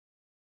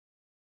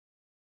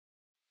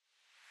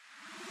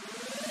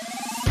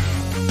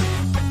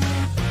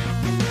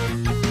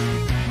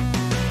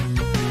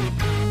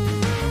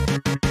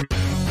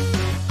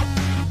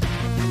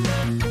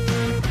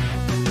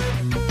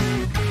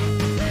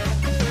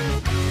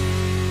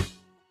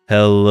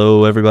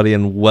Hello, everybody,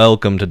 and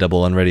welcome to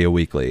Double On Radio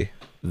Weekly.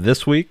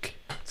 This week,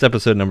 it's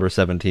episode number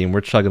 17.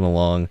 We're chugging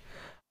along.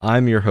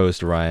 I'm your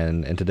host,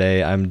 Ryan, and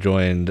today I'm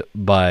joined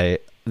by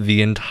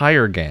the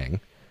entire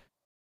gang.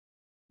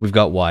 We've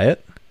got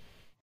Wyatt.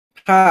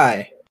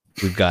 Hi.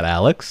 We've got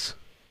Alex.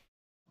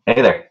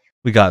 Hey there.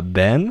 We got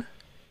Ben.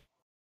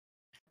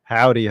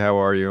 Howdy, how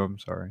are you? I'm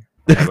sorry.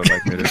 I have a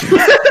mic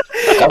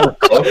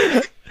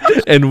meter.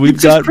 And we've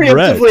got Brett.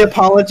 Preemptively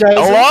apologize.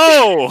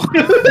 Hello!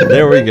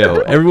 There we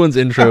go. Everyone's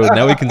intro.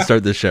 Now we can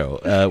start the show.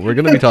 We're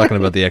going to be talking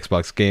about the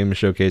Xbox Game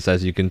Showcase,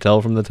 as you can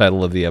tell from the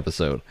title of the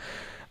episode.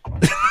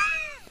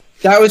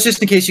 That was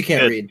just in case you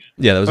can't read.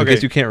 Yeah, that was in Okay.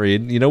 case you can't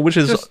read, which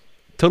is Just-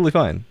 totally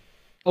fine.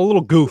 A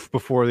little goof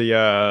before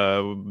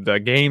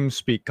the game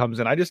speak comes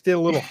in. I just did a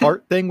little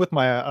heart thing with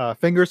my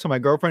fingers to my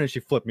girlfriend, and she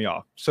flipped me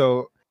off.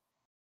 So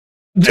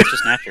It's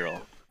just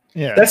natural.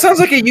 yeah, That sounds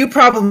like a you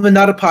problem and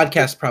not a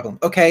podcast problem.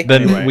 Okay.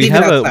 Ben, Anyway. we Leave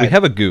it have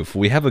outside. a goof.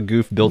 We have a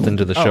goof built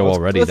into the show let's-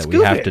 already let's that we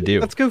goof have it. to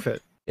do. Let's goof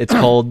it. It's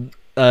called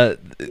the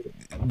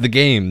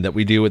game that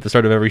we do at the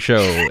start of every show,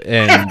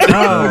 and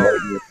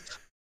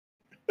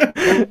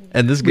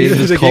and this game This is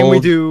is a called game we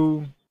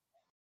do.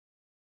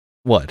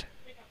 what?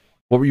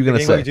 What were you The gonna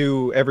game say? we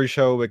do every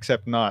show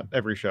except not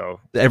every show.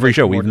 Every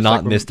show more we've just not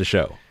like when- missed a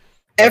show.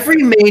 Every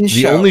main The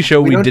show. only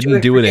show we don't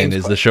didn't do for it in Games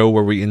is the Club. show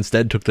where we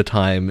instead took the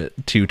time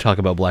to talk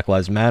about Black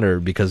Lives Matter,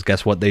 because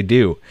guess what they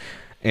do,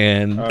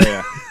 and Oh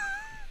yeah.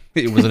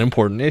 it was an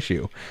important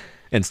issue,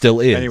 and still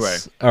is. Anyway,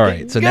 all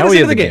right. So get now us we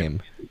have into the the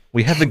game.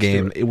 We have the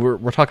Let's do game.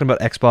 We're talking about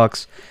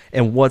Xbox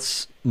and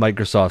what's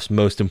Microsoft's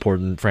most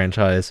important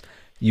franchise.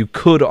 You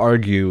could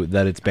argue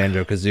that it's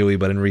Banjo-Kazooie,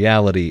 but in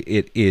reality,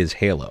 it is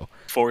Halo.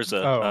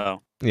 Forza.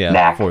 Oh. Yeah,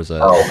 Knack. Forza.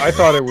 Oh, I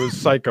thought it was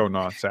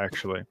Psychonauts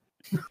actually.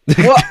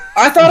 Well,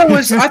 I thought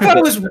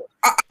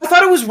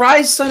it was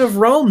Rise, Son of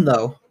Rome,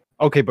 though.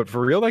 Okay, but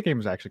for real, that game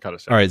is actually kind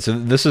of sad. All right, so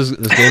this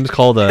game's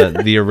called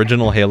the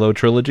original Halo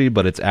trilogy,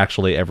 but it's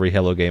actually every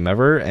Halo game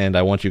ever, and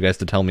I want you guys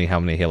to tell me how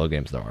many Halo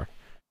games there are.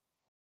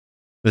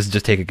 This is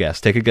just take a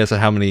guess. Take a guess at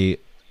how many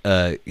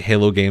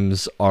Halo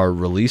games are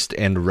released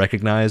and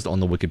recognized on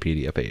the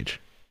Wikipedia page.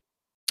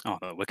 Oh,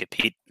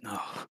 Wikipedia.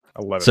 Oh.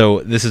 11. So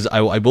this is, I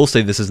will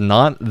say this is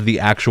not the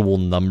actual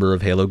number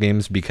of Halo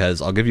games,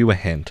 because I'll give you a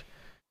hint.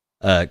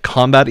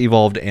 Combat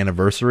Evolved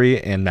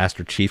Anniversary and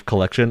Master Chief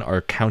Collection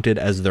are counted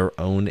as their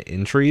own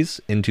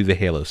entries into the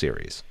Halo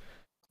series.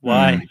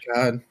 Why?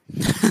 Oh my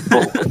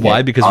God.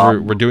 Why? Because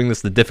we're doing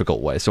this the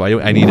difficult way. So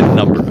I need a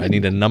number. I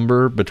need a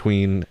number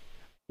between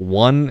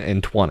 1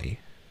 and 20.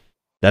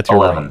 That's your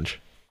 11. range.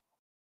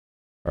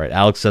 All right,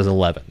 Alex says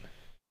 11.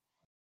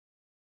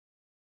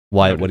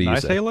 Wyatt, what do Didn't you I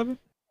say? say 11?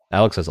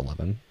 Alex says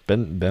 11.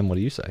 Ben, what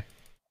do you say?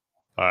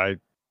 I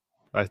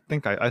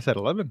think I said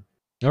 11.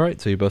 All right,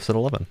 so you both said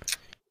 11.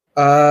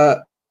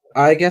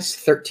 I guess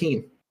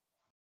 13.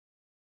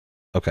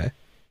 Okay.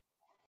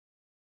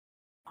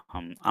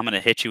 I'm gonna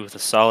hit you with a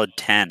solid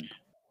 10.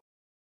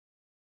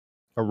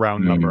 A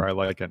round Hmm. number. I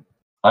like it.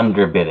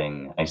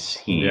 underbidding. I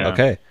see. Yeah.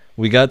 Okay.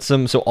 We got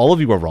some. So all of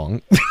you are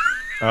wrong.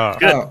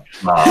 Good.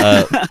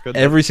 Oh. Good.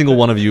 Every single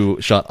one of you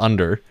shot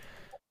under.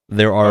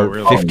 There are Oh,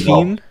 really?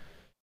 15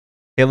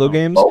 Halo Oh.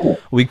 games. Oh,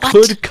 We What?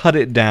 could cut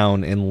it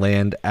down and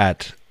land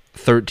at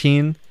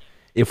 13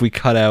 if we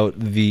cut out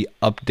the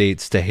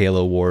updates to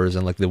Halo Wars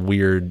and like the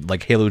weird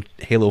like Halo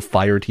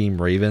Fireteam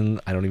Raven.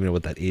 I don't even know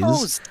what that is.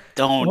 Those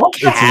don't What?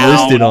 It's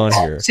count. listed on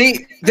here.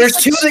 See, there's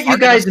like two that you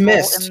guys Spartan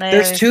missed. in there.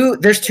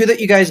 There's two that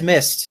you guys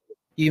missed.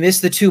 You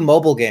missed the two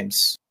mobile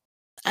games.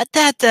 No.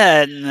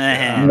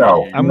 I'm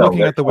No, looking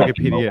they're at the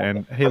collecting Wikipedia, mobile.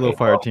 and Halo Okay,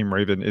 Fireteam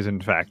Raven is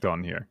in fact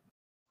on here.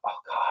 oh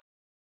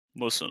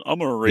god. Listen,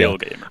 I'm a real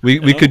gamer. We you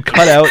know? could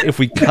cut out if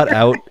we cut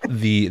out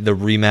the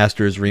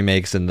remasters,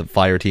 remakes, and the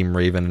Fireteam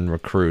Raven and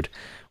Recruit.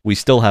 We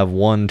still have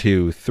 1,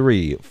 2,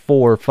 3,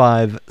 4,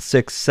 5,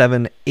 6,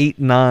 7, 8,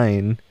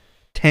 9,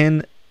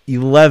 10,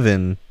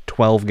 11,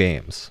 12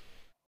 games.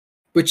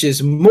 Which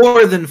is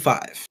more than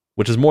 5.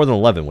 Which is more than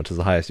 11, which is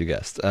the highest you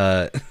guessed.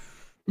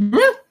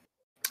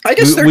 I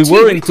guess We 13. were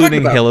What are you including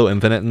talking about? Halo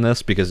Infinite in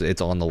this because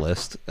it's on the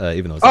list,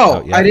 even though it's not Oh,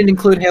 out yet. I didn't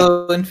include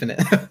Halo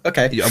Infinite.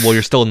 Okay. Yeah, well,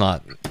 you're still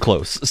not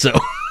close, so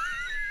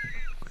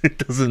it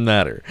doesn't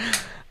matter.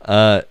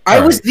 I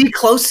all was right. the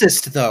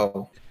closest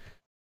though.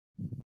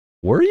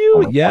 Were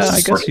you? Yeah, I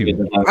guess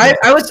you.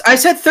 I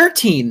said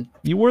 13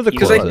 You were the You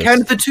because closest. I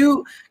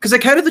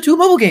counted the two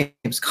mobile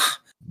games.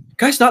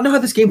 Guys, not know how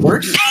this game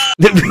works?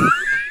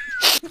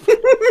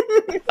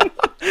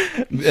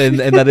 and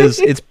that is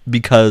it's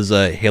because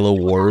Halo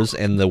Wars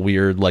and the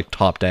weird like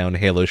top-down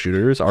Halo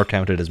shooters are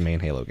counted as main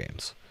Halo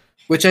games.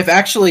 Which I've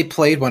actually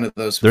played one of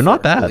those. They're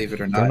not before, bad. Believe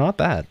it or They're not. not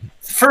bad.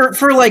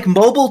 For like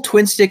mobile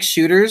twin stick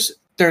shooters,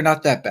 they're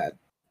not that bad.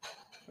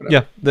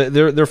 Yeah,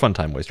 they're fun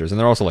time wasters, and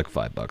they're also like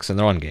 $5, and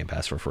they're on Game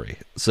Pass for free.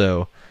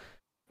 So,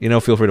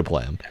 feel free to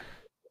play them.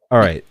 All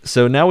right,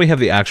 so now we have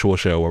the actual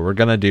show where we're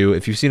gonna do.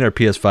 If you've seen our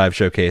PS5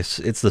 showcase,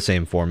 it's the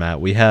same format.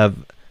 We have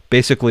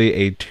basically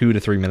a 2 to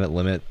 3 minute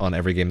limit on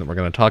every game that we're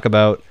going to talk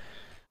about.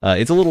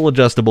 It's a little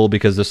adjustable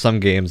because there's some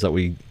games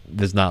that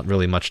there's not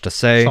really much to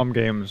say. Some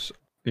games,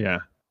 yeah.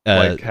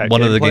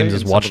 One of the games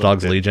is and some Watch of them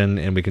Dogs didn't. Legion,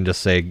 and we can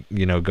just say,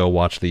 go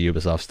watch the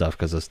Ubisoft stuff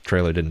because this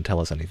trailer didn't tell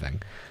us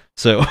anything.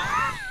 So,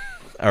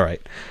 all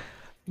right.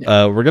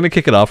 We're going to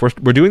kick it off.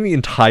 We're doing the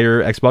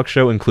entire Xbox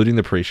show, including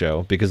the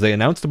pre-show, because they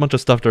announced a bunch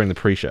of stuff during the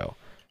pre-show,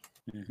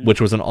 which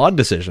was an odd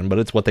decision, but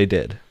it's what they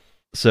did.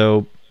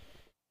 So,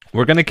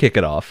 we're going to kick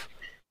it off.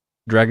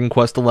 Dragon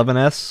Quest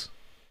XI-S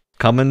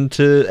coming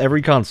to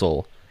every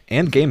console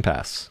and Game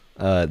Pass.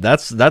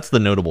 That's the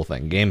notable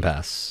thing, Game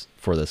Pass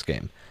for this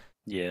game.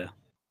 Yeah.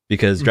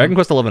 Because Dragon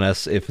Quest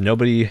XI-S, if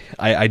nobody...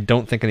 I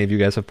don't think any of you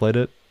guys have played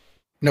it.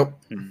 Nope.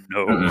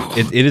 No.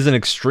 It is an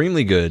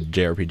extremely good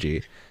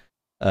JRPG.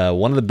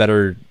 One of the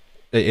better...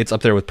 It's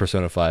up there with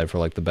Persona 5 for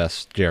like the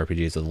best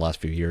JRPGs of the last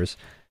few years.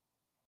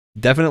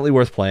 Definitely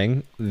worth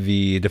playing.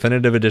 The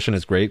Definitive Edition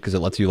is great because it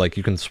lets you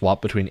you can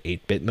swap between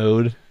 8-bit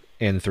mode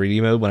and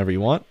 3D mode whenever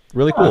you want.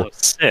 Really cool. Oh,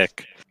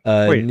 sick.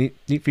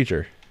 Neat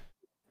feature.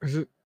 Is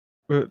it,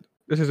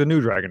 this is a new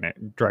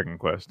Dragon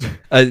Quest.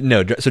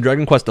 No, so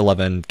Dragon Quest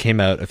XI came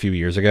out a few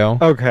years ago.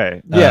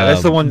 Okay, yeah,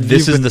 that's the one.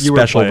 This is the you were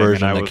special playing,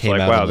 version and I that was came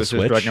like, out wow, on the this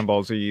Switch. is Dragon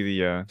Ball Z,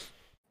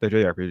 the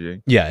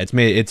JRPG. Yeah,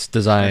 it's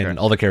designed. Okay.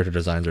 All the character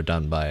designs are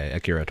done by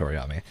Akira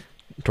Toriyama,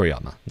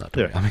 not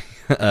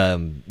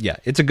Toriyama. Yeah,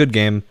 it's a good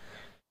game.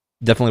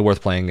 Definitely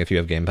worth playing if you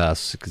have Game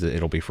Pass because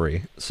it'll be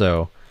free.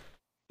 So,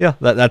 yeah,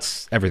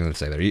 that's everything to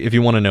say there. If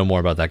you want to know more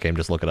about that game,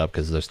 just look it up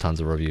because there's tons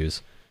of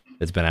reviews.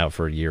 It's been out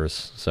for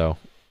years. So,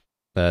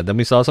 then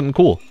we saw something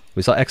cool.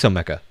 We saw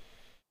Exomecha.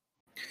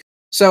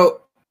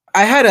 So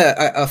I had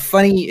a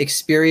funny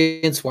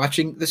experience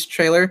watching this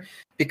trailer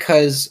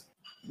because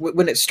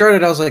when it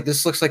started, I was like,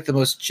 this looks like the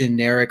most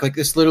generic. Like,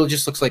 this literally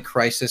just looks like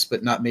Crysis,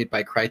 but not made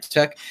by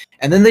Crytek.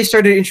 And then they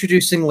started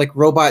introducing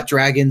robot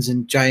dragons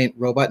and giant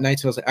robot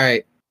knights. I was like, all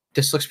right,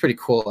 this looks pretty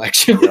cool,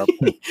 actually. Yep.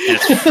 And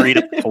it's free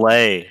to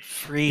play.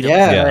 Free to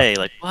Yeah. play.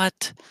 Like,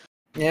 what?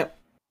 Yep.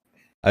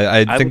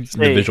 I I think would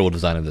the say- visual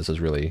design of this is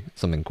really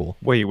something cool.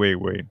 Wait.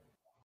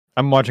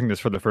 I'm watching this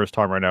for the first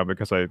time right now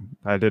because I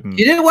didn't.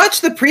 You didn't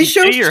watch the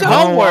pre-show did your stuff?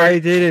 homework. No, I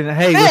didn't.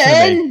 Hey,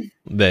 listen to me.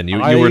 Ben, Ben, you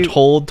were I-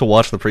 told to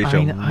watch the pre-show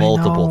I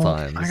multiple know.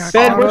 times. I got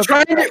Ben, caught we're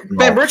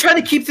up. trying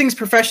to keep things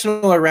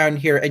professional around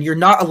here, and you're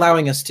not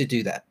allowing us to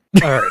do that.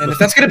 All right. And if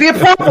that's going to be a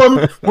problem,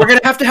 we're going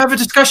to have a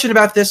discussion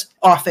about this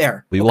off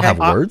air. We will okay? have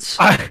words.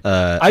 I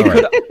All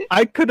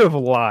right. could have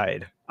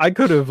lied. I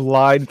could have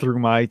lied through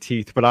my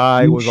teeth, but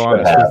I You was should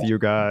honest have. with you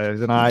guys,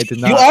 and I did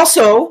You not.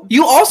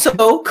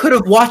 also could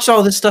have watched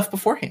all this stuff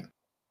beforehand.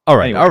 All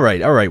right,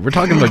 Anyway. all right. We're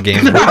talking about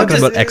games. We're talking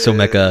about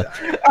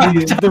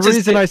Exomecha. The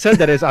reason I said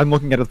that is I'm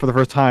looking at it for the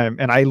first time,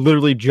 and I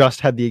literally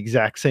just had the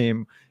exact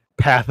same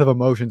path of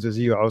emotions as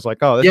you. I was like,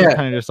 oh, this Yeah. is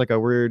kind of just like a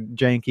weird,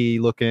 janky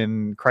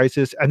looking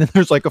Crisis, and then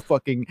there's like a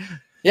fucking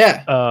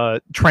Yeah.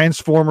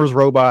 Transformers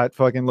robot,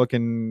 fucking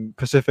looking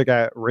Pacific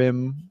at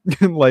Rim,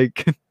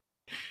 like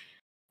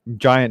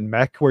giant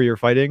mech where you're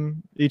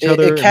fighting each It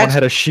other. And one catch-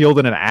 had a shield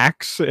and an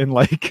axe, and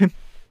like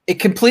It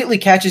completely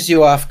catches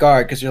you off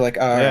guard because you're like,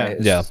 all Yeah. right.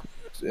 Yeah.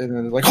 And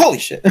then like, holy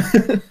shit.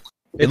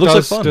 It looks like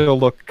does fun. still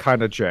look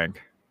kind of jank.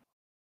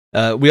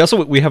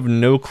 We have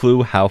no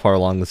clue how far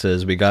along this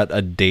is. We got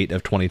a date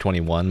of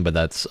 2021, but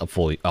that's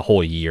a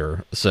whole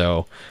year,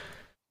 so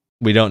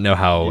we don't know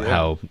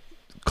how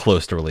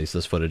close to release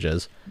this footage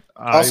is.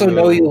 Also,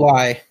 no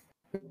UI,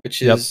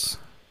 which Yep. is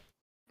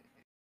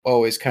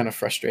always kind of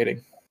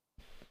frustrating.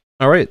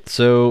 All right,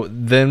 so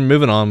then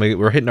moving on,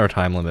 we're hitting our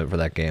time limit for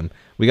that game.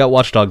 We got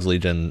Watch Dogs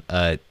Legion.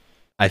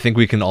 I think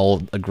we can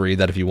all agree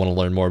that if you want to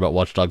learn more about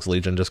Watch Dogs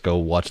Legion, just go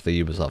watch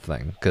the Ubisoft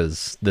thing,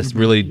 because this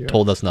really Yeah.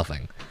 told us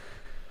nothing.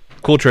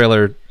 Cool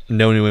trailer,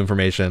 no new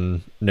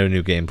information, no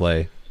new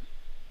gameplay.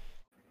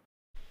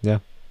 Yeah.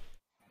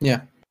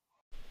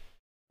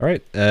 All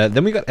right,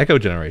 then we got Echo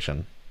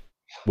Generation,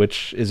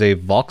 which is a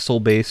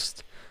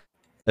voxel-based,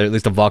 or at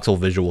least a voxel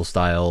visual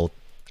style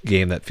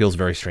game that feels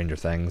very Stranger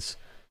Things.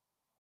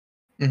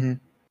 Mm-hmm.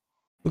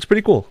 Looks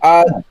pretty cool.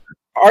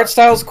 Art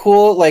style's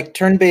cool. Like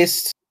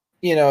turn-based,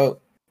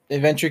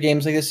 adventure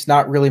games like this is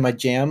not really my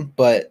jam,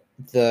 but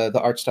the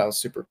art style is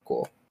super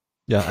cool.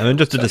 Yeah, I'm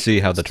interested to see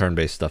how the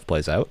turn-based stuff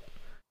plays out.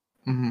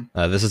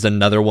 Mm-hmm. This is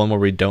another one where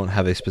we don't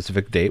have a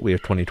specific date. We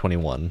have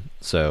 2021,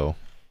 so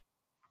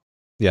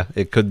yeah,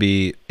 it could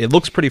be. It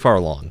looks pretty far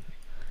along.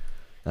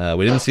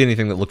 We didn't see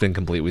anything that looked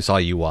incomplete. We saw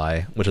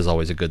UI, which is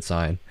always a good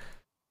sign.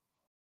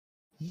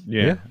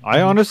 Yeah.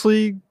 I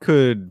honestly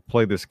could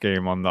play this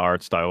game on the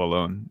art style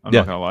alone. I'm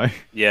Yeah. not gonna lie.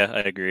 Yeah, I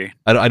agree.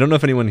 I don't know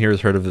if anyone here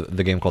has heard of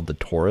the game called The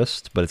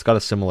Tourist, but it's got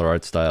a similar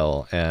art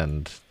style,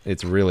 and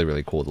it's really,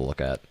 really cool to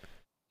look at.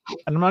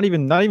 And not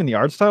even the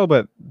art style,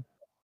 but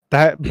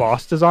that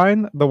boss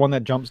design, the one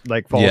that jumps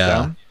falls Yeah.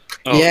 down,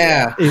 Oh,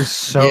 Yeah. is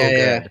so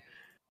Yeah. good.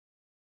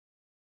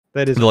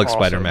 That is The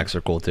Spider awesome. Mechs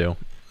are cool too.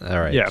 All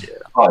right. Yeah.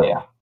 Oh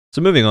yeah.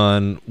 So moving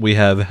on, we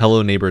have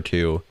Hello Neighbor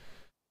 2.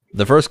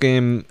 The first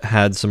game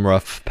had some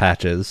rough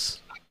patches,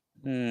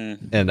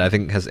 and I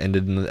think has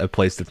ended in a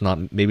place that's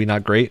maybe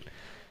not great.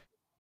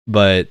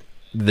 But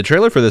the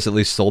trailer for this at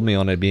least sold me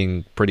on it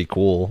being pretty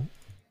cool.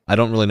 I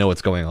don't really know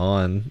what's going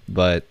on,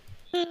 but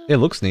It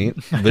looks neat.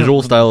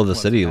 Visual style of the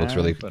What's city looks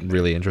really happening?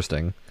 really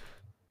interesting.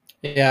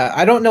 Yeah,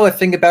 I don't know a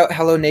thing about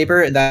Hello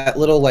Neighbor, and that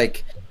little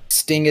like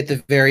sting at the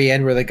very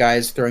end where the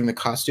guy's throwing the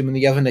costume in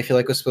the oven. I feel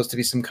like was supposed to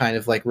be some kind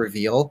of like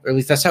reveal, or at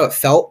least that's how it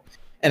felt.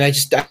 And I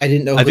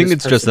didn't know. I who think this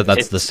it's just person that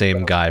that's is. the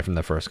same guy from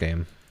the first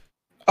game.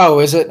 Oh,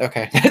 is it?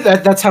 Okay,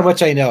 that's how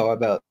much I know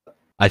about.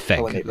 I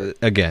Hello think. Neighbor.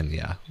 Again,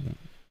 yeah.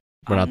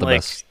 We're I'm not the like-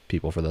 best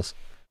people for this.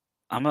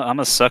 I'm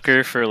a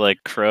sucker for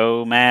like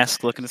crow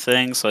mask looking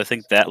things, so I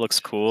think that looks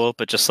cool.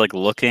 But just like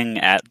looking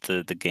at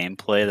the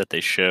gameplay that they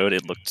showed,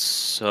 it looked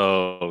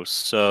so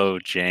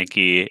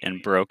janky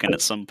and broken at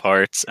some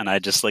parts, and I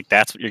just like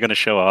that's what you're gonna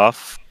show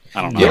off.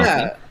 I don't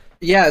know.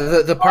 Yeah,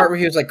 the part where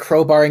he was like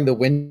crowbarring the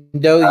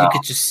window, you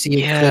could just see it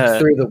Yeah. clip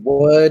through the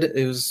wood.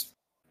 It was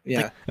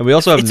And we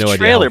also have It's a no idea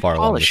how trailer, far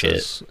along this polish it.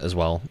 is as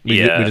well. We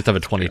Yeah, just have a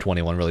that's true.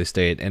 2021 release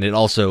date, and it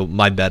also,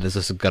 my bet is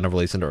this is going to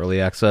release into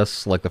early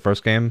access like the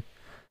first game.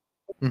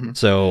 Mhm.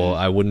 So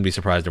I wouldn't be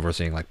surprised if we're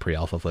seeing like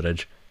pre-alpha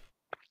footage.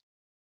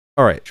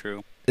 All right,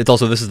 True. it's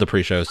also this is the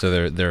pre-show,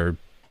 so their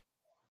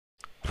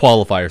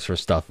qualifiers for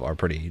stuff are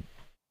pretty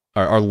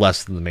are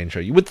less than the main show.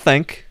 You would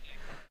think.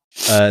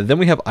 Then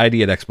we have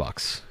ID at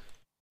Xbox.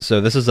 So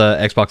this is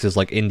Xbox's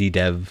like indie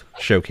dev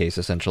showcase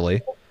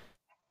essentially.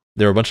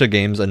 There were a bunch of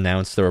games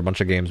announced. There were a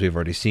bunch of games we've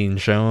already seen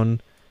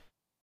shown.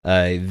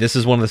 This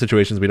is one of the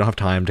situations we don't have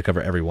time to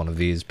cover every one of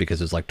these because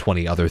there's like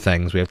 20 other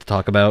things we have to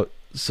talk about.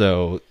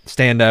 So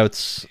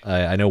standouts.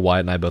 I know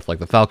Wyatt and I both like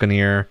the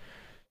Falconeer.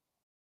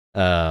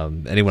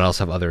 Anyone else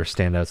have other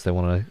standouts they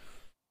want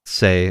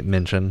to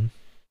mention?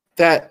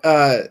 that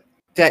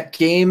that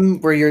game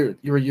where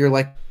you're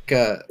like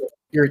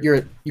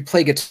you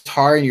play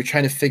guitar and you're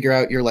trying to figure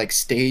out your like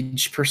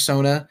stage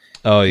persona.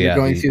 Oh You're yeah,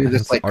 going through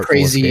this like Artful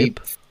crazy Escape.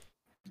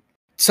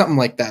 something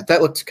like that.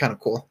 That looked kind of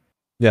cool.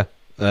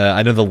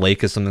 I know the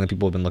lake is something that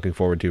people have been looking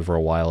forward to for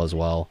a while as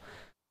well.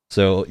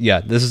 So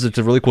yeah, it's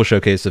a really cool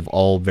showcase of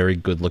all very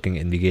good looking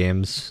indie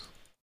games.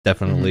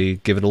 Definitely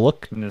give it a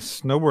look. And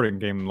this snowboarding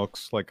game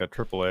looks like a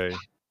AAA.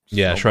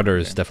 Yeah, snowboarding Shredder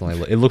is game.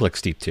 definitely. It looked like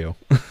Steep too.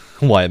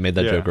 Wyatt made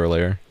that Yeah. joke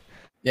earlier.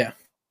 Yeah.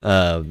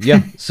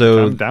 Yeah.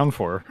 So I'm down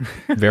for.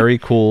 very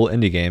cool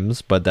indie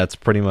games, but that's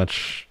pretty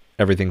much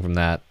everything from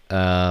that.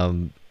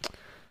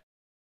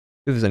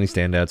 If there's any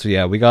standouts, so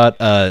yeah, we got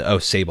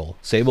Sable.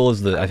 Sable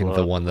is I think the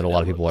love one that a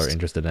lot of people are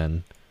interested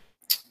in.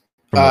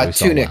 From what we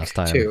saw Tunic last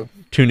time. too.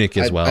 Tunic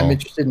as well. I'm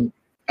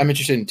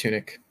interested in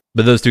Tunic.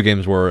 But those two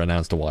games were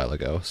announced a while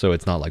ago, so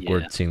it's not like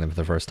we're Yeah. seeing them for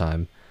the first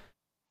time.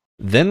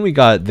 Then we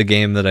got the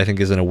game that I think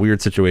is in a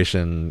weird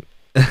situation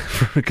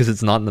because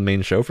it's not in the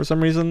main show for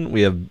some reason.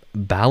 We have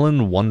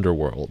Balan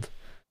Wonderworld,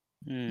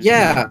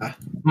 Yeah,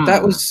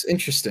 that was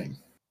interesting.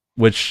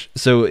 which,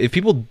 so if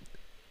people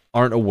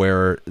aren't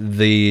aware,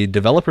 the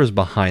developers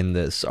behind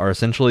this are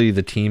essentially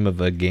the team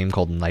of a game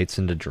called Nights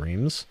into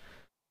Dreams.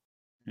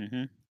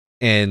 Mm-hmm.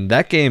 And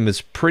that game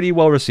is pretty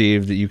well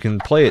received. You can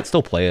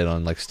still play it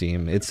on like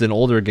Steam. It's an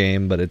older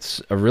game, but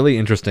it's a really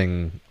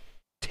interesting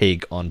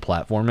take on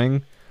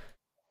platforming.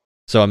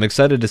 So I'm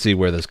excited to see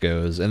where this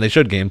goes. And they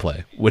showed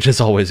gameplay, which is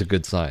always a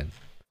good sign.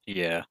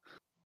 Yeah.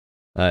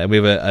 And we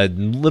have a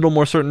little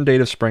more certain date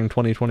of spring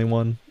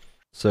 2021.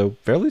 So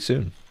fairly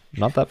soon.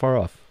 Not that far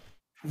off.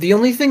 The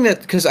only thing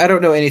that, because I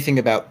don't know anything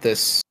about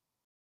this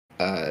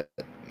at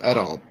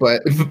all,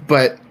 but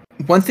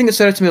one thing that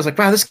stood out to me was like,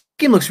 wow, this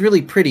game looks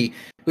really pretty.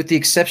 With the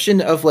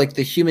exception of like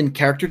the human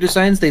character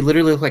designs, they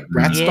literally look like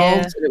rat Yeah.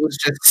 dolls, and it was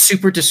just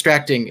super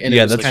distracting. And it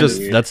Yeah, was that's kind of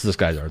just that's this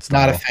guy's art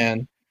not style. a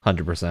fan.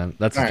 100%.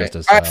 That's All just right,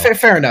 his all style. right,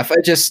 fair enough.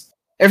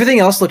 Everything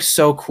else looks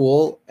so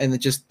cool, and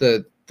just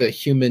the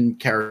human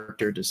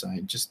character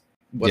design just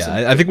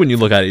wasn't. Yeah, I think when you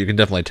look at it, you can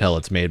definitely tell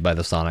it's made by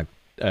the Sonic.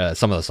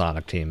 Some of the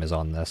Sonic team is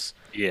on this.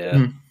 Yeah.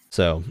 Mhm.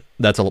 So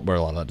that's where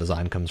a lot of that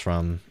design comes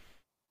from.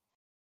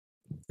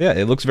 Yeah,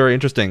 it looks very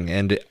interesting,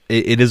 and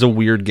it is a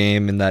weird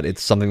game in that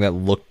it's something that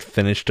looked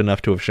finished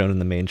enough to have shown in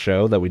the main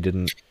show that we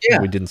didn't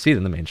see it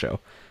in the main show.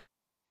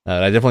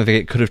 I definitely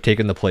think it could have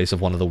taken the place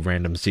of one of the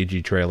random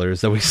CG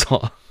trailers that we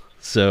saw.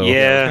 So I was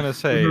Yeah. gonna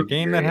say a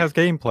game that has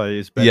gameplay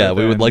is better. yeah,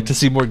 we would like to than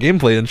see more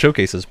gameplay in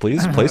showcases,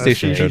 please. a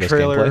PlayStation CG showed us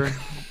trailer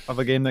gameplay, of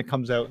a game that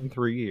comes out in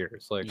 3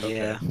 years. Like,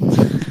 Yeah.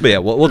 but yeah,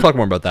 we'll talk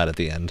more about that at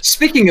the end.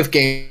 Speaking of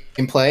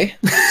gameplay,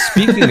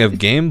 Speaking of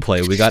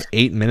gameplay, we got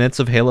 8 minutes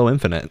of Halo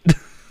Infinite.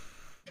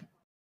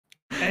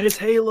 and it's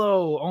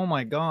Halo. Oh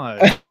my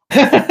god.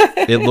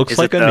 It looks Is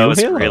like it a though? new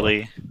It's Halo.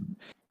 really.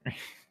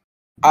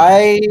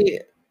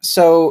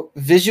 So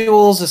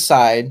visuals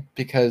aside,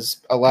 because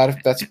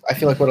I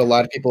feel like what a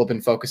lot of people have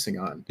been focusing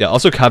on. Yeah,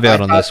 also caveat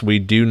I on thought- this, we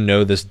do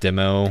know this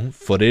demo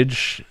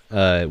footage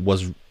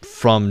was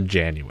from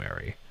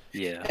January.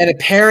 Yeah. And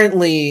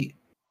apparently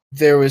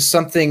there was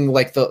something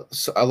like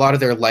a lot of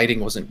their lighting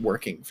wasn't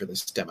working for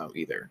this demo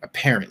either.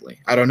 Apparently.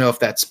 I don't know if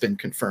that's been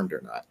confirmed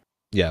or not.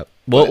 Yeah,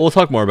 But- we'll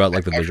talk more about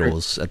like the I've heard-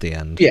 visuals at the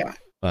end. Yeah.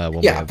 when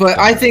we Yeah, have but done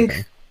I think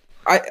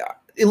everything.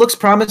 it looks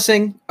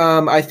promising.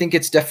 I think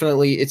it's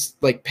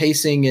like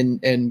pacing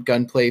and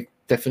gunplay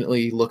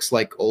definitely looks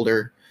like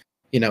older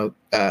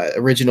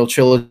original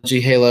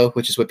trilogy Halo,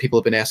 which is what people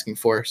have been asking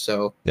for.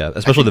 So Yeah,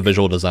 especially the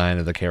visual design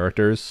of the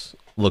characters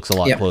looks a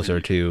lot Yeah. closer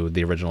to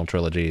the original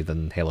trilogy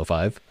than Halo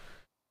 5.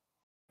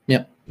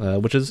 Yeah.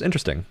 Which is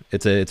interesting.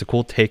 It's a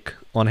cool take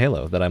on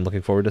Halo that I'm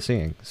looking forward to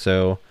seeing.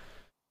 So,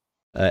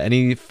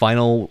 any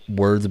final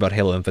words about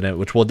Halo Infinite,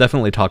 which we'll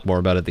definitely talk more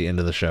about at the end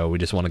of the show. We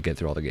just want to get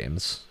through all the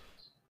games.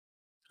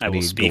 I will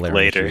Any speak glaring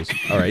later.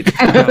 issues? All right.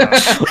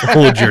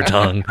 Hold your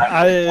tongue.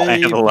 I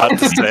have a lot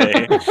to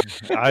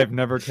say. I've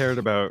never cared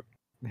about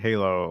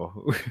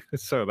Halo,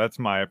 so that's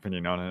my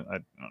opinion on it. I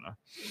don't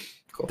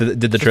know. Did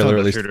the It's trailer another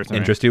at least shooter to me.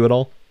 interest you at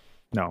all?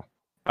 No,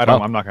 I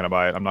don't. Oh. I'm not gonna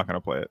buy it. I'm not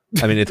gonna play it.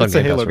 I mean, it's on It's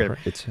a Game Pass. Halo so game. far.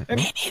 It's I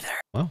mean,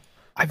 neither.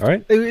 I've, all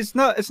right. It's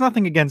not. It's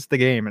nothing against the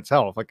game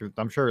itself. Like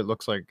I'm sure it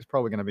looks like it's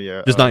probably gonna be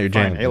a Just a not your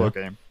fine jam, Halo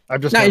yeah. game.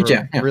 I've just Not your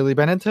never jam, yeah. really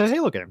been into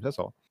Halo games. That's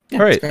all. Yeah,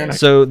 All it's right. fair enough.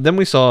 So then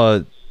we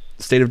saw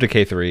State of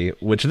Decay 3,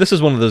 which this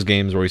is one of those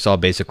games where we saw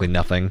basically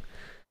nothing.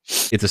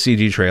 It's a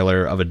CG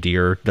trailer of a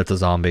deer that's a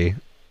zombie.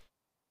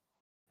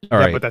 All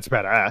yeah, right. but that's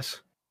badass.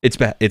 It's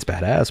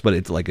badass, but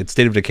it's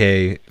State of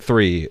Decay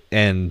 3,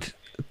 and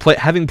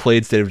having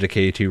played State of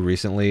Decay 2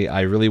 recently,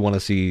 I really want to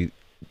see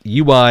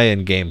UI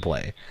and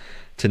gameplay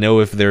to know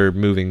if they're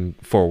moving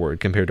forward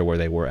compared to where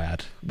they were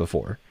at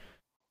before.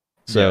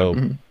 So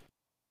Mhm.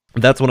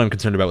 that's what I'm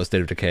concerned about with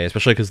State of Decay,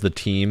 especially because the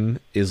team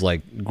is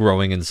like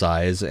growing in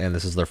size, and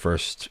this is their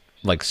first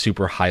like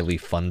super highly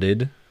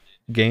funded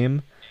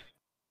game.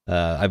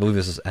 I believe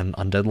this is an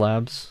Undead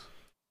Labs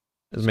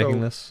is making So-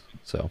 this.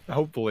 So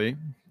Hopefully,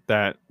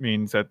 that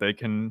means that they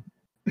can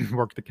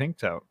work the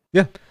kinks out.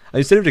 I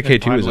mean, State of Decay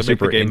 2 is a finally make the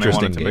super game they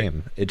want it interesting to be.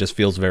 game. It just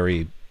feels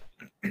very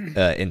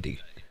indie.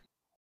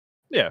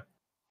 Yeah.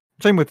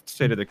 Same with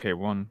State of Decay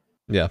 1.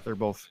 Yeah. They're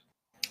both.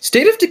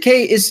 State of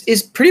Decay is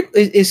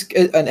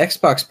an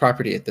Xbox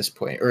property at this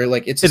point, or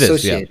like it's It is, yeah.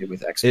 associated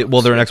with Xbox.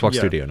 Well, they're an Xbox Yeah.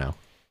 Studio now.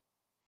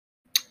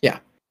 Yeah.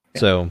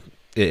 So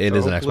it So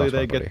is an hopefully Xbox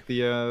they property.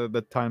 get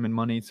the time and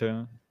money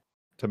to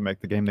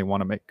make the game they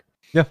want to make.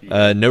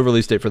 Yeah. No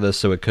release date for this,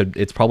 so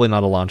it's probably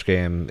not a launch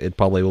game. It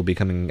probably will be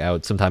coming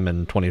out sometime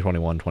in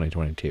 2021,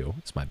 2022.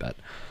 It's my bet.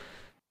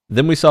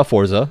 Then we saw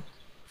Forza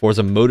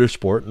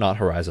Motorsport, not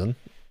Horizon.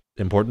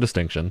 Important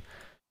distinction.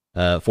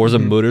 Forza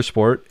Mhm.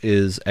 Motorsport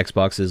is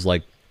Xbox's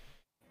like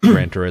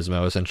Gran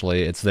Turismo,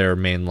 essentially. It's their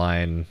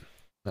mainline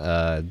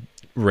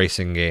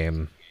racing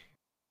game.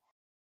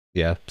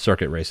 Yeah,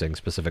 circuit racing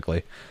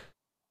specifically.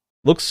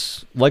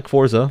 Looks like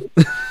Forza.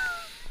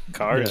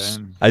 Cars.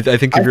 Yeah, and I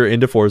think if you're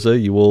into Forza,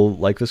 you will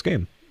like this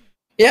game.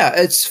 Yeah,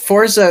 it's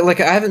Forza. Like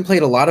I haven't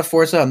played a lot of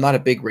Forza. I'm not a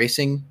big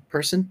racing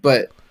person,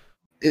 but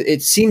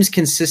it seems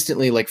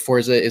consistently like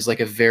Forza is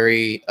like a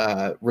very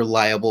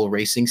reliable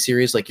racing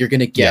series. Like you're going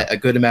to get a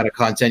good amount of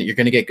content. You're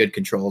going to get good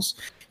controls.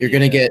 You're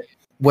going to get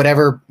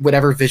whatever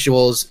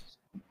visuals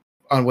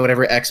on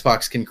whatever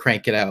Xbox can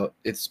crank it out.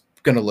 It's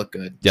going to look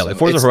good. Yeah, So like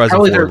Forza it's Horizon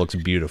probably 4 looks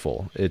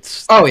beautiful.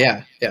 It's Oh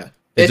yeah, yeah.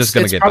 It's just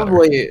gonna get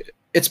better.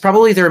 It's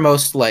probably their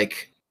most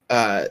like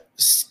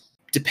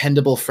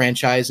dependable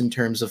franchise in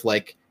terms of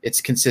like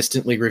it's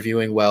consistently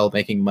reviewing well,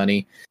 making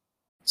money.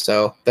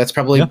 So that's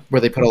probably Yeah.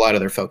 where they put a lot of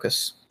their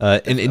focus.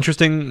 an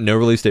interesting no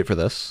release date for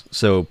this,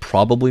 so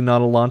probably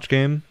not a launch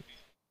game,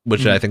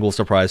 which I think will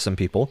surprise some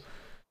people.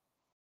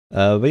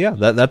 But yeah,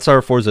 that's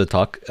our Forza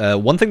talk.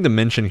 One thing to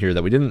mention here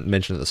that we didn't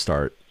mention at the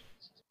start: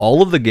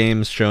 all of the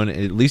games shown,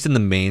 at least in the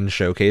main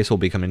showcase, will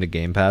be coming to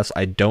Game Pass.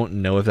 I don't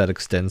know if that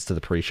extends to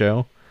the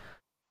pre-show.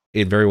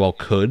 It very well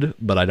could,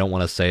 but I don't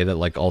want to say that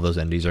like all those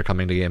indies are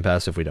coming to Game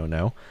Pass if we don't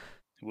know.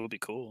 It will be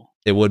cool.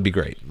 It would be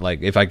great.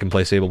 Like if I can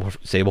play Sable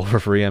for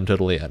free, I'm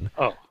totally in.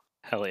 Oh,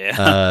 hell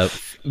yeah.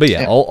 But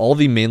yeah, Yeah. all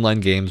the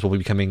mainline games will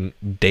be coming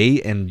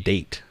day and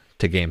date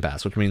to Game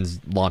Pass, which means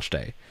launch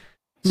day.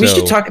 We So-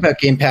 should talk about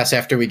Game Pass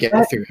after we get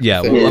through.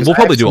 Yeah, the- we'll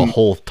probably do a some-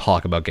 whole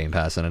talk about Game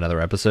Pass in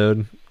another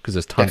episode because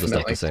there's tons of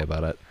stuff Definitely. to say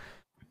about it.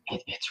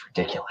 It's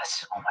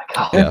ridiculous. Oh my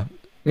god.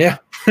 Yeah.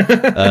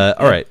 Yeah.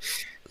 All right.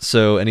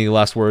 So, any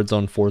last words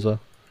on Forza?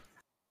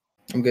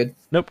 I'm good.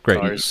 Nope. Great.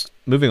 Cars.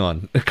 Moving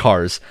on.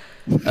 Cars.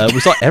 We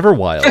saw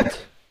Everwild.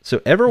 So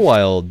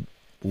Everwild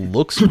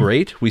looks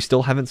great. We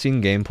still haven't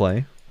seen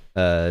gameplay.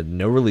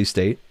 No release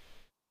date.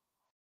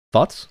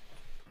 Thoughts?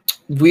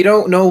 We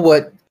don't know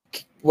what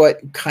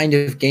kind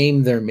of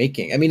game they're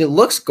making. I mean, it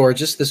looks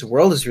gorgeous. This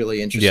world is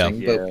really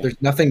interesting, Yeah. but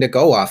there's nothing to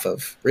go off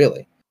of,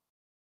 really.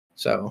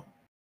 So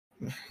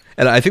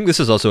And I think this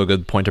is also a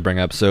good point to bring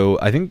up. So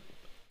I think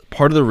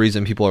part of the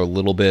reason people are a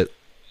little bit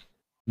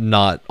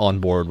not on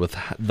board with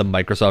the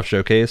Microsoft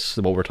showcase,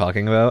 what we're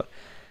talking about,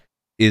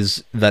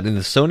 is that in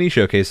the Sony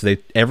showcase,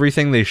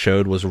 everything they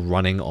showed was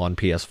running on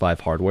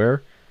PS5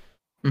 hardware.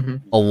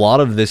 mhm. A lot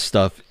of this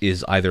stuff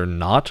is either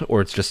not,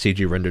 or it's just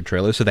CG rendered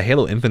trailers. So the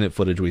Halo Infinite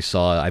footage we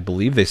saw, I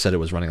believe they said it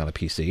was running on a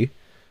PC.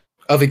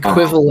 Of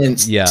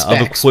equivalent Yeah, specs, of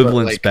but,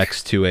 equivalent like,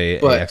 specs to a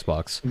but-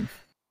 Xbox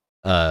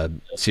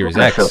Series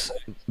X,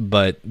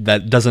 but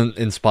that doesn't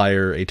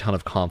inspire a ton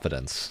of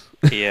confidence.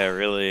 Yeah,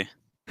 really.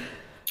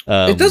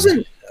 It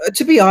doesn't,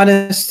 to be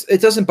honest, it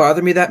doesn't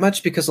bother me that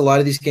much because a lot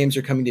of these games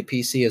are coming to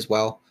PC as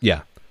well.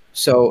 Yeah.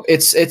 So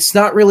it's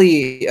not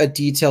really a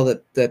detail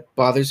that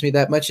bothers me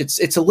that much.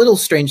 It's a little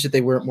strange that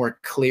they weren't more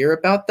clear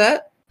about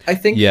that. I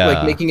think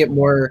like making it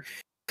more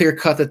clear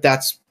cut that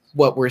that's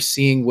what we're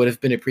seeing would have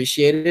been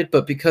appreciated.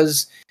 But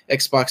because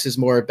Xbox is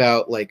more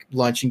about like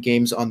launching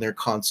games on their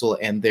console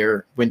and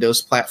their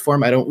Windows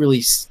platform, I don't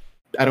really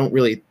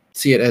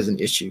see it as an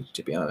issue,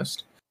 to be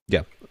honest.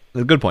 Yeah,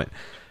 a good point.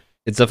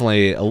 It's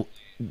definitely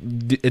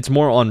it's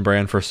more on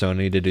brand for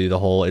Sony to do the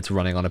whole it's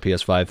running on a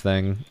PS5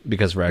 thing,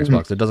 because for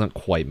Xbox it doesn't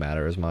quite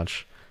matter as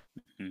much.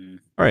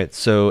 All right,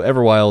 so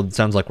Everwild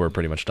sounds like we're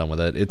pretty much done with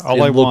it. It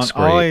looks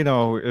great. All I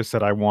know is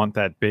that I want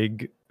that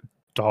big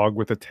dog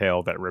with a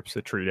tail that rips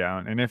the tree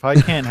down, and if I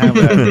can't have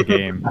that in the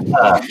game,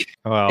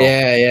 well,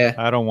 yeah,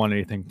 I don't want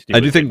anything to do. I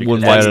do with think it when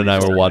because Wyatt and I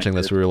were watching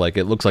this, we were like,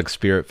 it looks like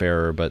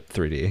Spiritfarer but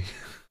 3D.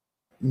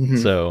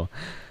 So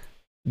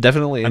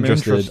definitely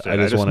interested. I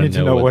just want need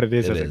to know what it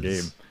is as a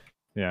game.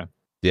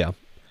 Yeah.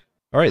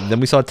 All right, then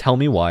we saw Tell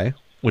Me Why,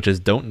 which is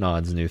Don't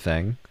Nod's new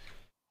thing,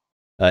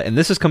 and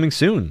this is coming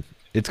soon.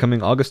 It's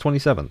coming August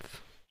 27th.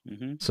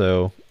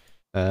 So,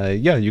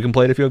 yeah, you can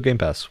play it if you have Game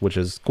Pass, which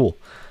is cool.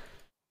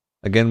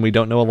 Again, we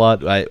don't know a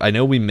lot. I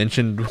know we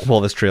mentioned while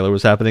this trailer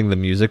was happening, the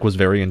music was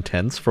very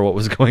intense for what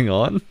was going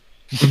on.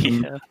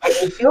 Yeah. I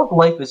feel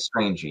Life is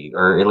Strangey,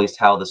 or at least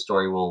how the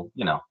story will,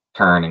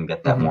 turn and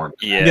get that more.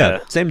 Yeah,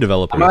 same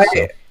developer.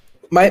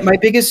 My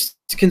biggest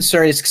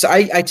concern is because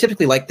I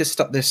typically like this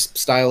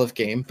style of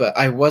game, but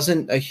I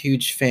wasn't a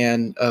huge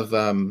fan of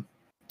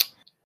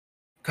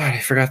God, I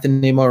forgot the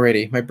name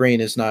already. My brain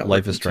is not.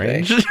 Life is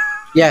Strange. Today.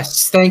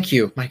 Yes, thank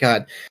you. My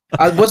God,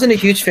 I wasn't a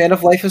huge fan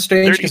of Life is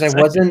Strange because I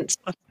wasn't.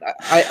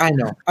 I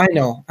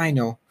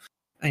know.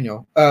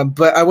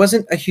 But I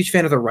wasn't a huge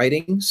fan of the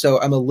writing, so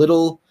I'm a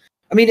little.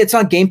 I mean, it's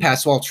on Game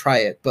Pass, so I'll try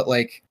it. But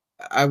like,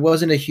 I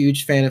wasn't a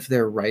huge fan of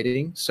their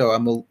writing, so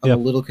I'm a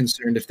little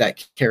concerned if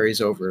that carries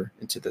over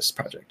into this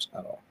project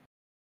at all.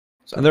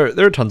 So. And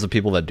there are tons of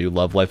people that do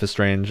love Life is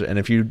Strange, and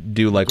if you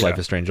do like Life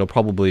is Strange, you'll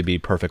probably be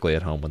perfectly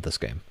at home with this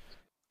game.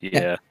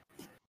 Yeah.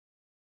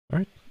 All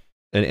right.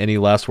 And any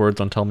last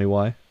words on Tell Me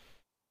Why?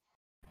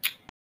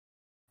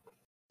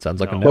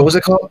 Sounds like a no. What was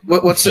it called?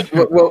 What's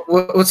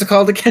it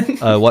called again?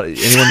 What?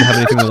 Anyone have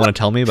anything they want to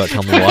tell me about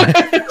Tell Me Why?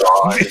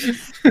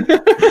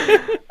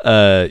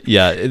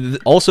 Yeah.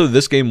 Also,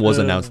 this game was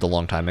announced a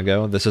long time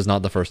ago. This is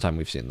not the first time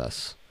we've seen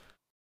this.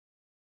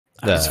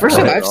 It's the first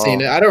time I've seen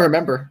it. I don't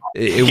remember.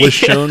 It was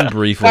shown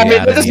briefly. I mean,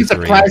 that doesn't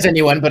surprise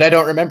anyone, but I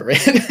don't remember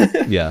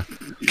it. Yeah.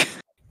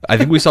 I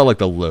think we saw like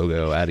the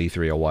logo at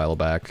E3 a while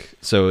back,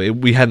 so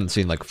we hadn't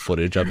seen like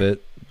footage of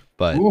it,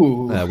 but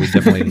we've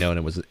definitely known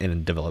it was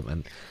in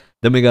development.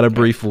 Then we got a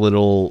brief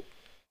little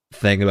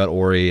thing about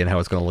Ori and how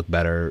it's going to look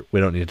better. We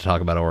don't need to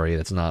talk about Ori.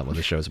 That's not what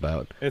the show's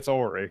about. It's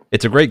Ori.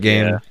 It's a great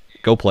game. Yeah.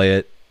 Go play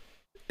it.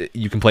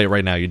 You can play it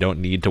right now. You don't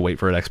need to wait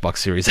for an Xbox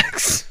Series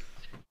X.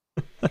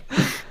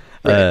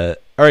 All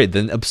right,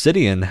 then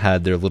Obsidian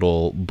had their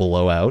little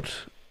blowout,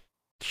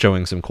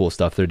 showing some cool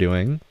stuff they're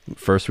doing.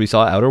 First, we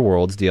saw Outer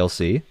Worlds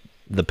DLC,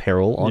 The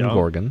Peril on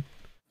Gorgon.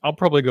 I'll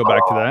probably go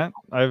back to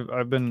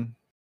that.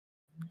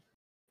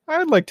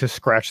 I'd like to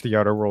scratch the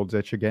Outer Worlds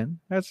itch again.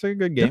 That's a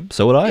good game. Yep,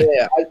 so would I.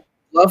 Yeah, I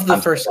love the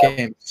first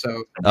game.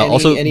 So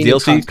also,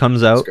 DLC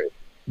comes out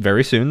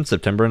very soon,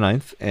 September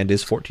 9th, and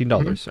is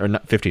 $14 or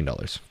not $15,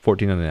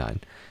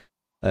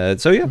 $14.99.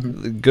 So yeah,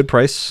 good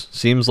price.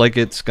 Seems like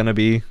it's gonna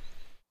be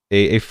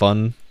a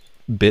fun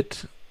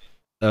bit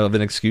of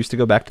an excuse to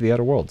go back to the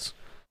Outer Worlds.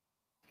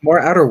 More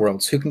Outer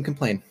Worlds. Who can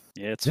complain?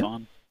 Yeah, it's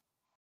fun.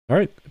 All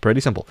right,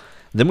 pretty simple.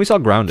 Then we saw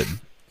Grounded.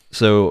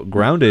 So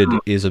Grounded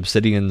is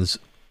Obsidian's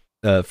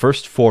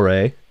first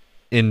foray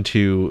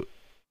into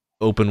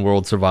open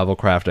world survival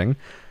crafting.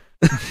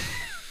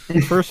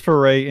 First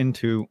foray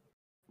into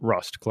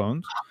Rust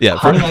clones. Yeah,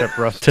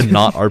 Rust to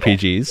not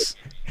RPGs.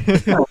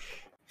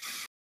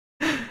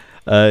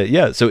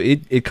 Yeah, so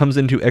it comes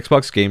into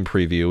Xbox Game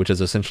Preview, which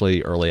is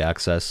essentially early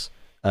access,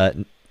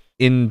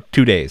 in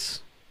 2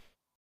 days.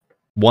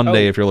 One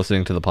day if you're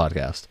listening to the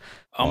podcast.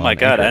 Oh my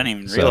God, I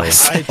didn't even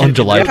realize. On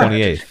July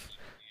 28th.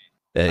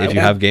 If you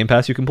have Game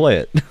Pass, you can play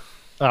it.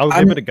 I'll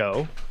give it a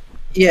go.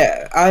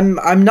 Yeah,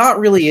 I'm not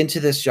really into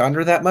this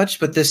genre that much,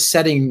 but this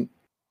setting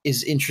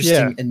is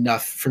interesting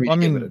enough for me to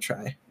give it a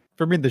try.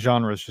 For me, the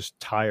genre is just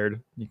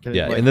tired.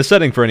 And the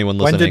setting for anyone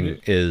listening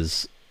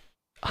is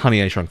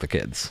Honey, I Shrunk the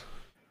Kids.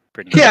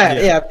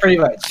 Pretty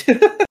much.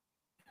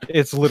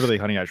 It's literally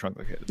Honey, I Shrunk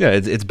the Kids. Yeah,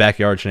 it's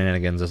backyard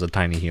shenanigans as a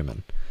tiny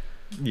human.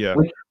 Yeah.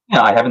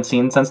 I haven't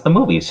seen since the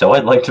movie, so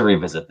I'd like to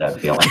revisit that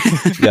feeling.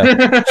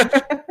 Yeah.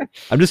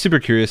 I'm just super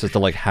curious as to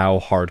like how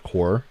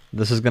hardcore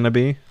this is going to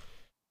be.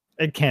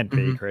 It can't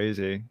be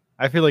crazy.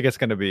 I feel like it's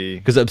going to be,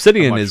 because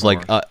Obsidian is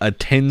like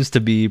tends to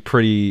be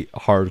pretty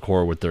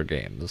hardcore with their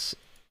games.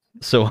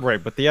 So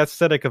right, but the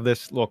aesthetic of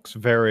this looks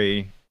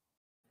very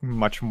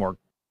much more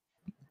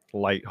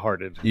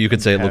lighthearted. You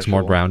could say it looks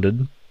more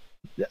grounded.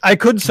 I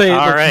could say it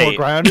looks more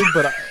grounded,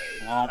 but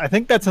I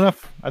think that's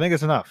enough. I think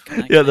it's enough.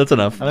 Yeah, that's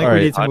enough. I think we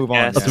need to move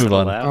on. Let's move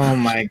on. Oh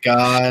my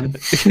God.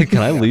 Can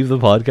I leave the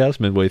podcast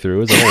midway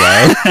through? Is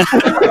that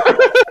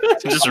allowed?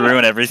 just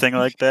ruin everything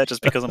like that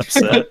just because I'm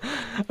upset.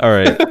 All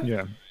right.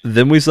 Yeah.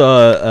 Then we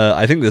saw.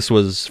 I think this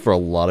was for a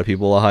lot of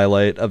people a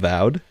highlight.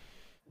 Avowed,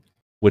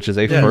 which is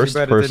a Yeah, too bad it didn't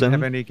first-person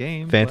have any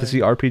game fantasy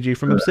RPG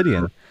from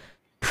Obsidian.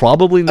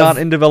 Probably not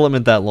in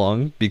development that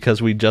long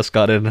because we just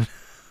got in a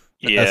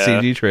Yeah.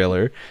 CG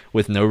trailer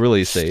with no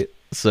release date.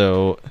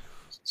 So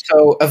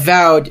So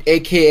Avowed,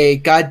 aka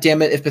God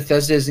damn it, if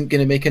Bethesda isn't going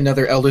to make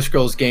another Elder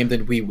Scrolls game,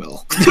 then we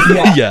will.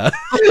 yeah,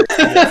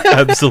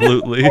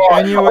 absolutely.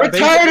 And you know what, We're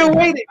tired of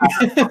waiting.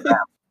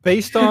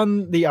 based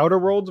on the Outer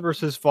Worlds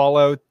versus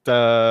Fallout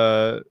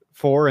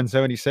 4 and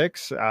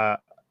 76,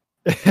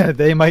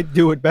 they might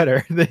do it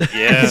better.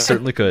 Yeah.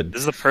 Certainly could.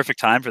 This is the perfect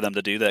time for them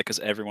to do that because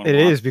everyone It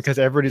wants is because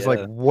everybody's like,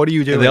 Yeah. "What are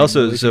you doing?" they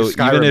also- Releasing so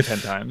even Skyrim if- 10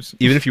 times.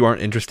 Even if you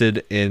aren't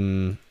interested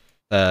in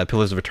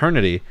Pillars of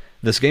Eternity,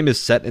 this game is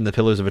set in the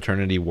Pillars of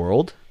Eternity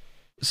world.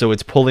 So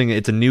it's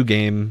a new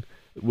game.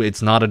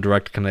 It's not a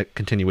direct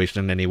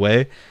continuation in any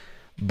way,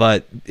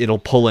 but it'll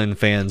pull in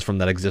fans from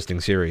that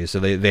existing series. So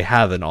they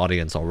have an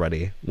audience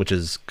already, which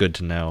is good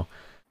to know.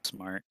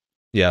 smart.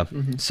 Yeah.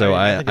 Mhm. So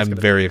I think it's I'm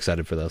gonna very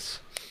excited for this.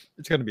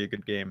 It's going to be a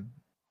good game.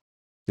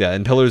 Yeah,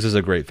 and Pillars is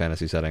a great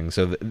fantasy setting.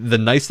 So the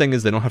nice thing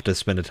is they don't have to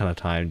spend a ton of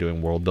time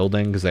doing world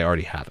building because they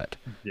already have it.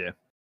 Yeah.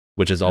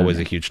 Which is always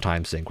a huge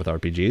time sink with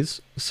RPGs.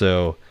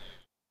 So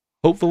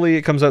hopefully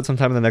it comes out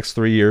sometime in the next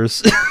 3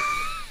 years.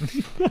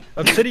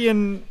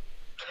 Obsidian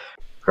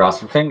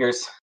Cross your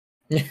fingers.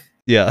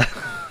 Yeah.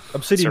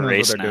 Obsidian knows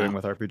race what they're now. doing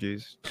with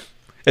RPGs.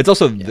 It's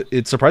also Yeah.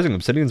 it's surprising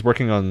Obsidian's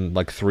working on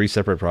like 3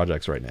 separate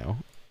projects right now.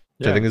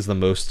 Which I think is the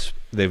most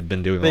they've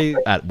been doing They-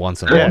 at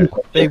once in a Yeah,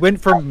 while. they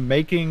went from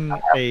making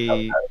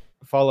a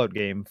Fallout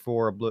game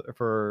for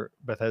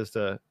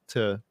Bethesda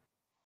to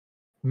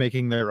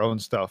making their own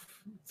stuff.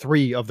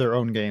 3 of their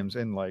own games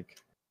in like,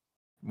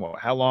 well,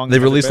 how long?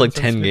 They've has it released been like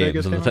since 10 New games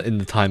Vegas in came out? in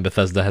the time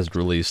Bethesda has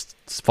released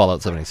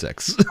Fallout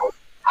 76.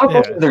 How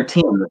big Yeah. is their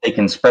team that they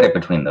can spread it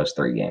between those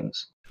 3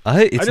 games?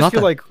 It's just not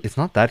feel that, like- it's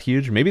not that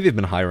huge. Maybe they've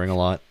been hiring a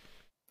lot.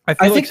 I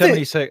feel I like think that-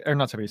 76 or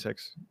not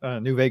 76.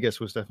 New Vegas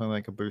was definitely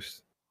like a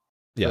boost.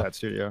 For Yeah. that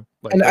studio.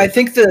 Like, And that I was-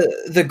 think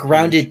the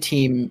grounded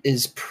team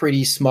is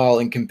pretty small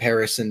in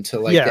comparison to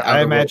like Yeah, the I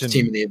Outer Worlds imagine-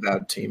 team and the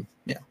Avowed team.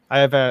 Yeah.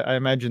 I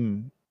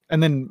imagine,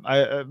 and then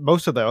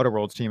most of the Outer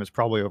Worlds team is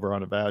probably over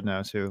on Avowed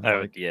now too. Oh,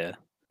 Like, yeah.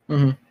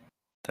 Mhm.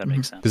 That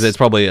makes sense. Because it's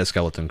probably a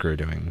skeleton crew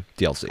doing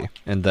DLC.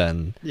 And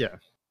then yeah,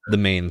 the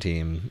main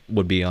team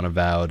would be on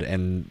Avowed,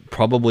 and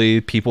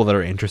probably people that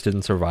are interested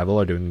in survival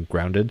are doing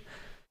Grounded.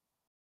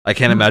 I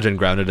can't imagine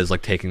Grounded is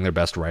like taking their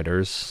best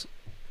writers.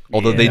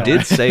 Although they Yeah.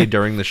 did say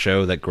during the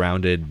show that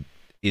Grounded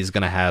is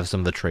going to have some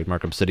of the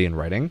trademark Obsidian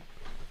writing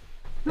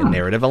and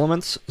narrative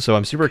elements. So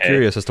I'm super Okay.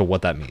 curious as to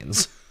what that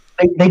means.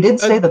 They did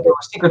say that there were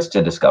secrets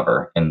to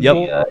discover in Yep.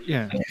 the.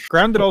 yeah.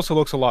 Grounded also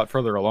looks a lot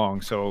further along,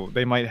 so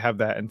they might have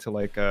that into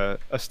like a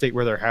state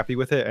where they're happy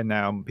with it, and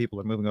now people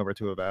are moving over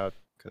to Avowed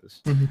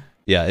because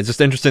Yeah, it's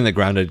just interesting that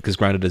because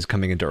Grounded is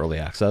coming into early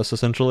access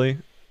essentially.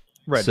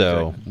 right.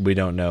 So exactly. we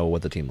don't know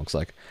what the team looks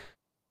like.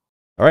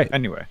 All right.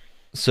 Anyway,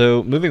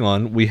 So moving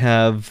on, we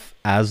have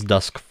As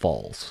Dusk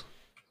Falls.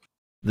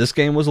 This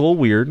game was a little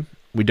weird.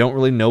 We don't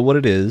really know what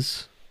it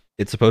is.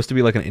 It's supposed to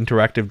be like an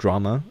interactive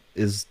drama.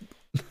 Is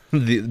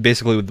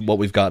basically what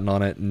we've gotten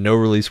on it. No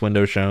release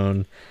window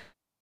shown.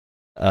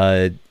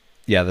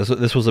 Yeah,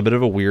 this was a bit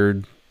of a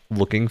weird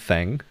looking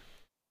thing.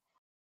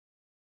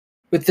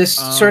 With this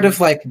sort of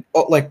like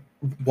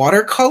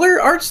watercolor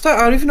art style.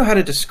 I don't even know how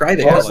to describe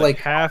it. Yeah, It's like like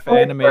half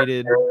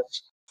animated.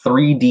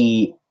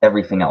 3D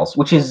everything else,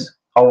 which is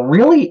a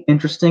really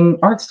interesting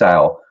art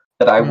style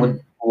that I would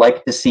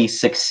like to see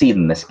succeed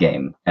in this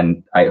game,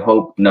 and I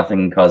hope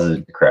nothing causes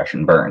it to crash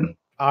and burn.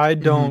 I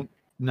don't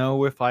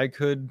know if I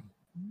could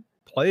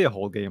play a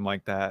whole game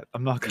like that.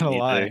 I'm not gonna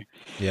lie. Neither.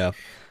 Yeah,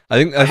 I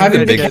think the having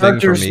the big thing for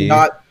characters me.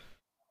 not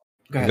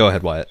Go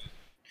ahead, Wyatt.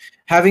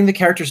 having the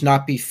characters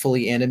not be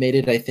fully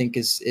animated, I think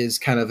is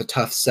kind of a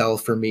tough sell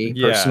for me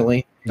Yeah.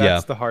 personally.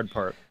 That's the hard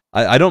part.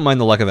 I don't mind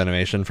the lack of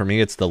animation. For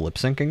me, it's the lip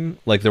syncing.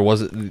 Like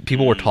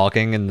people were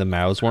talking and the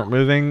mouths weren't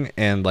moving,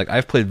 and like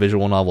I've played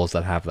visual novels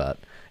that have that.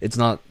 It's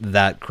not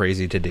that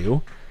crazy to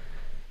do,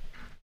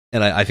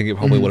 and I think it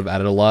probably would have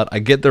added a lot. I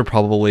get they're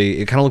probably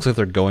it kind of looks like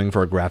they're going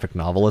for a graphic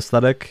novel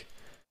aesthetic.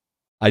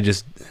 I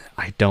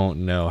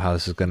don't know how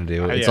this is going to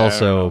do. It's Yeah, I don't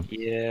also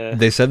Yeah.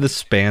 they said this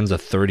spans a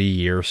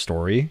 30-year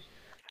story.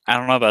 I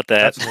don't know about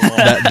that. That's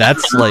long.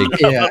 That's like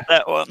Yeah.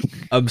 that one.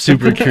 I'm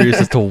super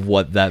curious as to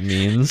what that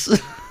means.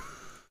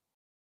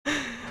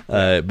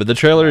 But the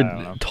trailer I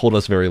don't know. told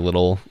us very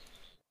little.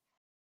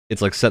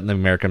 It's like set in the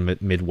American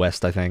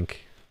Midwest, I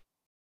think.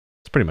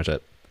 That's pretty much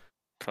it.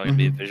 Probably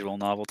be a visual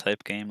novel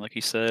type game, like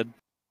you said.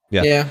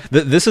 Yeah. Yeah.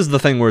 This is the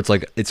thing where it's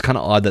like it's kind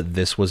of odd that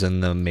this was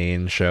in the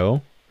main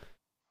show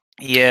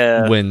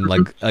Yeah. when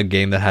like a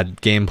game that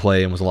had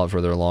gameplay and was a lot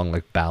further along,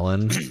 like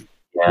Balan, was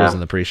Yeah, in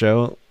the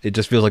pre-show. It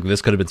just feels like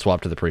this could have been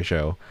swapped to the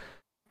pre-show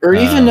Or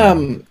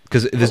even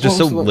because there's What just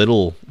so was the one-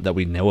 little that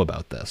we know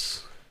about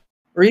this.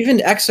 or even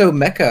Exo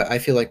Mecha, I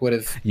feel like would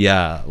have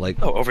Yeah, like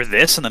Oh, over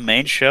this in the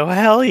main show?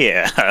 Hell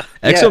yeah.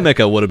 Exo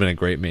Mecha would have been a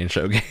great main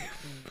show game.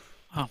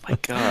 Oh my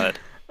god.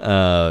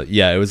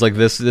 Yeah, it was like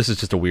this is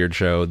just a weird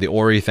show. The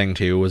Ori thing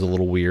too was a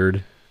little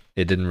weird.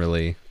 It didn't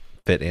really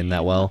fit in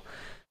that well.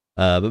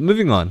 But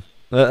moving on.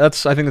 I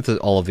think that's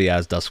all of the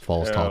As Dusk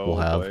Falls talk we'll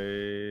have.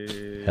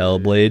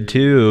 Hellblade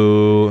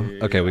 2.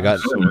 Okay, we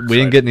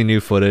didn't get any new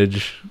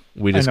footage.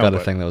 We just got a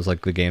thing that was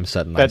like the game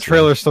set in that Iceland.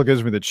 trailer still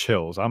gives me the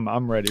chills.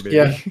 I'm ready, baby.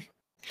 Yeah.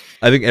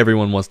 I think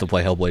everyone wants to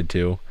play Hellblade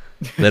 2.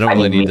 They don't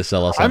really need to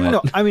sell us on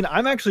it.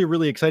 I'm actually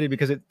really excited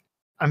because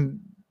I'm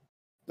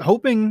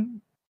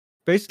hoping,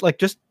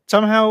 just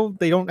somehow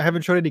they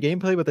haven't showed any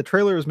gameplay, but the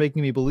trailer is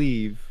making me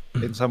believe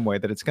in some way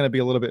that it's going to be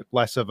a little bit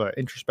less of an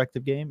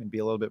introspective game and be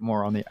a little bit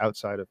more on the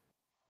outside of.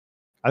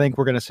 I think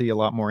we're going to see a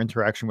lot more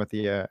interaction with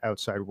the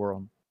outside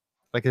world.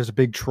 Like there's a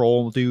big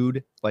troll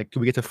dude. Like, do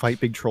we get to fight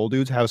big troll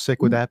dudes? How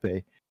sick would that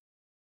be?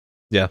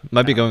 Yeah,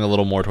 might be going a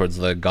little more towards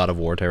the God of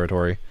War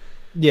territory.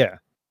 Yeah,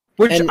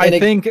 which And I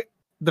think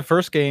the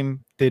first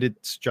game did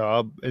its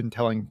job in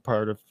telling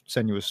part of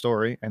Senua's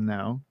story, and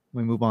now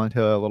we move on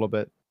to a little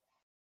bit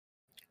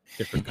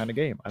different kind of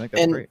game. I think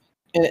that's great.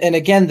 And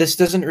again, this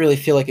doesn't really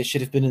feel like it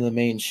should have been in the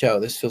main show.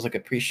 This feels like a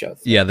pre-show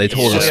thing. Yeah, they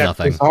told us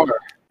nothing.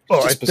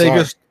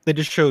 They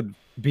just showed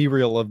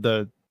B-reel of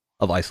the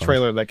Iceland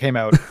trailer that came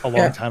out a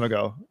long time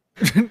ago.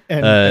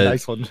 in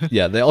Iceland.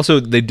 Yeah,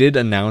 they did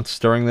announce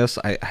during this.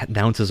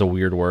 Announce is a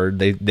weird word.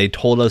 They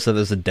told us that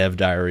there's a dev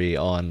diary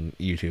on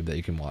YouTube that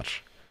you can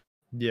watch.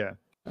 Yeah.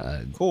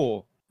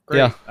 Cool. Great.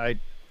 Yeah. I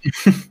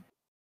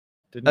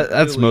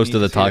that's really most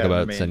of the see talk that in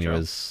about the main show.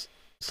 Senua's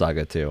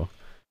Saga 2.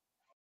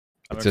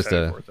 I'm It's just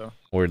excited a for it, though.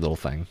 weird little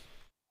thing.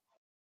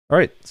 All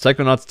right,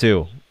 Psychonauts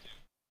 2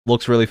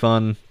 looks really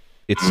fun.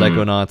 It's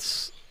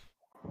Psychonauts.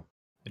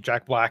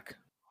 Jack Black.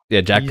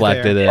 Yeah, Jack He's Black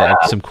there. did it. Yeah.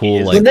 Some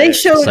cool like when they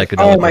showed,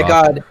 psychedelic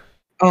rock.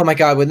 oh my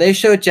god, when they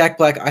showed Jack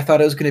Black, I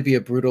thought it was going to be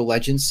a Brutal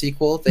Legends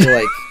sequel.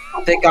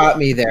 They got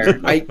me there.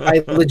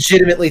 I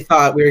legitimately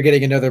thought we were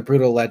getting another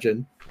Brutal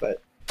Legend,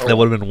 but That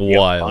would have been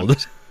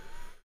wild.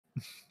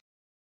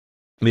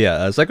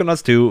 Yeah,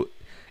 Psychonauts 2,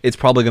 it's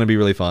probably going to be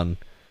really fun.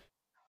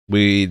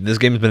 This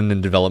game's been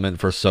in development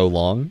for so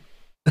long.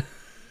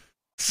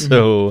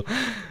 So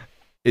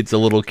it's a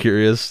little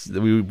curious.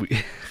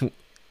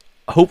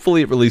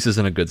 Hopefully it releases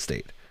in a good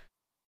state.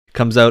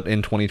 Comes out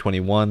in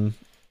 2021.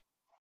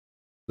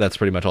 That's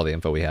pretty much all the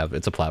info we have.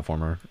 It's a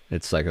platformer.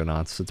 It's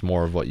Psychonauts. It's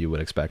more of what you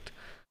would expect.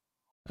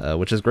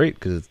 Which is great,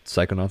 because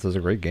Psychonauts is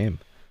a great game.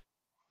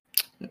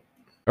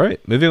 All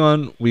right, moving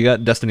on. We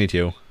got Destiny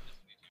 2.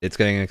 It's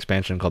getting an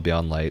expansion called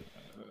Beyond Light.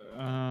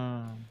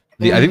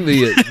 I think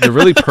the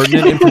really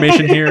pertinent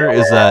information here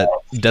is that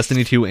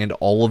Destiny 2 and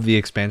all of the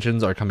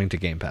expansions are coming to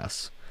Game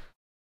Pass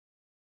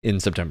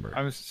in September.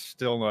 I'm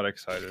still not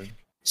excited.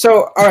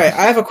 So, all right,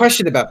 I have a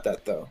question about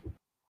that though.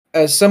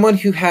 As someone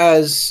who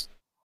has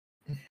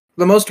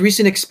the most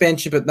recent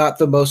expansion, but not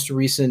the most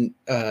recent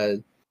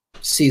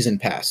season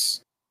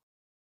pass.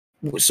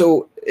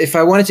 So, if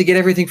I wanted to get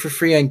everything for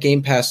free on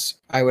Game Pass,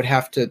 I would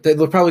have to. They're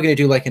probably going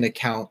to do like an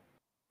account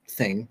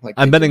thing. Like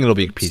I'm betting it'll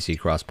be PC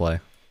crossplay.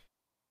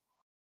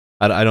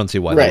 I don't see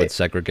why they would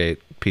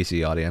segregate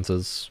PC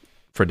audiences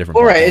for different.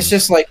 All right, platforms.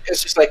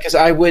 it's just like because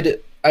I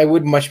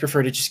would much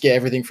prefer to just get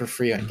everything for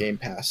free on Game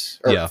Pass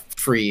or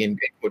free in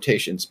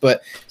quotations.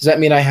 But does that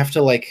mean I have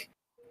to like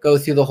go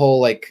through the whole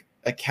like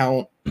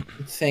account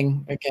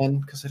thing again?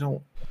 Because I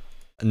don't.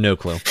 No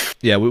clue.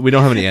 Yeah, we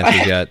don't have any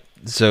answers yet.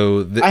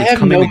 So it's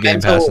coming to Game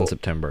Pass in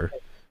September.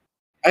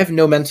 I have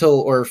no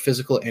mental or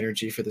physical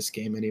energy for this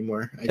game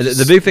anymore.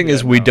 The big thing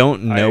is we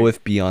don't know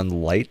if Beyond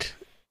Light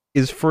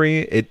is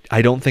free.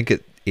 I don't think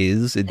it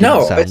is. It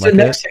didn't sound it's like the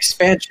next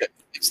expansion.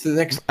 It's the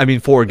next. I mean,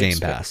 for Game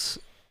Pass.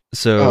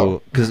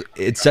 So, because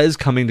it says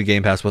coming to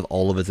Game Pass with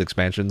all of its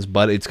expansions,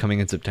 but it's coming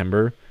in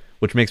September,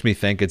 which makes me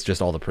think it's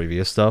just all the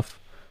previous stuff.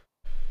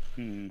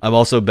 I'm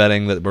also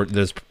betting that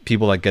there's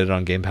people that get it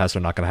on Game Pass are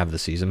not going to have the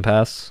season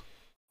pass,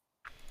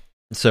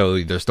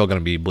 so they're still going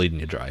to be bleeding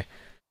you dry.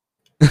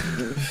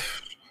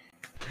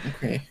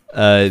 Okay.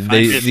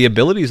 The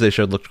abilities they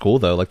showed looked cool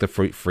though, like the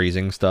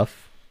freezing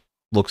stuff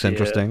looks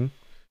interesting.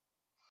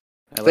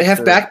 They have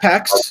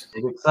backpacks.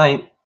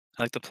 Site.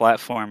 I like the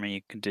platforming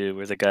you can do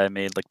where the guy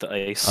made like the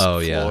ice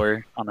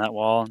floor on that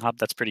wall and hop.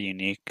 That's pretty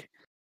unique.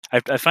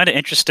 I find it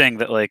interesting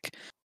that like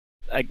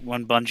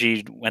when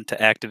Bungie went to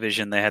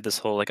Activision, they had this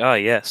whole like, oh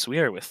yes, we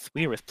are with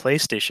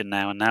PlayStation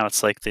now, and now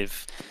it's like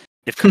they've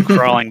come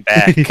crawling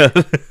back,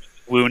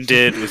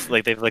 wounded with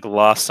like they've like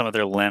lost some of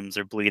their limbs,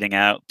 they're bleeding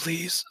out.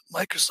 Please,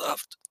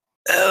 Microsoft,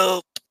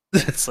 help!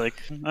 It's like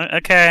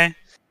okay.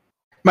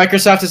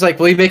 Microsoft is like,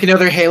 will you make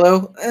another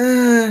Halo?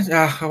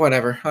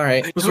 Whatever. All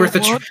right, it was worth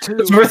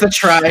a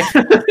try.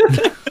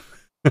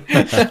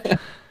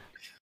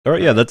 All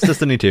right, yeah, that's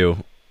Destiny 2.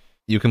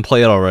 You can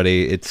play it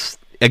already. It's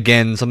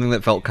again something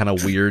that felt kind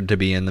of weird to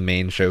be in the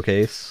main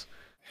showcase.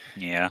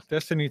 Yeah,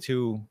 Destiny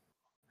 2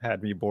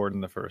 had me bored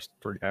in the first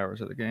 3 hours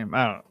of the game.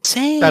 I don't know.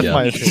 Same. That's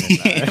my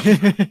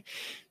opinion.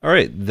 All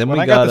right, then when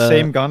we I got the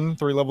same gun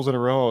 3 levels in a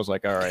row, I was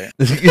like, all right.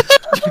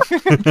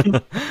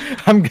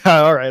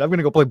 all right, I'm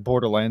gonna go play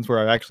Borderlands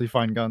where I actually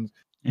find guns.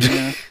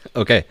 Yeah.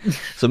 Okay,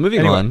 so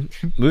moving on,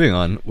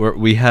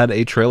 we had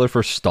a trailer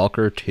for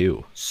Stalker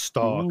 2.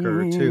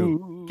 Stalker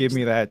 2. Give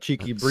me that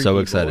cheeky breezy, So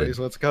excited. boys.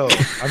 Let's go.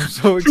 I'm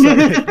so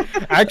excited.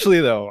 Actually,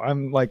 though,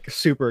 I'm like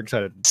super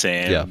excited.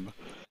 Same. Yeah.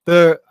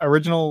 The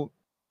original,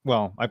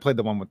 well, I played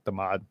the one with the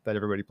mod that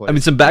everybody played. I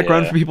mean, some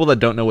background Yeah. for people that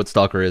don't know what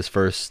Stalker is.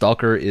 First,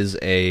 Stalker is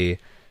a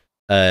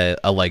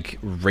like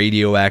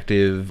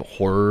radioactive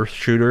horror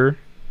shooter.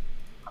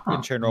 in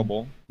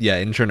Chernobyl. Yeah,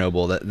 in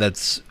Chernobyl.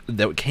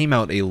 That came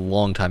out a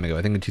long time ago.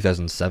 I think in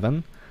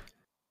 2007.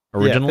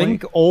 Originally, Yeah,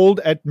 think old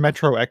at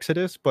Metro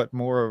Exodus, but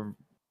more of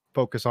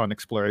focus on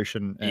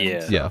exploration. And Yeah.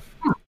 stuff.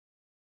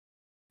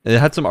 it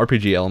had some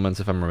RPG elements,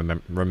 if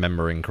I'm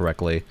remembering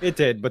correctly. It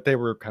did, but they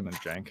were kind of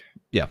jank.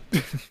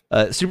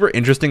 Super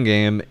interesting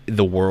game.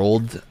 The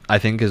world, I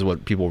think, is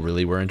what people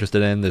really were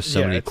interested in. There's so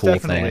Yeah, many it's cool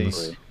definitely-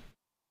 things.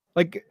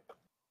 Like,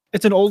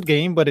 it's an old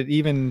game, but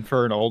even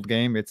for an old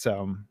game,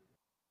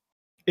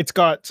 it's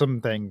got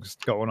some things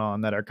going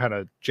on that are kind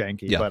of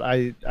janky. Yeah. But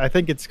I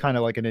think it's kind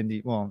of like an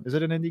indie. Well, is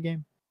it an indie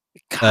game?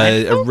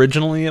 Kind of?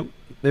 Originally,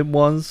 it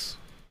was.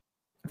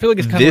 I feel like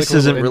it's kind This of like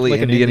isn't really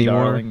an indie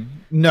anymore. darling.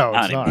 No,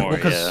 Not it's not. anymore,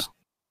 Because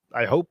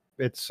I hope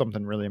it's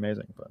something really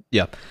amazing.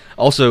 But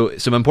Also,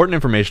 some important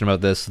information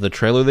about this. The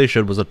trailer they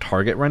showed was a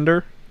target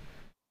render,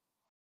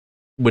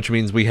 which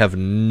means we have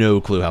no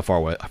clue how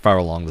far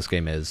along this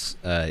game is.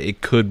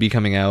 It could be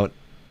coming out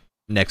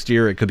next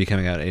year. It could be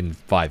coming out in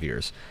 5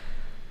 years.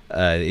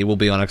 It will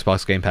be on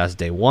Xbox Game Pass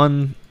day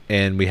one,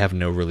 and we have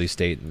no release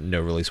date,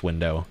 no release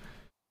window.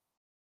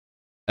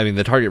 I mean,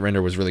 the target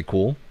render was really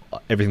cool.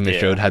 Everything they Yeah.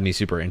 showed had me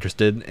super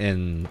interested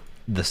in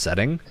the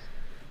setting.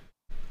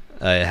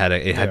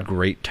 It had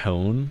great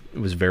tone. It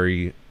was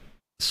very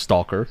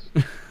Stalker.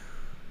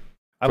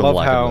 I for love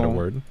lack of a better how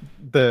word.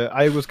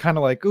 I was kind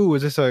of like, ooh,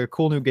 is this a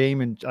cool new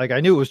game? And like, I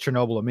knew it was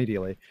Chernobyl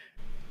immediately.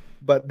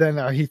 But then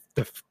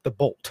the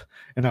bolt,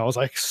 and I was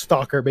like,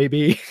 Stalker,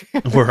 baby.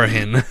 We're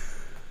in.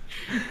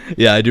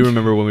 Yeah, I do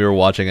remember when we were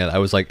watching it. I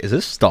was like, "Is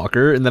this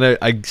Stalker?" And then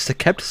I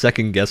kept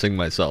second guessing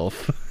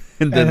myself,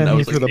 and then I he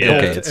was threw like, the yeah,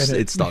 "Okay, bolt, it's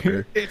and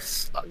Stalker." It's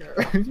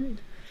Stalker.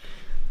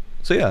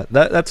 So yeah,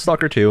 that's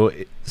Stalker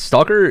 2.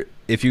 Stalker.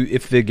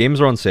 If the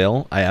games are on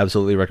sale, I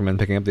absolutely recommend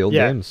picking up the old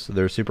Yeah. games.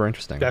 They're super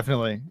interesting.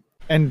 Definitely.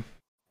 And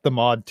the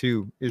mod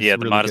too is Yeah, the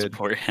really mod is good.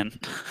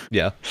 important.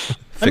 Yeah.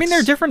 I mean, they're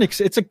Fix- different.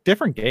 It's a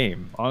different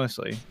game,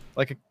 honestly.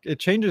 Like it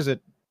changes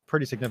it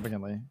pretty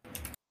significantly.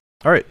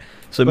 All right.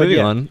 So But moving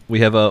yeah. on,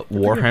 we have a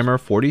Warhammer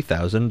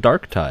 40,000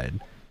 Darktide.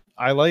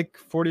 I like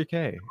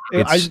 40K.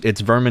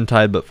 It's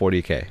Vermintide, but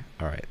 40K.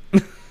 All right.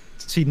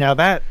 See, now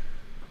that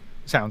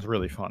sounds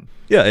really fun.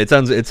 Yeah, it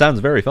sounds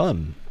very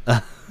fun.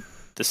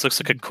 This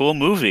looks like a cool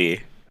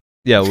movie.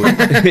 Yeah,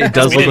 it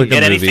does we look didn't like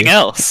get a movie. anything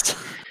else.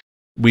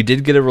 We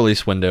did get a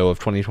release window of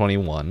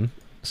 2021,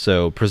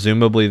 so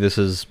presumably this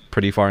is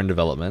pretty far in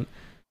development.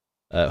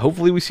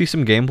 Hopefully we see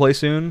some gameplay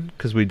soon,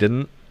 because we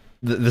didn't.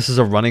 This is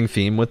a running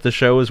theme with the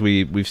show, is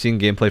we've seen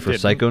gameplay for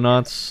Didn't.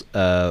 Psychonauts,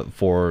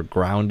 for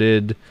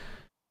Grounded,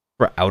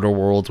 for Outer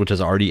Worlds, which is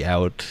already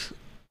out,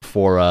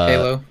 for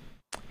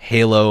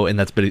Halo, and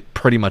that's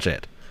pretty much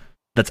it.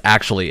 That's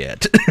actually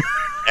it.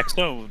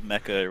 Exo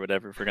Mecha or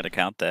whatever, if we're gonna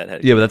count that.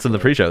 had Yeah, but that's in the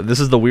pre-show. This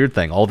is the weird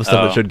thing. All the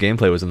stuff that Oh. showed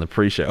gameplay was in the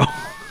pre-show.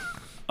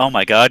 Oh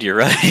my god, you're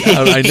right.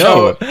 I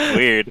know.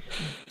 Weird.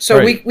 So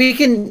Right. we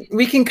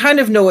can kind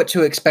of know what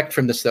to expect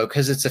from this though,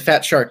 because it's a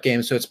Fat Shark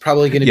game, so it's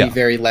probably going to Yeah. be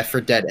very Left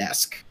 4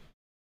 Dead-esque.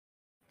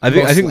 I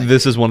Most think likely.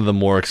 this is one of the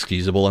more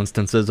excusable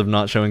instances of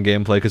not showing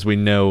gameplay because we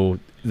know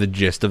the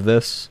gist of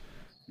this.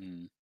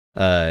 Mm.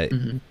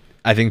 Mhm.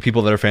 I think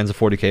people that are fans of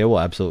 40K will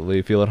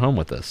absolutely feel at home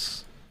with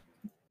this.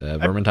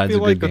 Vermintide's I a feel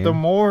good like game. the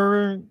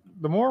more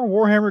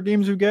Warhammer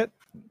games you get,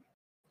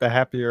 the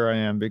happier I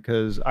am,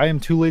 because I am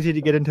too lazy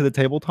to get into the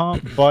tabletop,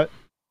 but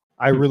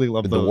I really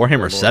love The the Warhammer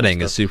lore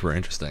setting is stuff. super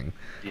interesting.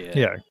 Yeah.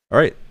 Yeah, All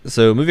right,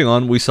 so moving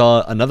on, we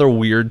saw another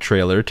weird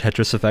trailer,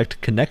 Tetris Effect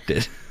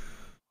Connected.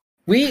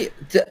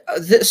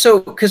 So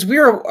because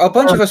a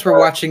bunch of us were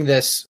watching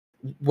this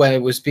when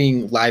it was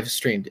being live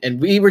streamed,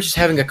 and we were just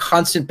having a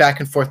constant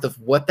back and forth of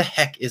what the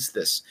heck is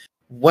this?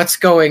 What's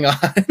going on?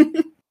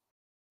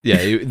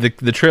 Yeah,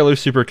 the trailer's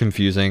super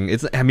confusing.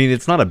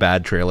 It's not a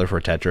bad trailer for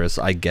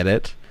Tetris. I get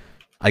it.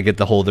 I get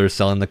the whole they're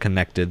selling the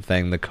connected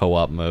thing, the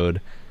co-op mode.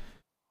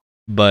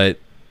 But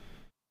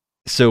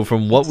so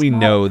from what we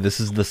know, this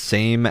is the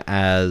same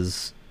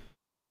as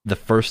the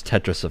first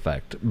Tetris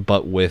Effect,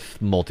 but with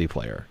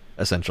multiplayer,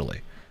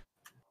 essentially.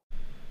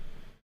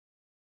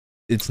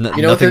 It's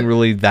nothing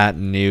really that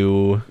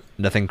new,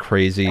 nothing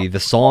crazy. The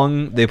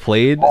song they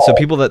played, so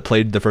people that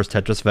played the first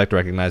Tetris Effect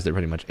recognized it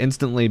pretty much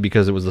instantly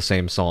because it was the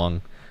same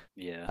song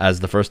Yeah.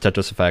 as the first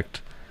Tetris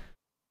Effect,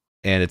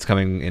 and it's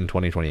coming in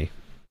 2020,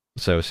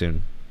 so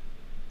soon.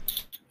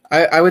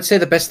 I would say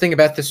the best thing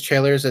about this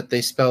trailer is that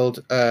they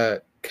spelled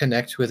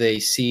connect with a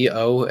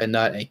C-O and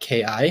not a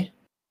K-I.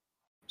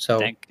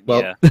 So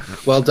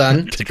well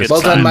done. It's a good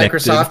Well done, sign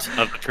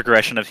Microsoft. of the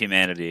progression of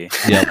humanity.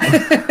 Yep.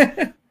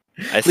 I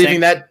Leaving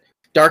think that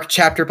dark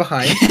chapter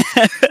behind.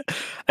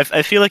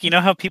 I feel like, you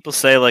know how people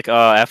say like, oh,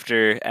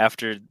 after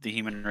the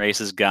human race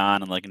is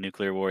gone and like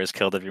nuclear war has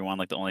killed everyone,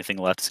 like the only thing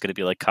left is going to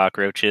be like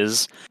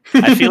cockroaches.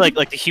 I feel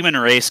like the human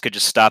race could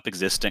just stop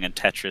existing and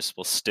Tetris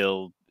will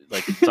still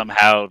like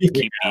somehow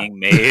keep being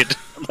made.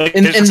 Like,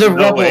 In there's the just no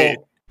rubble, way.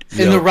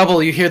 in the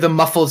rubble, you hear the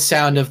muffled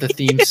sound of the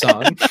theme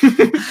song.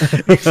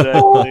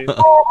 Exactly.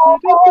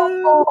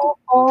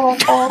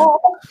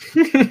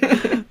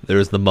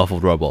 There's the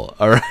muffled rubble.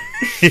 All right.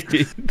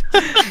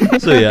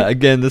 So yeah,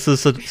 again, this is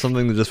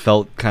something that just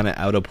felt kind of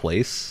out of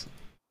place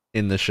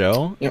in the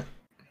show. Yep.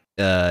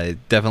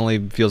 It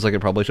definitely feels like it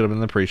probably should have been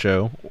in the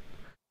pre-show.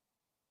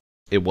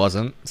 It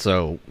wasn't.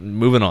 So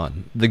moving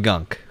on, the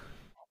Gunk.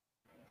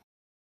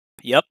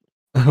 Yep.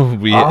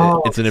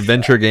 It's an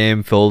adventure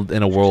game filled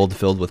in a world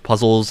filled with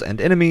puzzles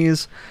and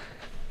enemies.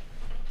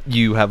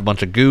 You have a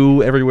bunch of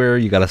goo everywhere.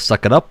 You got to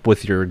suck it up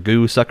with your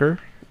goo sucker.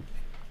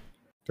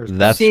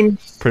 That's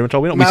Seems pretty much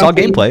all we know. We saw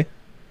mildly- gameplay.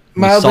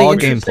 We mildly saw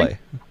interesting. gameplay.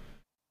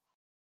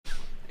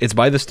 It's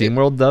by the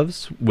SteamWorld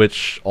devs,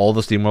 which all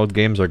the SteamWorld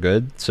games are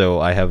good. So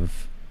I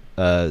have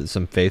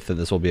some faith that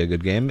this will be a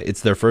good game.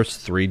 It's their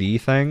first 3D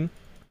thing,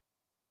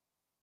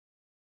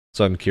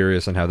 so I'm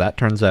curious on how that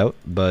turns out.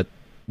 But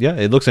yeah,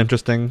 it looks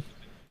interesting.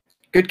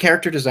 Good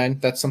character design.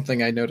 That's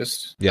something I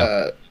noticed.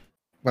 Yeah.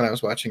 When I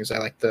was watching, is I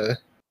like the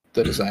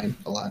design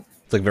a lot.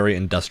 It's like very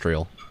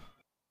industrial.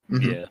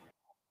 Mhm. Yeah.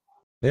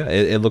 Yeah,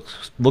 it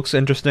looks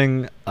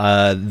interesting.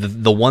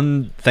 The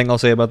one thing I'll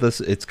say about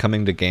this, it's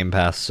coming to Game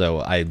Pass, so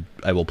I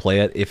will play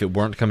it. If it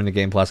weren't coming to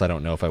Game Pass, I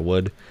don't know if I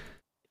would.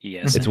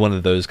 Yes. It's one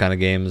of those kind of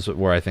games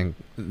where I think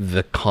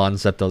the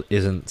concept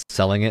isn't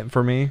selling it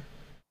for me,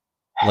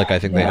 like I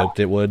think they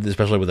hoped it would,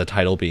 especially with the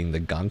title being the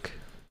Gunk.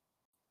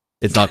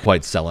 It's not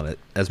quite selling it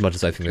as much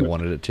as I think they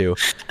wanted it to.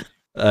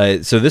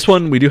 So this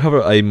one, we do have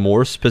a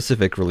more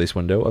specific release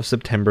window of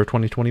September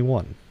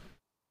 2021.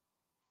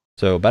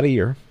 So about a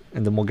year,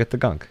 and then we'll get the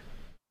Gunk.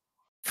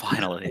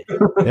 Finally.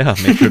 Yeah,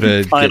 make sure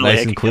to get Finally, I nice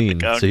can and get the clean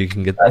Gunk. so you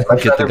can get I'd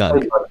much the rather Gunk.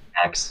 play Bug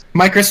Snacks.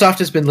 Microsoft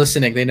has been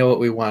listening. They know what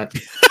we want.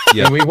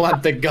 Yeah. And we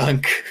want the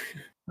Gunk.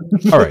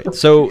 All right,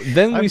 so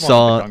then I've we wanted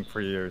saw the Gunk for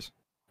years.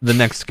 the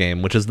next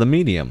game, which is the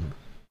Medium,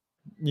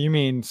 You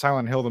mean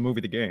Silent Hill, the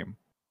movie, the game?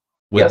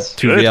 with Yes.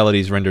 two Good.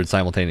 realities rendered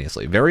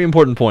simultaneously. Very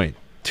important point.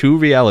 Two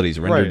realities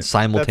rendered Right.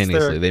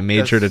 simultaneously. They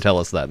made sure to that's- tell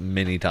us that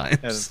many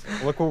times.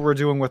 And look what we're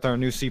doing with our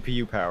new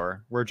CPU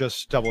power. We're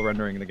just double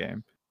rendering the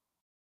game.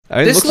 I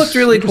mean, it This looks looked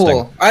really interesting.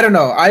 cool. I don't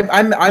know.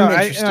 I'm No,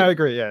 interested. I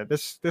agree. Yeah,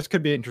 this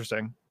could be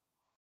interesting.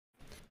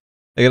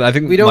 Again, I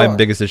think We my don't-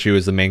 biggest issue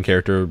is the main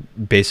character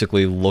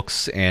basically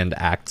looks and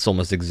acts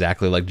almost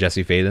exactly like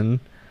Jesse Faden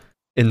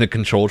in the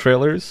Control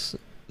trailers.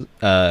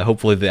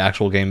 Hopefully the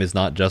actual game is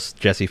not just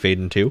Jesse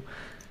Faden 2,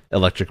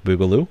 Electric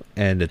Boogaloo,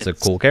 and it's a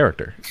cool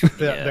character.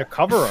 Yeah. The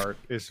cover art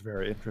is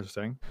very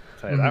interesting.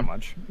 I'll tell you that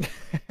much.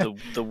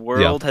 The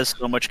world has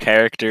so much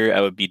character.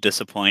 I would be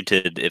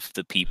disappointed if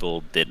the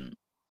people didn't,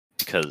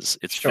 because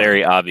it's Sure.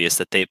 very obvious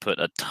that they put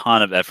a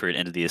ton of effort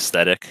into the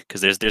aesthetic.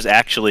 Because there's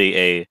actually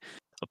a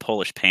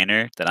Polish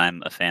painter that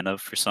I'm a fan of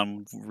for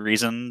some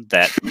reason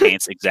that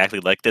paints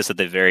exactly like this. That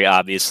they very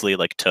obviously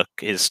like took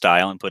his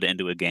style and put it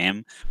into a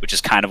game, which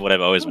is kind of what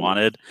I've always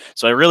wanted.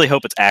 So I really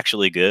hope it's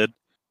actually good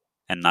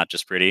and not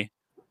just pretty.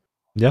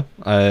 Yeah,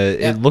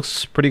 it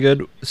looks pretty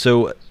good.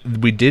 So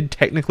we did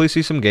technically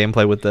see some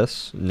gameplay with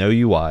this. No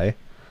UI.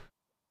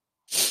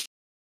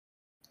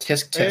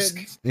 Tisk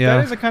tisk. Yeah.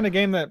 That is a kind of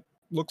game that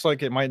looks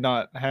like it might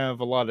not have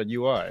a lot of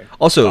UI.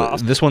 Also,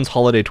 Awesome. this one's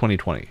holiday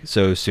 2020,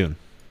 so soon.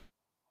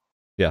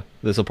 Yeah,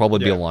 this will probably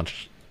be a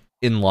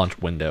Yeah.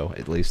 launch window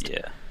at least.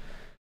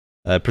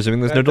 Yeah. Presuming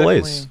there's That no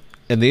delays. definitely-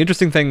 And the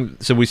interesting thing,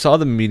 so we saw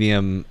the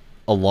Medium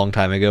a long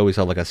time ago. We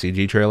saw like a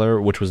CG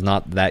trailer, which was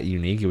not that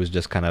unique. It was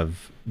just kind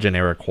of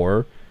generic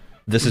horror.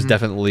 This is Mhm.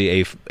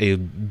 definitely a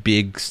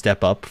big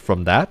step up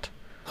from that.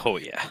 Oh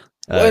yeah.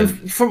 Well, Uh,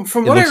 and from it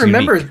what I looks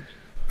remember,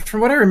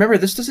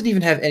 unique. this doesn't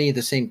even have any of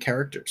the same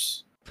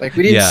characters. Like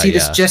we didn't Yeah, see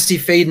this yeah. Jesse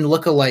Faden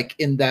lookalike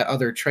in that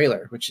other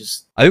trailer, which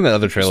is I think that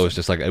other trailer was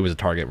just like it was a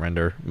target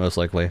render, most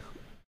likely.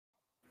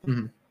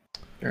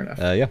 fair enough.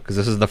 Yeah, because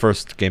this is the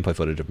first gameplay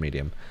footage of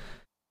Medium.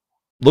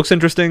 Looks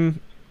interesting.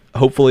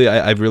 Hopefully,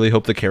 I really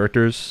hope the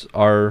characters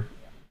are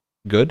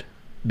good,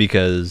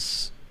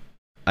 because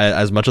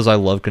as much as I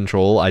love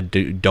Control, I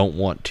don't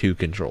want two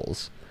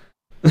Controls.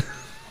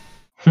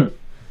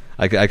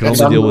 I can That's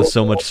only deal with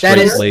so much That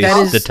is-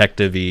 straight-laced,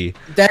 detective-y.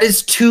 That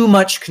is too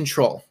much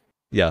control.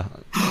 Yeah,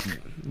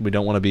 we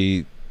don't want to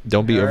be.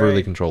 Don't be All overly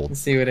right. controlled. Let's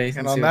see what I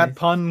And on that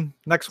pun,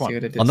 next one.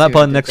 On that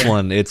pun, next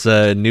one. It's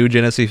a new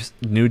Genesis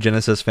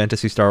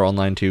Phantasy Star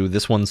Online 2.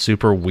 This one's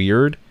super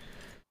weird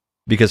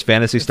because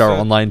Phantasy It's Star a-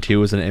 Online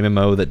 2 is an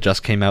MMO that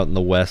just came out in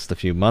the West a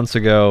few months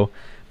ago,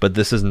 but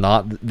this is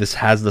not. This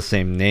has the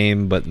same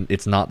name, but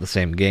it's not the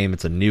same game.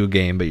 It's a new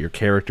game, but your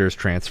characters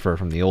transfer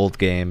from the old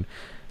game,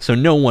 so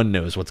no one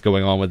knows what's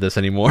going on with this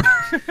anymore.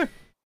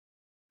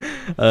 We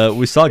saw It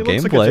looks like a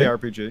gameplay.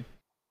 JRPG.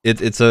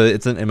 It's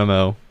an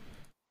MMO.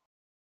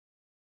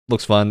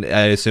 Looks fun.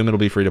 I assume it'll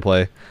be free to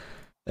play.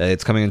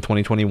 It's coming in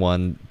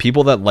 2021.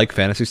 People that like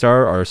Phantasy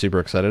Star are super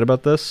excited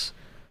about this.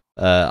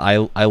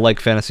 I like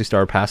Phantasy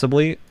Star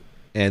passively,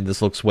 and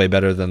this looks way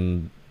better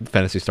than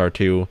Phantasy Star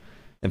 2.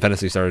 And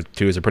Phantasy Star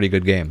 2 is a pretty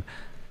good game.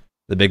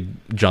 The big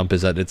jump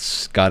is that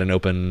it's got an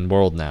open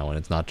world now, and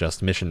it's not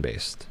just mission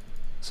based.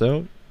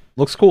 So,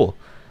 looks cool.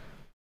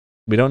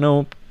 We don't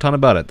know a ton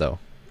about it though,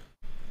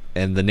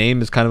 and the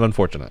name is kind of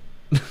unfortunate.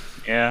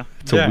 Yeah,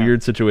 It's a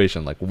weird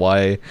situation. Like,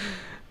 why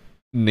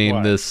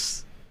name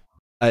this?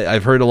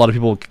 I've heard a lot of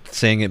people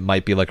saying it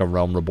might be like a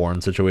Realm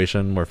Reborn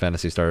situation where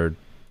Phantasy Star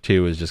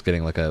 2 is just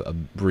getting like a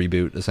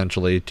reboot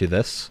essentially to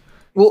this.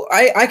 Well,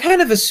 I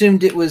kind of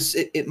assumed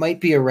it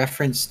might be a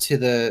reference to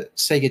the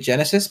Sega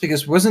Genesis,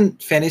 because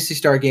wasn't Phantasy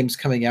Star games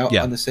coming out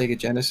on the Sega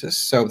Genesis?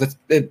 So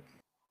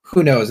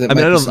who knows?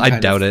 I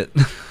doubt it,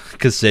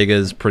 because Sega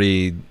is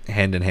pretty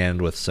hand in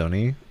hand with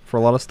Sony for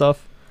a lot of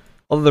stuff.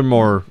 Although they're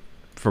more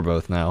for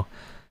both now.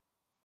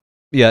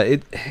 Yeah,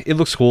 it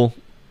looks cool.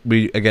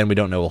 We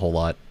don't know a whole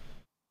lot.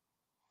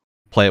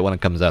 Play it when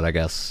it comes out, I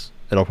guess.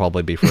 It'll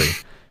probably be free.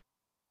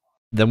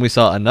 Then we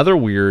saw another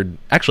weird.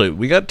 Actually,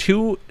 we got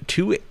two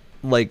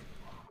like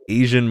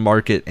Asian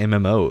market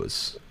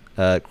MMOs.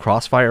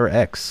 Crossfire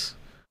X.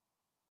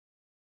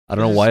 I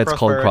don't know why it's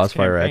called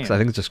Crossfire X. I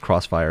think it's just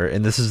Crossfire,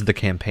 and this is the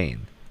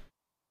campaign.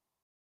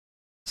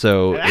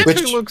 So it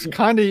actually looks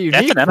kind of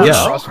unique for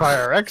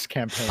Crossfire X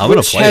campaign. I'm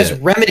gonna play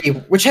it.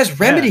 Which has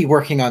Remedy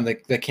working on the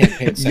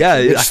campaign section.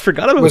 Yeah, I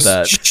forgot about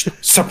that.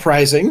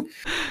 Surprising.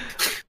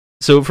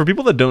 So for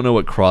people that don't know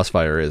what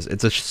Crossfire is,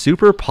 it's a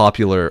super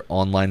popular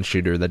online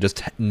shooter that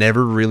just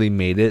never really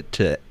made it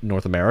to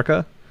North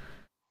America.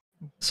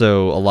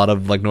 So a lot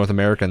of like North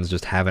Americans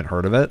just haven't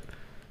heard of it.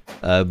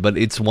 But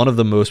it's one of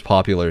the most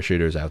popular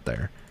shooters out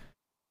there.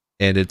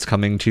 And it's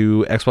coming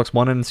to Xbox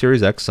One and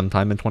Series X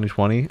sometime in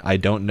 2020. I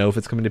don't know if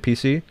it's coming to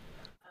PC.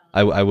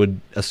 I would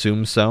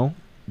assume so,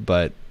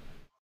 but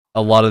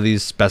a lot of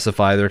these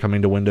specify they're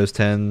coming to Windows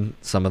 10.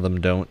 Some of them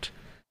don't,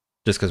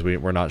 just because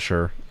we're not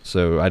sure.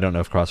 So I don't know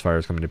if Crossfire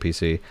is coming to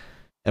PC.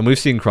 And we've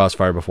seen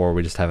Crossfire before,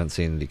 we just haven't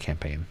seen the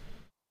campaign.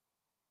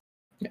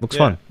 Looks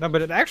fun. No,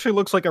 but it actually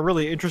looks like a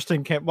really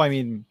interesting I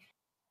mean,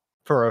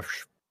 for a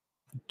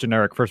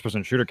generic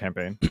first-person shooter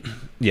campaign.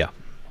 Yeah.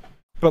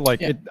 But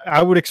like,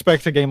 I would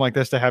expect a game like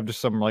this to have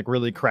just some like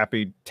really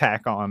crappy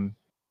tack on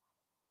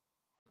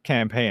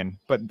campaign.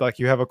 But like,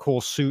 you have a cool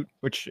suit,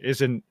 which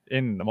isn't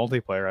in the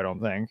multiplayer, I don't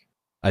think.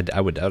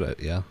 I would doubt it.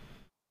 Yeah.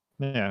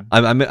 Yeah.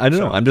 I don't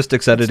know. I'm just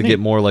excited to get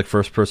more like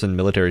first-person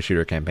military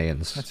shooter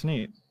campaigns. That's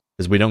neat.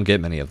 Because we don't get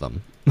many of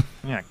them.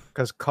 Yeah,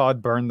 because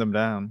COD burned them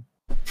down.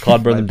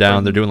 COD burned them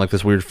down. They're doing like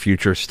this weird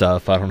future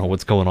stuff. I don't know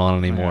what's going on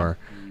anymore.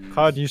 Yeah.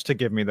 COD used to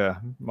give me the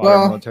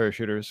modern military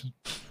shooters.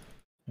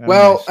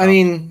 I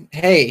mean,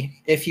 hey,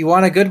 if you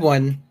want a good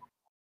one,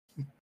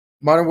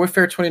 Modern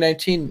Warfare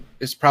 2019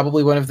 is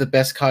probably one of the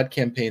best COD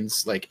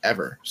campaigns like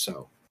ever.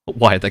 So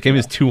why? That game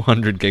is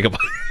 200 gigabytes.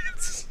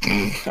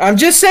 I'm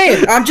just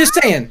saying.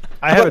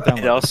 I have it downloaded.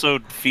 It also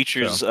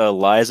features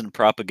lies and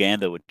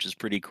propaganda, which is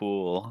pretty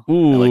cool.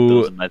 Ooh. I like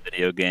those in my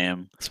video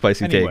game.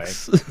 Spicy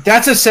takes.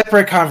 That's a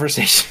separate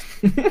conversation.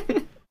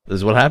 This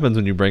is what happens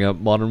when you bring up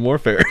Modern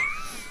Warfare.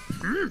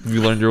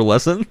 You learned your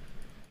lesson?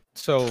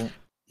 So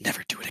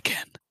never do it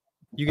again.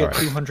 You get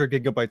 200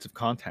 gigabytes of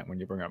content when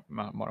you bring up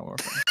Modern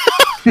Warfare.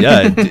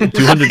 Yeah,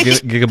 200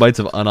 gigabytes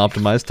of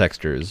unoptimized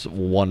textures.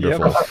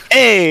 Wonderful. Yep.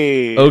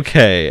 Hey!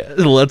 Okay,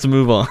 let's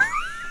move on.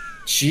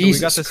 Jesus so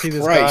we got to see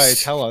this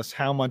Christ. guy tell us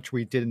how much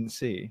we didn't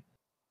see.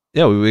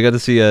 Yeah, we got to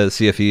see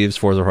Sea of Thieves,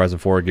 Forza Horizon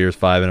 4, Gears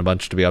 5, and a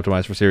bunch to be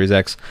optimized for Series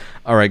X.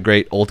 All right,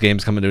 great. Old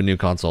games coming to a new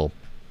console.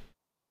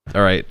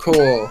 All right.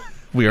 Cool.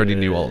 We already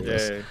knew all of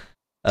this.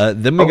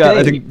 Then we got,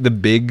 I think, the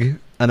big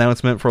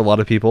announcement for a lot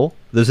of people.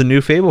 There's a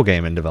new Fable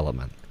game in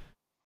development.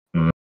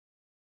 At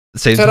the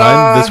same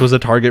time, this was a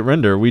target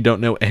render. We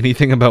don't know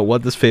anything about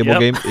what this Fable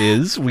game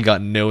is. We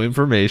got no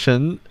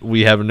information.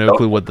 We have no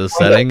clue what the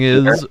setting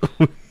is.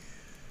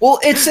 Well,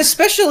 it's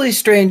especially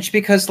strange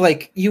because,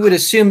 like, you would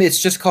assume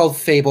it's just called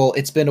Fable.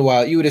 It's been a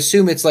while. You would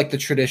assume it's like the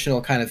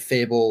traditional kind of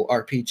Fable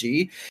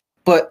RPG,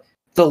 but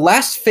the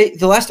last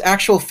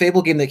actual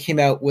Fable game that came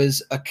out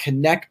was a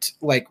Kinect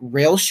like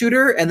rail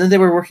shooter, and then they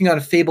were working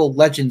on Fable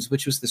Legends,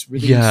 which was this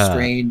really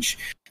strange,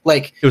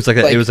 like it was like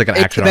an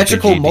action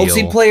asymmetrical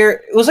RPG multiplayer.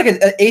 It was like an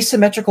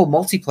asymmetrical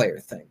multiplayer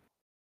thing.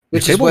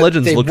 Which Fable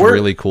Legends looked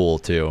really cool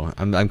too.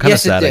 I'm kind of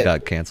sad it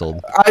got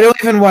canceled. I don't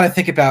even want to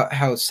think about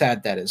how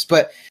sad that is,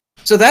 but.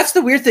 So that's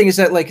the weird thing is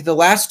that like the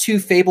last two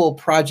Fable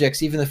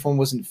projects, even if one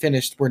wasn't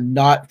finished, were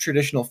not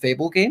traditional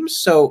Fable games.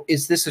 So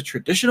is this a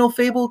traditional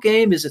Fable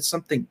game? Is it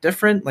something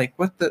different? Like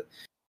what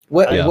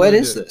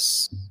is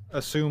this?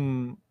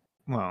 Assume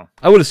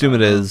I would assume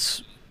it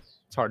is.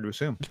 It's hard to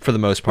assume. For the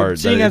most part,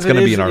 that it's going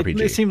to be an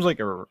RPG. It seems like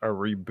a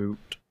reboot.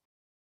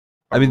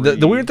 I mean,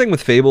 the weird thing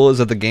with Fable is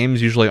that the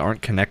games usually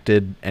aren't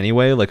connected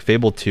anyway. Like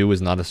Fable 2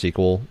 is not a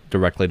sequel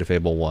directly to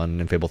Fable 1,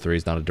 and Fable 3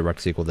 is not a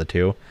direct sequel to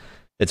 2.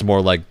 It's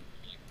more like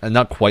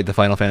not quite the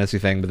Final Fantasy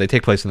thing, but they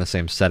take place in the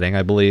same setting,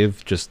 I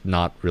believe, just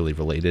not really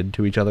related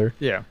to each other.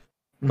 Yeah.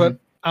 But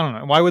I don't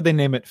know. Why would they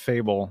name it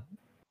Fable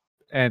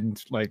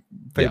and like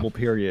Fable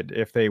period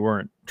if they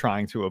weren't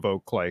trying to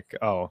evoke like,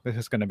 oh, this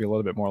is going to be a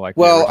little bit more like.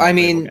 the Well, original I Fable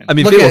mean- game. I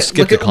mean, Look Fable at-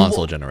 skipped look the at-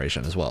 console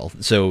generation as well,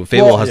 so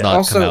Fable Well, has yeah. not come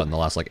Also- out in the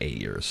last like 8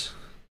 years.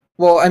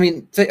 Well, I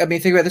mean, think about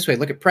it this way.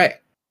 Look at Prey.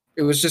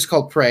 It was just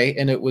called Prey,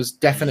 and it was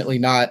definitely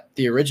not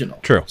the original.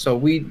 True. So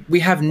we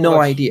have no Well,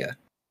 that's- idea.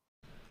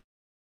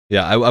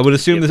 Yeah, I would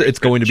assume Yeah, that it's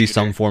great going to be shooter.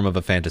 some form of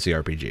a fantasy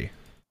RPG.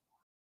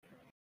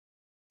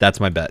 That's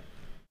my bet.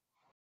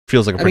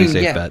 Feels like a I pretty mean,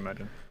 safe yeah. bet.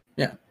 Imagine.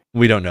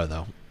 We don't know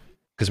though,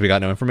 because we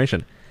got no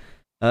information.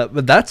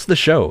 But that's the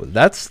show.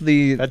 That's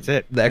That's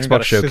it. the And we Xbox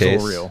got a sizzle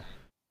showcase. reel.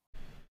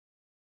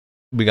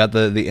 We got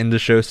the Indie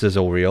Show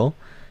sizzle reel.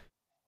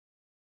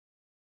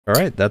 All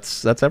right,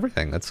 that's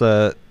everything. That's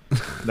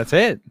That's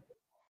it.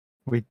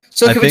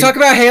 So I can we think- talk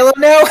about Halo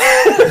now?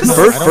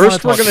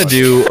 first we're gonna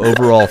do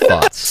overall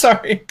thoughts.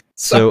 Sorry.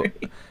 So-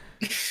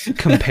 Sorry.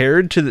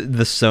 Compared to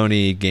the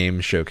Sony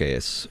game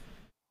showcase,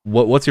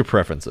 what's your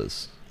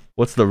preferences?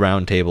 What's the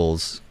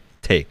roundtable's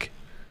take?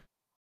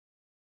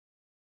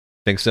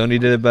 Think Sony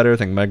did it better?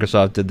 Think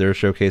Microsoft did their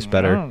showcase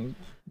better?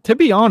 To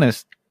be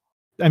honest,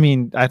 I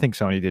mean, I think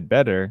Sony did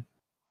better,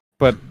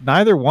 but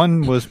neither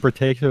one was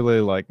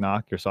particularly like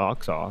knock your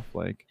socks off.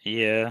 Like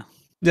Yeah.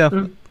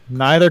 Yeah,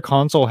 neither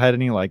console had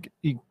any like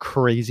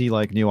crazy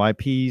like new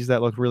IPs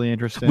that looked really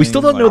interesting. we still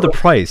don't know like- the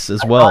price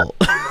as well.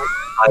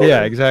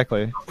 Yeah,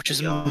 exactly. Which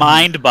is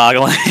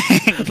mind-boggling.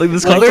 Like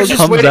this Well, they're console just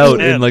comes waiting-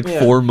 out in like Yeah.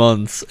 4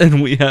 months,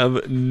 and we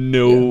have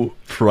no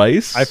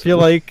price. I feel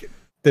like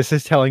this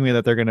is telling me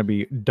that they're going to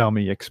be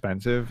dummy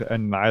expensive,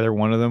 and neither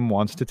one of them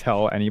wants to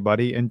tell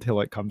anybody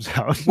until it comes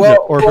out,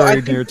 or I very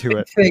think near the to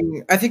big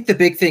it. I think the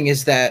big thing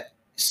is that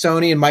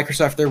Sony and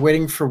Microsoft, they're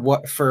waiting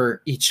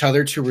for each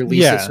other to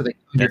release Yeah, it so they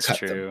can That's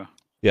undercut them. true.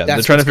 yeah, that's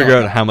they're trying to what's figure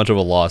going out on. how much of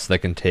a loss they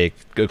can take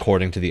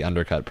according to the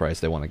undercut price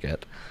they want to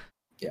get.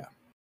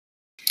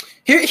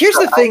 Here's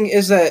the thing: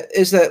 is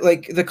that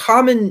like the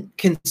common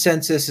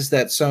consensus is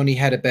that Sony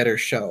had a better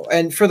show,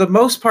 and for the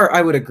most part,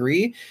 I would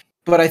agree.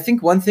 But I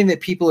think one thing that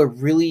people are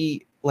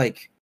really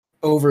like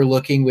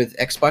overlooking with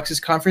Xbox's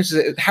conference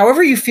is that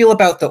however you feel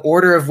about the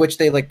order of which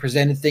they like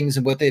presented things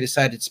and what they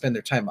decided to spend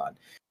their time on.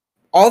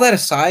 All that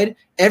aside,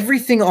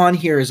 everything on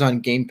here is on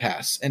Game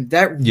Pass, and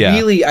that Yeah.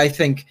 really, I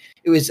think,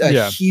 it was a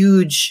Yeah.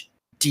 huge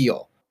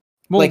deal.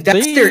 Well, like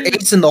that's they- their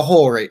ace in the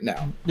hole right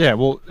now. Yeah,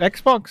 well,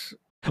 Xbox.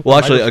 Well,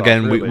 actually, Microsoft,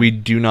 again, really. we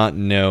do not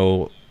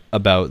know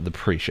about the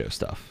pre-show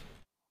stuff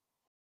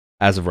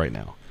as of right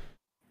now.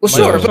 Well,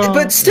 sure, Microsoft-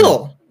 but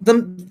still,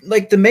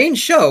 the main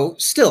show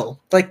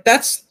still like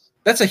that's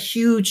a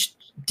huge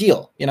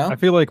deal, you know. I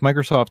feel like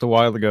Microsoft a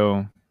while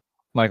ago,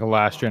 like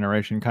last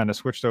generation, kind of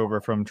switched over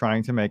from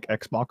trying to make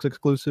Xbox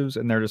exclusives,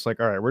 and they're just like,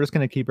 all right, we're just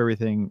going to keep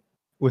everything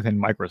within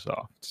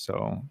Microsoft.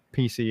 So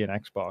PC and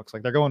Xbox,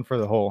 like they're going for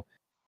the whole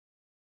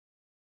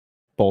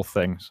both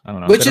things. I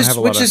don't know. Which They don't is have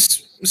a lot of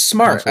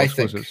smart, console I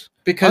think, exclusives.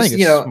 I because think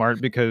you it's know,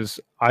 smart because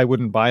I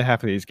wouldn't buy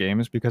half of these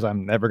games because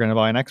I'm never going to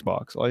buy an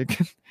Xbox. Like,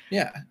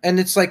 yeah, and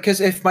it's like because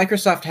if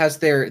Microsoft has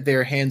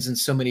their hands in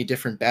so many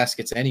different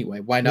baskets anyway,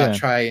 why not Yeah,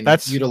 try and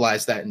that's-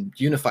 utilize that and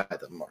unify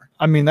them more?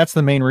 I mean, that's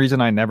the main reason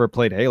I never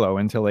played Halo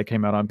until they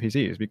came out on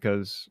PCs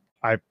because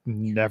I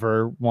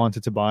never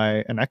wanted to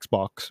buy an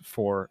Xbox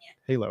for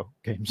Halo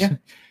games. Yeah.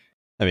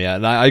 I mean,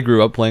 and I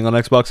grew up playing on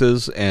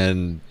Xboxes,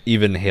 and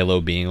even Halo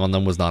being on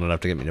them was not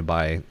enough to get me to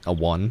buy a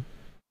One.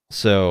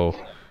 So,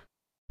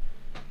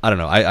 I don't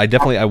know. I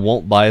definitely I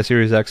won't buy a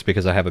Series X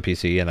because I have a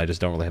PC and I just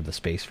don't really have the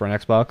space for an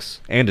Xbox,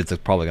 and it's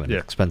probably going to be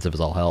Yeah. expensive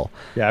as all hell.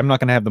 Yeah, I'm not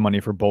going to have the money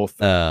for both.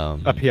 A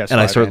PS5 and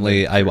I and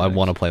certainly a I Series X.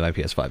 want to play my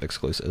PS5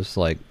 exclusives.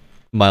 Like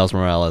Miles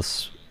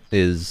Morales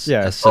is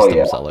Yeah. a system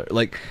yeah. seller.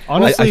 Like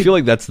Honestly, I feel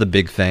like that's the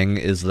big thing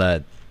is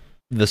that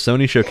the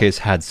Sony showcase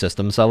had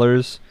system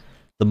sellers.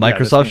 The Yeah, Microsoft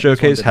this one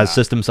showcase did has not.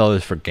 system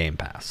sellers for Game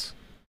Pass.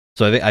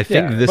 So I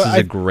think Yeah, this but is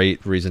a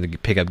great reason to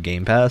pick up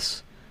Game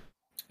Pass.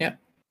 Yeah.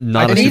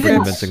 Not And a super even-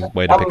 convincing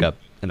way to pick up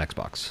an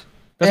Xbox.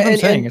 that's what I'm and-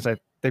 saying and- is that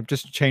they've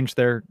just changed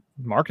their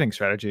marketing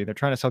strategy. They're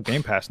trying to sell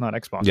Game Pass, not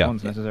Xbox Yeah.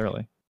 Ones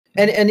necessarily.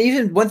 And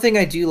even one thing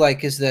I do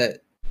like is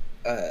that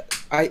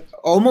I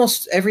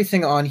almost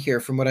everything on here,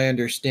 from what I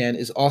understand,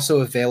 is also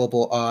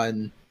available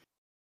on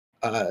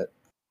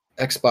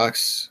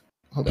Xbox.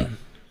 Hold on.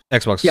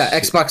 Xbox. Yeah,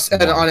 Xbox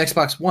One. on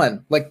Xbox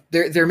One. Like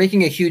they're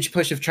making a huge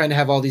push of trying to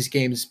have all these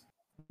games.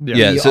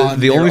 Yeah, be so on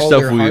the their only stuff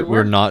older we're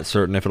hardware. not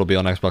certain if it'll be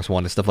on Xbox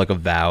One is stuff like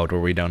Avowed,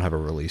 where we don't have a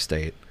release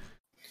date.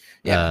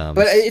 Yeah,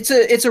 but it's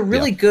a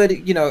really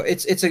good, you know,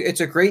 it's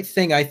a great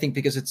thing, I think,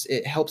 because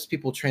it helps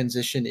people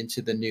transition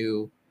into the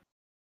new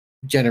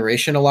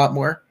generation a lot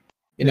more.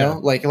 You know,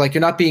 like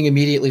you're not being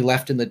immediately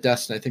left in the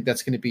dust, and I think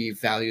that's going to be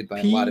valued by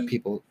a lot of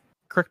people.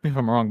 Correct me if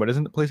I'm wrong, but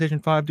isn't the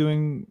PlayStation 5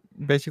 doing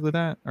basically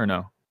that or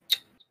no?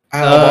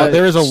 There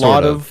there is a sort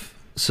lot of. of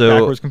So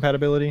backwards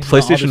compatibility. No,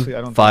 obviously, I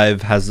PlayStation don't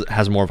 5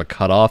 has more of a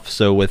cutoff.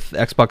 So with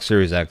Xbox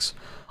Series X,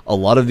 a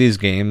lot of these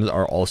games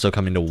are also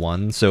coming to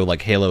one. So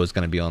like Halo is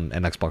going to be on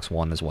an Xbox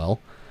One as well.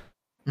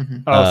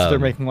 Mhm. Oh, so they're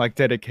um, making like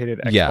dedicated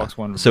Xbox yeah.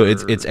 One. So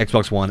it's for-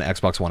 Xbox One,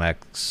 Xbox One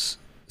X,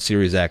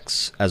 Series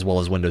X, as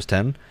well as Windows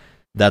 10.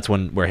 That's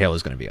where Halo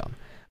is going to be on.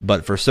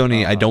 But for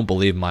Sony, I don't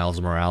believe Miles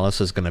Morales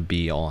is going to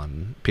be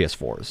on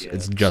PS4s. Yeah,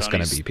 It's just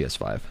going to Sony's- be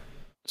PS5.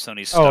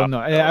 Sony Oh stopped. no,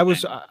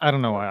 I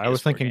don't know why. I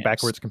was PS4 thinking games.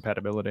 backwards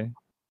compatibility.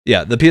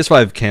 Yeah, the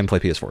PS5 can play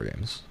PS4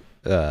 games.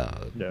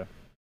 Yeah.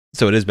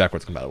 So it is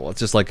backwards compatible.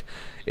 It's just like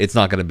it's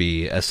not going to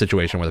be a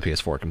situation where the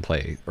PS4 can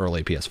play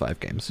early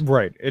PS5 games.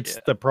 Right. It's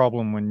Yeah. the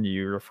problem when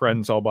your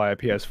friends all buy a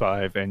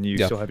PS5 and you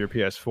Yeah. still have your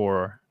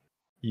PS4.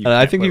 You And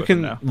I can't think play you with them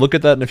can now. look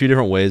at that in a few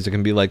different ways. It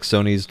can be like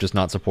Sony's just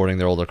not supporting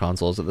their older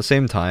consoles. At the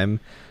same time,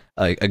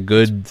 a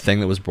good thing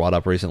that was brought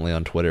up recently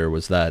on Twitter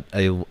was that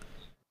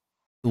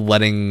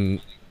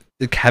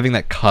having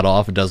that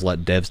cutoff does let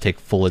devs take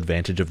full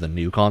advantage of the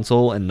new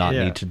console and not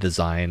Yeah. need to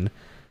design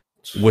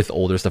with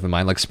older stuff in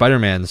mind. Like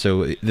Spider-Man,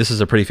 so this is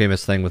a pretty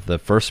famous thing with the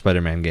first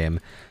Spider-Man game,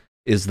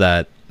 is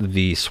that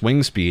the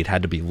swing speed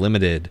had to be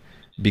limited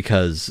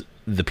because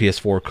the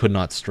PS4 could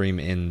not stream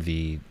in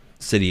the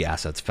city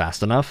assets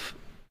fast enough.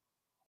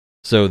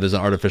 So there's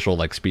an artificial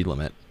like speed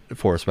limit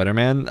for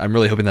Spider-Man. I'm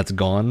really hoping that's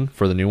gone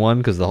for the new one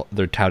because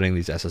they're touting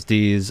these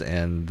SSDs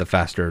and the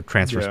faster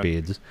transfer Yeah.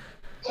 speeds.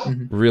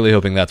 Mhm. Really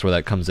hoping that's where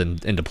that comes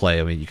into play.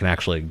 I mean, you can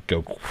actually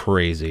go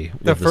crazy.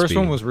 The with the first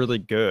one speed. was really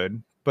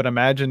good, but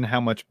imagine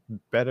how much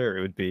better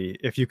it would be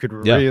if you could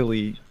Yeah.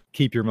 really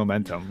keep your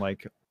momentum.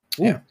 Like,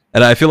 Yeah.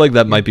 And I feel like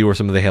that might be where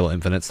some of the Halo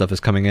Infinite stuff is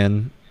coming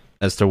in,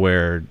 as to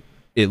where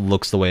it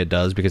looks the way it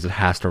does because it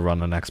has to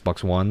run on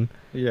Xbox One.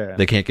 yeah.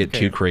 They can't get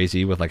Okay. too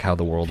crazy with like how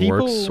the world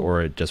works, People-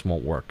 or it just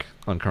won't work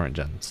on current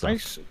gen I,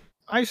 stuff.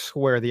 I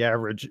swear the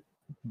average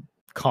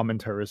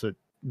commenter is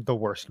the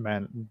worst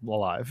man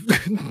alive.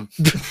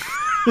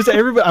 Just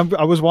everybody.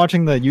 I was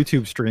watching the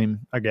YouTube stream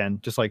again,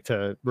 just like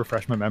to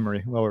refresh my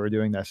memory while we were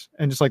doing this,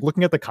 and just like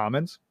looking at the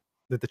comments,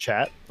 the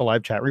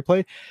live chat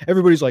replay.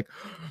 Everybody's like,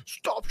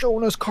 "Stop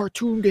showing us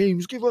cartoon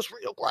games. Give us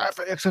real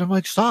graphics." And I'm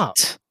like, "Stop."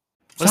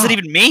 What does it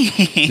even mean?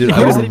 Dude,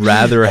 I would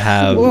rather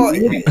have Well,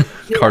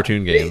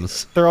 cartoon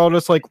games. They're all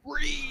just like,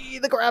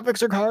 the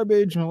graphics are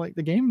garbage. And I'm like,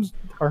 the games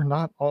are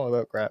not all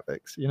about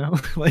graphics, you know?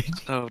 Like,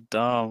 So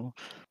dumb.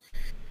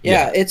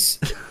 yeah, it's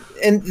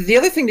and the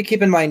other thing to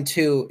keep in mind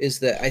too is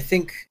that I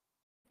think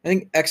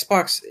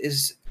Xbox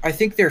is I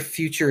think their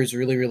future is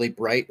really, really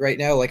bright right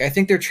now. Like I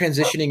think they're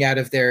transitioning out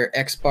of their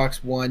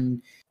Xbox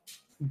One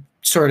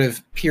sort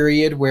of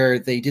period where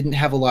they didn't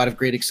have a lot of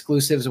great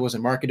exclusives, it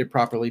wasn't marketed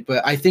properly,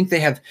 but I think they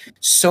have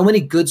so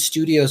many good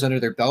studios under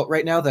their belt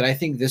right now that I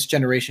think this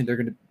generation they're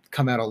going to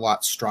come out a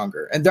lot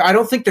stronger. And I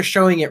don't think they're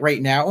showing it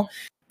right now,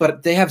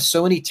 but they have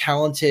so many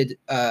talented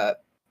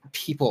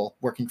people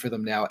working for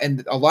them now,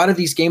 and a lot of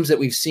these games that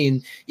we've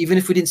seen, even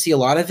if we didn't see a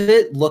lot of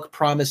it, look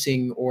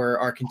promising or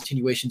are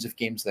continuations of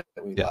games that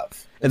we Yeah.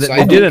 love. And so they I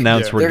did think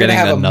announce we're they're gonna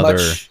getting have a another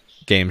much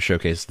game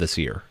showcase this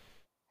year.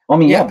 I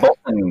mean, yeah, Yeah. both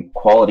in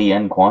quality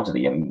and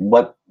quantity. I mean,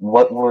 what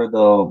were the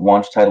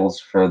launch titles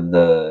for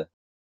the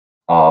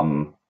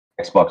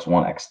Xbox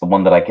One X? The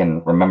one that I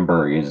can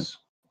remember is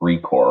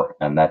Recore,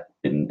 and that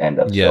didn't end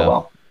up Yeah. so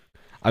well.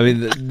 I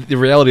mean, the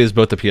reality is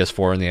both the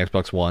PS4 and the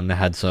Xbox One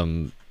had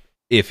some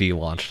iffy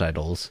launch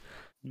titles,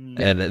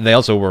 and they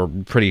also were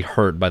pretty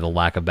hurt by the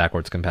lack of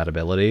backwards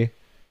compatibility,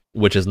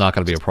 which is not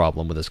going to be a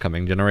problem with this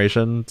coming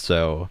generation.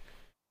 So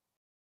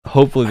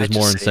hopefully, there's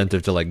more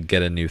incentive to like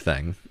get a new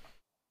thing.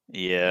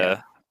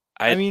 Yeah.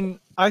 I mean,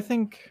 I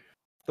think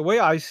the way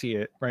I see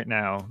it right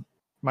now,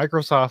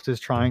 Microsoft is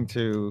trying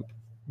to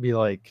be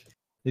like,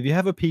 if you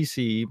have a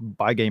PC,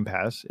 buy Game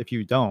Pass. If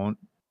you don't,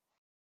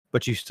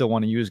 but you still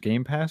want to use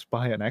Game Pass,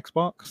 buy an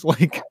Xbox.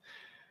 Like,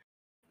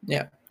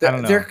 yeah, I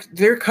don't know.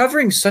 they're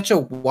covering such a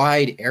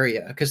wide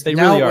area because They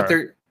now really what are.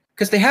 they're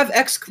because they have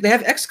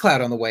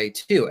XCloud on the way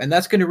too, and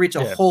that's going to reach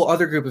a Yeah. whole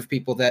other group of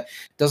people that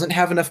doesn't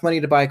have enough money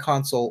to buy a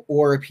console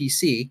or a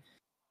PC.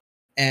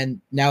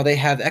 And now they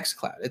have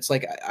XCloud. It's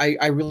like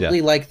I really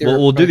like their.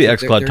 We'll do the they're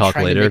XCloud talk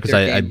trying to later make because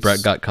their I games-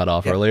 Brett got cut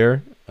off Yeah.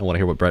 earlier. I want to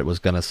hear what Brett was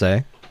gonna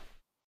say.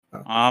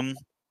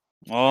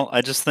 Well,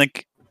 I just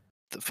think,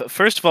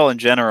 first of all, in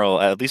general,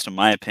 at least in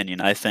my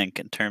opinion, I think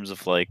in terms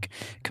of like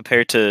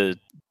compared to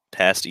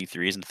past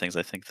E3s and things,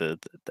 I think the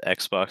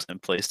Xbox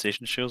and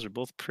PlayStation shows are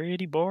both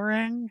pretty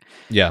boring.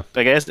 Yeah,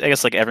 But I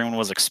guess like everyone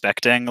was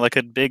expecting like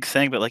a big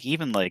thing, but like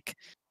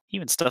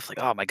even stuff like,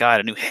 oh my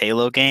god, a new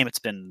Halo game. It's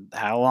been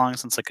how long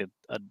since like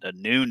a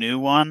new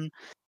one?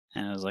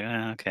 And I was like,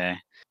 okay.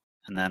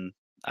 And then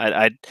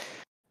I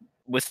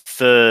with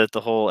the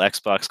whole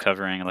Xbox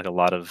covering like a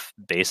lot of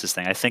bases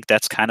thing, I think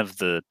that's kind of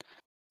the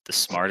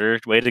smarter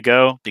way to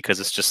go, because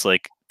it's just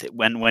like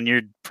when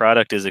your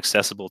product is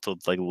accessible to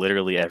like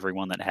literally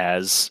everyone that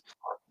has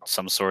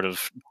some sort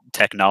of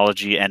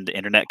technology and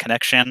internet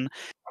connection,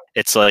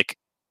 it's like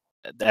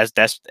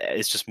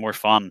it's just more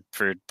fun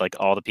for like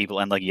all the people,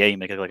 and like you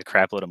make like a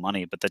crap load of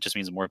money, but that just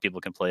means more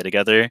people can play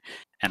together.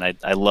 And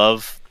I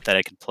love that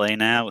I can play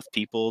now with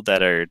people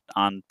that are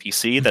on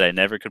PC that I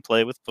never could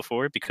play with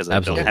before because I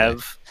Absolutely. don't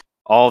have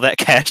all that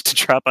cash to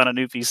drop on a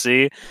new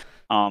PC.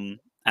 And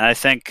I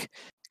think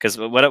because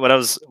what I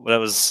was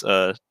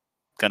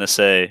gonna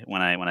say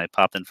when I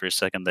popped in for a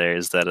second there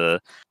is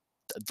that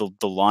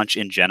the launch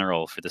in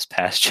general for this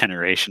past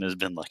generation has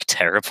been like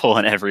terrible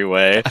in every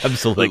way.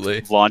 Absolutely.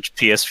 Like launch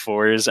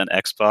PS4s and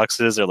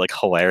Xboxes are like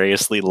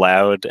hilariously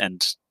loud,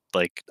 and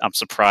like I'm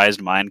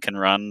surprised mine can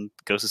run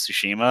Ghost of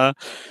Tsushima.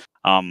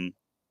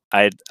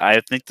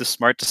 I think the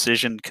smart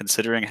decision,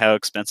 considering how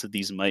expensive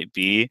these might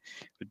be,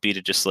 would be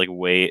to just like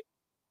wait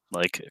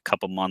like a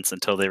couple months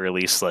until they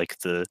release like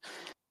the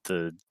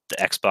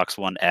Xbox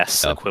One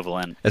S Yeah.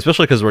 equivalent.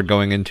 Especially because we're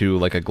going into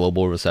like a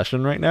global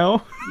recession right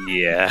now.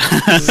 Yeah.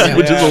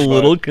 Which is a Yeah,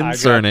 little but I got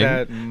concerning.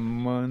 that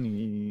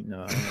money.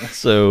 No.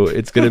 So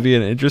it's going to be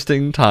an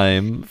interesting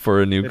time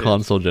for a new It is.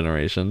 console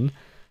generation.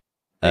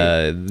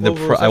 Hey, global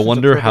I recession's a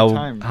wonder perfect how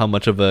time.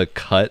 much of a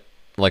cut,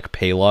 like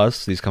pay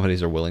loss, these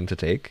companies are willing to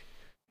take,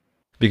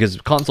 because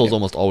consoles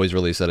almost always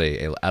release at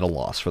a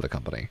loss for the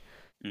company.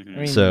 Mhm. I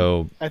mean,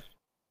 So I-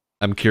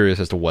 I'm curious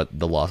as to what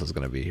the loss is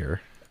going to be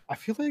here. I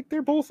feel like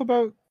they're both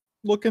about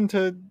looking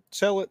to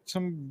sell at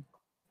some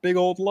big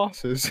old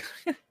losses.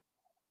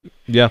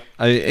 Yeah,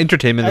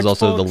 entertainment is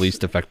also the Xbox-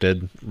 least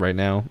affected right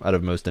now out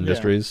of most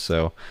industries,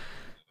 so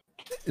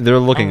they're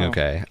looking know.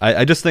 okay.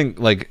 I just think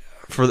like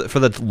for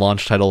the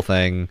launch title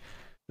thing,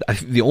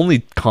 the only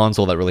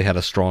console that really had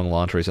a strong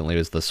launch recently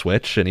was the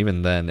Switch, and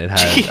even then it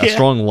had a Yeah.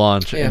 strong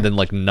launch Yeah. and then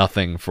like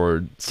nothing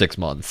for 6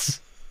 months.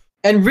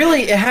 And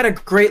really, it had a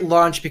great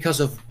launch because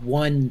of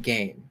one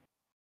game.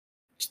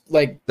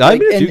 Like, I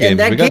mean, a few and games.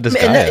 that We got game,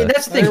 Disgaea. and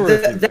that's the There were a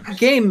thing. few That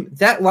game,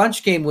 that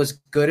launch game was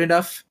good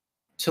enough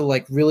to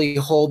like really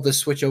hold the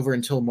Switch over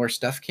until more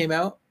stuff came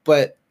out.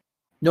 But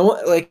no,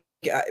 like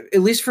at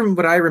least from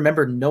what I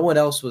remember, no one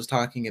else was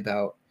talking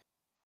about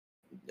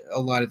a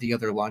lot of the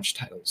other launch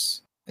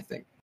titles. I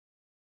think.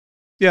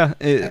 Yeah,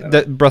 don't know.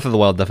 that Breath of the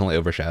Wild definitely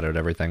overshadowed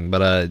everything,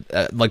 but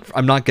like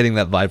I'm not getting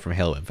that vibe from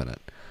Halo Infinite.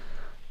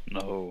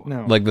 No.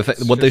 No, Like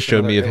it's what they just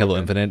showed me of another Halo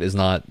game. Infinite is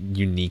not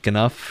unique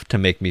enough to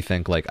make me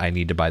think like I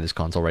need to buy this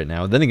console right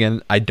now. Then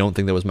again, I don't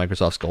think that was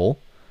Microsoft's goal.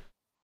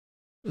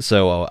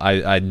 So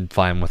I'm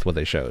fine with what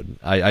they showed.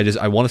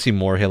 I want to see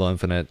more Halo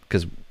Infinite,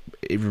 because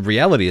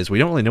reality is we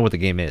don't really know what the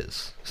game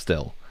is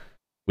still.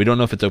 We don't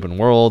know if it's open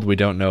world. We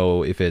don't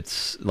know if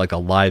it's like a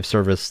live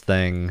service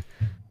thing.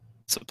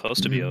 It's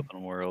supposed to be Mhm.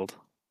 open world.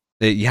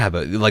 Yeah,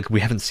 but like we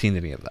haven't seen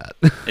any of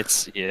that.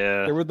 It's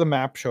yeah. There were the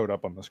map showed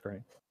up on the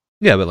screen.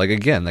 Yeah, but like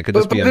again, that could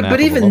just But, be a but, map. but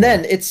of a even level.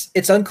 then,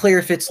 it's unclear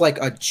if it's like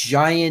a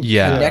giant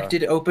Yeah.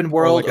 connected open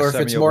world, like a or if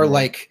it's semi-open more world.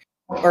 like,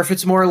 or if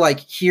it's more like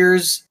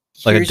here's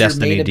like a your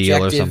Destiny main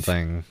deal or objective.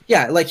 something.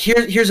 Yeah, like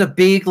here's a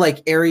big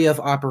like area of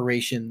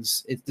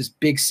operations. It's this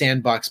big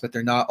sandbox, but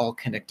they're not all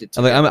connected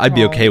Like, together. I'd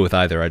be Oh. okay with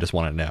either. I just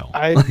want to know.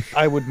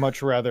 I would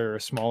much rather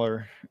a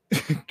smaller.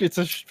 It's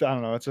a I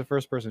don't know. It's a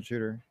first person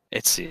shooter.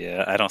 It's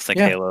yeah. I don't think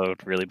Yeah. Halo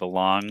really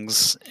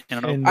belongs in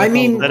an In open the I world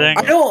mean, setting.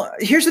 I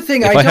don't. Here's the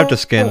thing. If I don't have to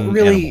skin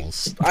really.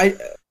 animals, I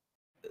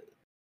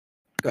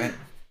go ahead.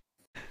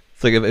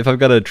 it's like if I've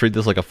got to treat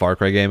this like a Far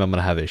Cry game, I'm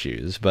gonna have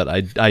issues. But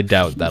I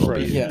doubt that'll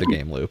Right. be Yeah. the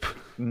game loop.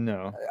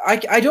 No.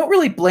 I don't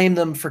really blame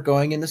them for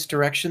going in this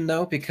direction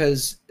though,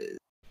 because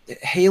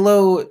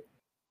Halo.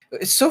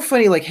 It's so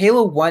funny. Like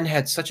Halo 1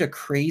 had such a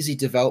crazy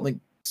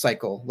development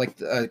cycle, like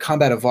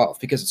Combat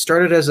Evolved, because it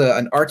started as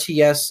an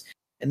RTS,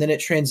 and then it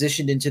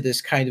transitioned into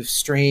this kind of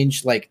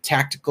strange, like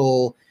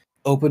tactical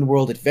open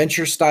world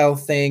adventure style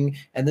thing,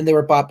 and then they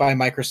were bought by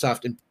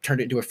Microsoft and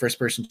turned it into a first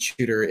person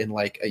shooter in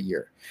like a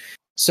year.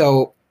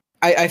 So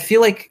I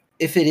feel like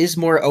if it is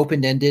more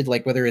open ended,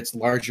 like whether it's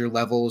larger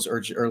levels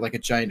or like a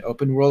giant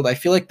open world, I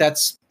feel like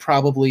that's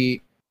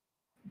probably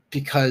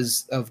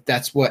because of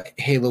that's what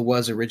Halo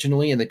was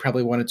originally, and they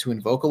probably wanted to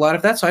invoke a lot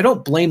of that. So I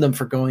don't blame them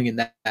for going in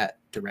that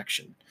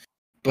direction,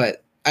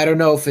 but I don't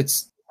know if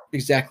it's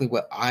exactly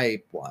what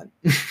I want.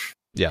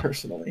 Yeah.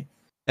 Personally.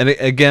 And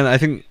again, I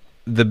think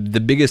the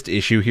biggest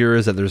issue here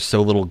is that there's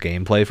so little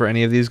gameplay for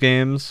any of these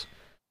games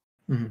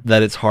Mhm.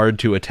 that it's hard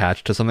to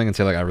attach to something and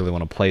say like I really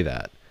want to play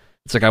that.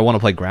 It's like I want to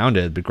play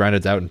Grounded, but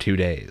Grounded's out in 2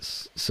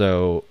 days,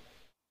 so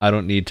I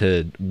don't need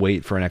to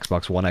wait for an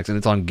Xbox One X, and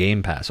it's on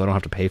Game Pass, so I don't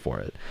have to pay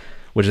for it,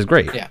 which is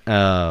great. Yeah.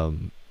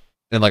 And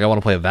like I want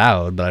to play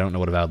Avowed, but I don't know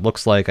what Avowed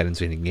looks like. I didn't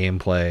see any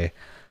gameplay.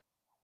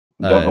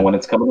 Don't know when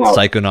it's coming out.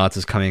 Psychonauts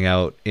is coming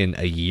out in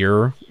a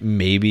year,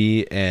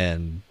 maybe,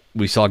 and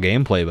we saw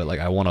gameplay, but like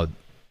I want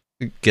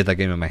to get that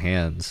game in my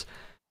hands.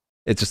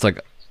 It's just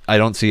like I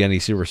don't see any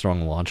super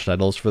strong launch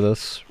titles for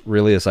this,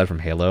 really, aside from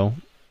Halo.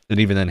 And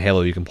even then,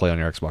 Halo you can play on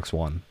your Xbox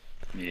One.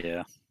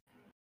 Yeah.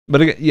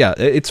 But again, yeah,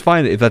 it's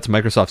fine if that's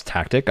Microsoft's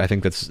tactic. I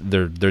think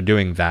they're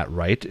doing that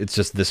right. It's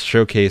just this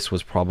showcase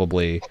was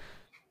probably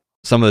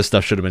some of this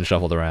stuff should have been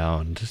shuffled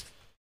around.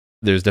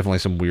 There's definitely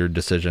some weird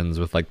decisions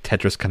with like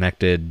Tetris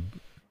Connected.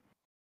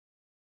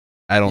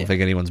 I don't Yeah.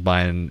 think anyone's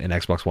buying an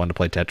Xbox One to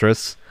play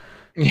Tetris.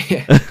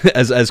 Yeah.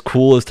 As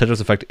cool as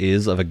Tetris Effect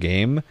is of a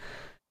game,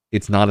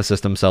 it's not a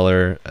system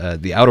seller.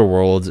 The Outer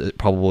Worlds it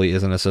probably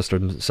isn't a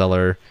system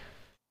seller.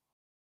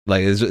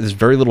 Like there's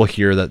very little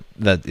here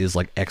that is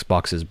like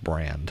Xbox's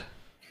brand.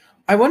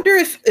 I wonder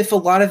if a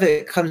lot of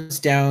it comes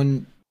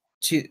down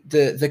to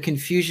the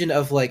confusion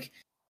of like,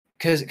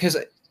 because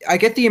I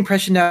get the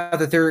impression now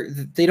that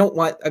they don't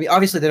want. I mean,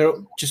 obviously they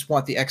don't just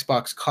want the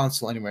Xbox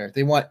console anywhere.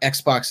 They want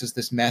Xbox as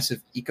this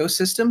massive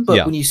ecosystem. But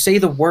Yeah. when you say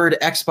the word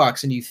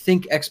Xbox and you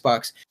think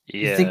Xbox,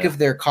 you think of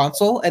their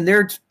console, and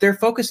their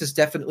focus has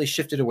definitely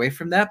shifted away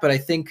from that. But I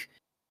think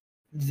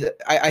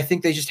I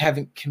think they just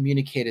haven't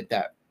communicated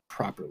that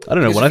properly. I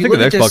don't know. Because When I if you think of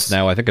look at Xbox this-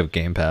 now, I think of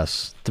Game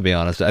Pass. To be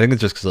honest, I think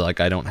it's just because like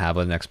I don't have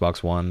an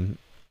Xbox One.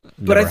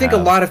 but I Never think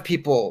have. a lot of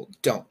people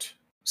don't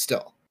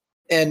still.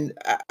 And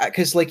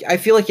because like I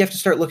feel like you have to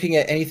start looking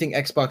at anything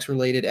Xbox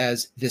related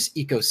as this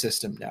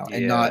ecosystem now,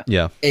 and Yeah. not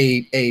Yeah.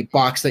 a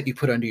box that you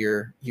put under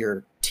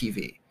your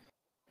TV.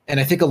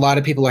 And I think a lot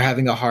of people are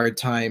having a hard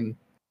time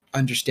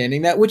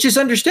understanding that, which is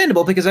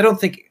understandable because I don't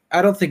think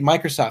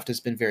Microsoft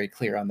has been very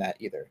clear on that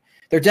either.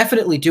 They're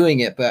definitely doing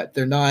it, but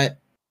they're not.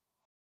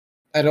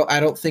 I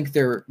don't think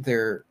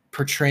they're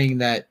portraying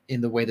that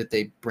in the way that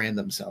they brand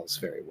themselves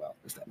very well,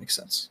 if that makes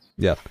sense.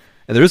 Yeah.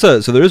 And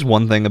there is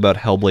one thing about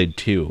Hellblade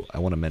 2 I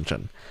want to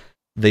mention.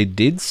 They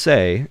did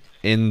say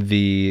in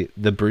the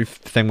brief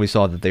thing we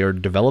saw that they are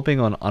developing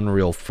on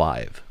Unreal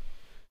 5,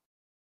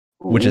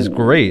 which is Ooh.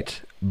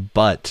 great,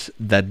 but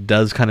that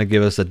does kind of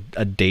give us a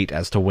date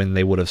as to when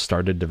they would have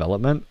started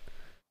development.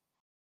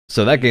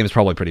 So that game is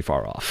probably pretty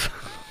far off.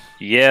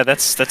 Yeah,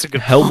 that's a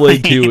good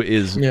Hellblade point. 2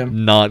 is Yeah.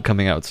 not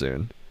coming out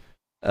soon.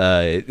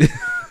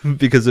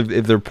 Because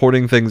if they're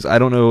porting things, I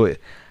don't know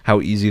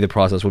how easy the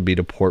process would be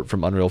to port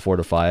from Unreal 4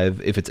 to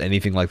 5. If it's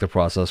anything like the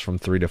process from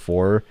 3 to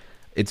 4,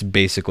 it's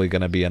basically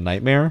going to be a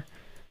nightmare.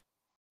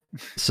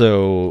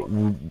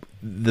 So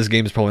this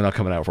game is probably not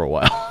coming out for a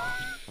while.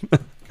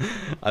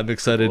 I'm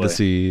excited Boy. to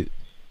see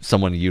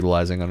someone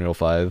utilizing Unreal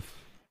 5,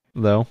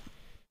 though.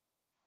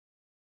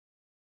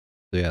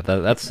 So yeah,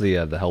 that's the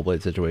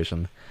Hellblade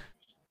situation.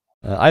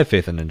 I have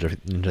faith in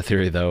Ninja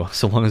Theory, though,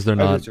 so long as they're I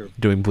do not too.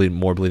 doing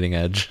more Bleeding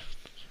Edge.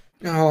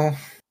 Oh,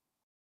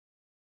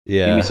 Give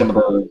Yeah. me some of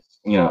those,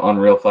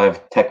 Unreal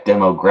 5 tech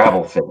demo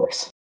gravel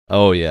physics.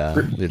 Oh yeah.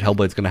 Dude,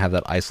 Hellblade's gonna have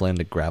that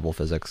Icelandic gravel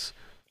physics.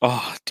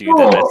 Oh, dude,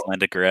 that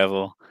Icelandic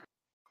gravel.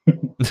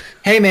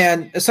 hey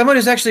man, as someone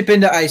who's actually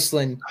been to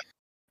Iceland,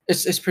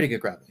 it's pretty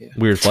good gravel. Yeah.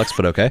 Weird flex,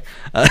 but okay.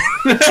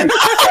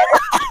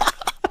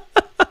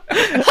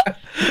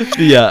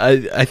 Yeah,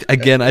 I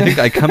think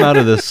I come out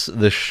of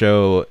this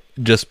show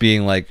just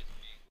being like,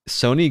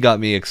 Sony got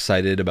me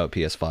excited about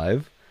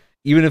PS5,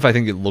 even if I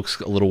think it looks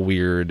a little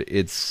weird.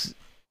 It's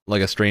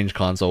like a strange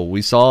console.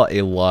 We saw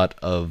a lot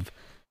of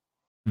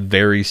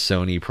very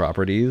Sony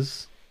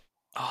properties.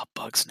 Oh,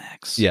 bug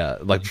snacks. Yeah,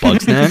 like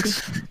Bug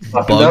Snacks. Talking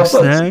Bug about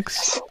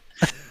Snacks.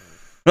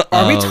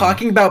 Are we Um,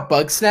 talking about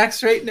bug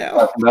snacks right now?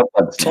 Talking about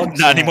bug snacks.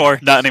 Not anymore.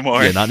 Not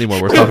anymore. Yeah, not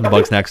anymore. We're talking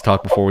Bug Snacks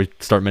talk before we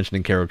start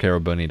mentioning Caro Caro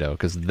Bonito,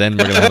 because then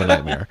we're gonna have a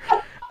nightmare.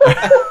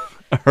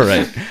 All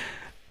right.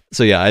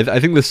 So yeah, I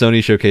think the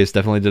Sony showcase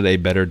definitely did a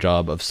better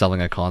job of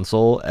selling a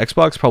console.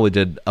 Xbox probably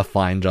did a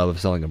fine job of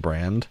selling a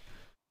brand.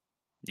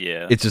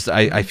 Yeah. It's just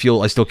I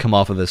feel I still come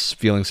off of this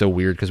feeling so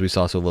weird because we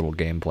saw so little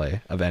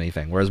gameplay of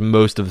anything, whereas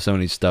most of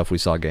Sony's stuff we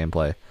saw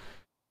gameplay.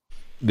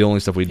 The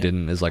only stuff we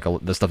didn't is like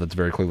the stuff that's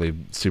very clearly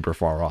super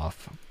far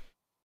off.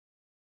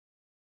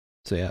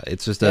 So yeah,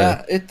 it's just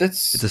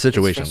it's a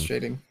situation.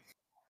 frustrating.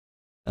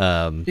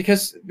 um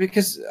Because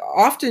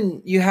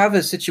often you have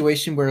a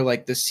situation where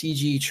like the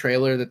CG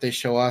trailer that they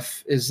show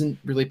off isn't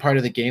really part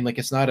of the game. Like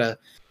it's not a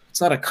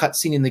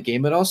cutscene in the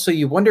game at all. So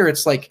you wonder,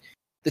 it's like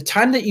the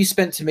time that you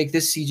spent to make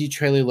this CG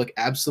trailer look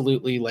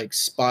absolutely like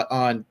spot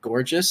on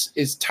gorgeous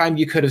is time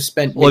you could have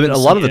spent. Well, I mean, a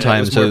making lot of the something that time,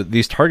 was so more-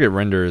 these target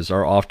renders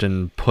are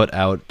often put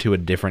out to a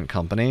different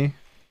company.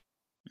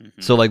 Mhm.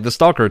 So, like, the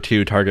Stalker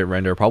 2 target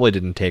render probably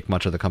didn't take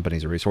much of the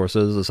company's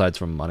resources, aside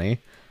from money.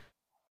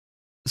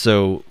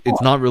 So,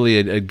 it's not really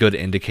a good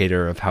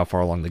indicator of how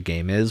far along the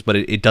game is, but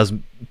it does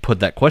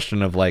put that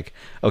question of, like,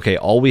 okay,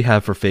 all we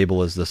have for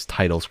Fable is this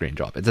title screen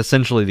drop. It's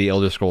essentially the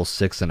Elder Scrolls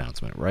 6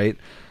 announcement, right?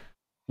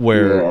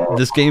 Where Yeah.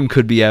 this game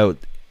could be out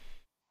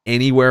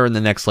anywhere in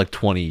the next, like,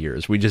 20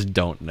 years. We just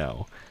don't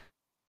know.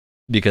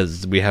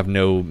 Because we have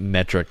no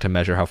metric to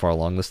measure how far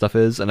along this stuff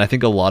is. And I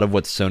think a lot of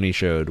what Sony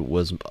showed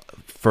was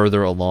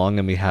further along,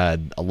 and we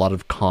had a lot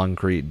of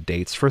concrete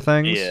dates for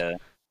things. Yeah.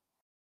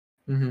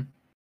 Mhm.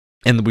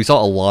 And we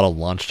saw a lot of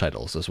launch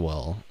titles as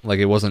well. Like,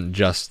 it wasn't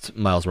just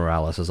Miles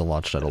Morales as a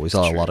launch title. We That's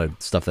saw true. a lot of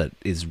stuff that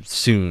is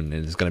soon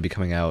and is going to be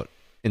coming out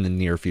in the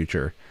near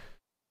future.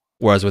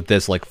 Whereas with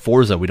this, like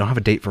Forza, we don't have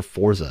a date for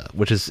Forza,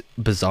 which is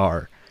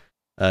bizarre.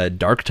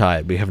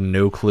 Darktide, we have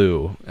no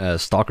clue.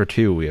 Stalker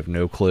 2, we have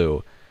no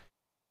clue.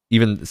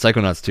 Even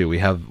Psychonauts 2, we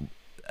have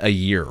a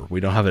year. We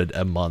don't have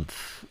a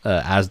month.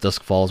 As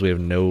Dusk Falls, we have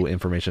no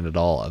information at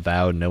all.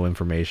 Avowed, no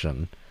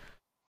information.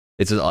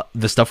 It's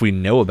the stuff we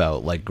know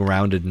about, like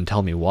Grounded and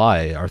Tell Me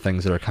Why, are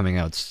things that are coming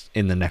out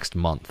in the next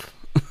month.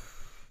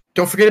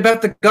 Don't forget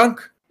about the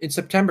Gunk in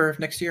September of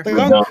next year. The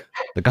Gunk.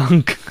 The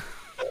gunk.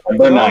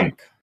 Number 9.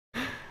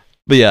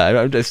 But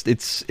yeah,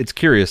 it's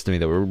curious to me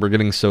that we're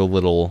getting so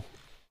little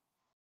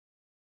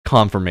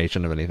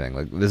confirmation of anything.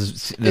 Like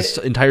this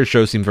entire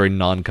show seemed very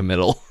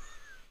non-committal.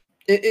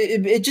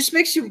 It just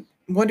makes you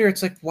wonder.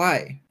 It's like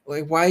why?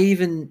 Like why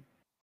even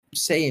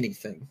say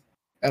anything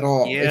at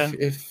all. Yeah.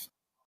 If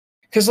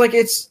because like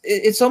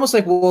it's almost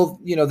like, well,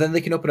 then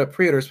they can open up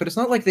pre-orders, but it's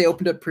not like they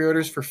opened up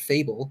pre-orders for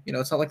Fable.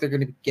 It's not like they're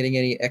going to be getting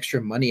any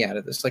extra money out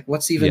of this. Like,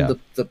 what's even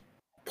the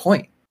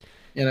point?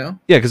 Yeah,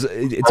 because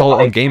it's all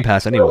on Game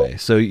Pass anyway,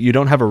 so you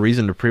don't have a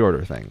reason to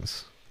pre-order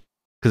things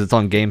because it's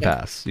on Game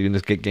Pass. You can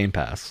just get Game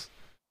Pass.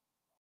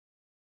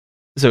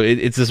 So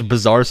it's this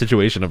bizarre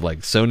situation of like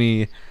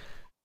Sony,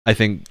 I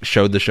think,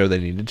 showed the show they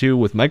needed to.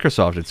 With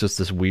Microsoft, it's just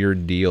this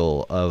weird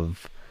deal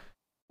of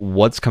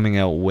what's coming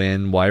out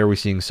when. Why are we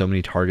seeing so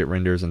many target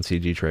renders and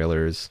CG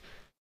trailers?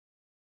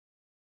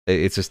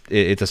 It's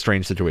a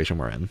strange situation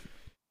we're in.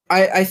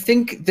 I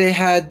think they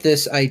had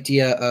this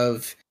idea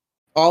of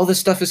all this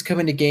stuff is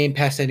coming to Game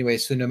Pass anyway,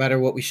 so no matter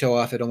what we show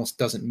off, it almost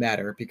doesn't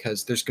matter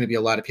because there's going to be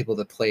a lot of people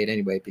that play it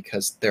anyway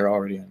because they're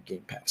already on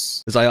Game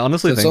Pass. Because I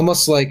honestly think it's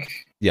almost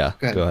like go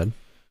ahead.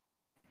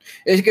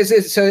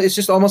 It's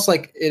just almost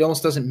like it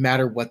almost doesn't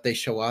matter what they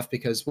show off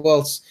because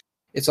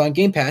it's on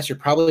Game Pass. You're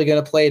probably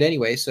going to play it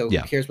anyway, so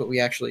who cares what we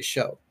actually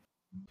show?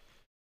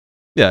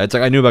 Yeah, it's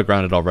like I knew about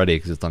Grounded already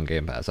because it's on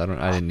Game Pass. I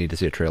didn't need to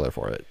see a trailer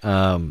for it.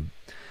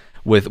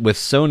 With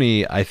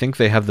Sony, I think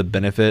they have the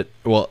benefit.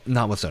 Well,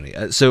 not with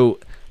Sony. So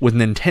with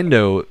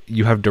Nintendo,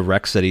 you have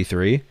directs at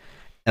E3,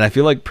 and I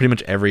feel like pretty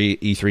much every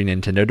E3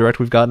 Nintendo Direct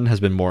we've gotten has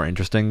been more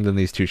interesting than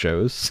these two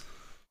shows.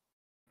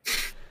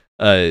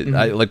 I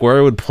like where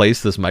I would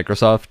place this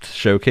Microsoft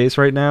showcase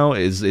right now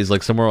is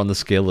like somewhere on the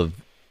scale of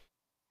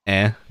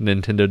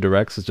Nintendo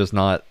Directs. It's just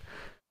not.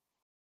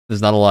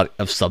 There's not a lot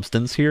of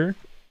substance here.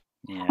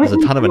 Yeah. There's a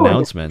ton of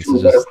announcements.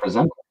 It's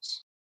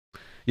just,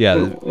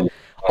 yeah.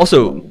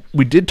 Also,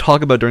 we did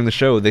talk about during the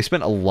show, they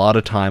spent a lot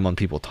of time on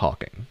people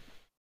talking.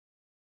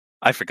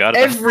 I forgot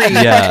about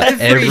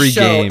every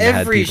game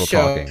had people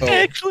talking.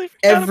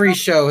 Every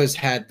show has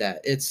had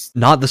that. It's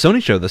not the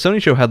Sony show. The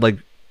Sony show had like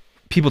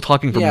people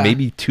talking for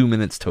maybe 2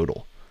 minutes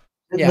total.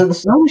 Yeah. The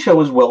Sony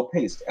show is well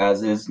paced,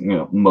 as is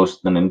most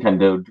of the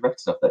Nintendo Direct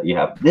stuff that you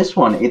have. This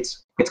one,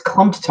 it's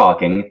clumped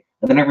talking,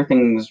 and then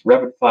everything's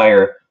rapid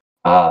fire.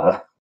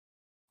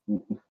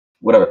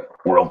 Whatever,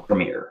 world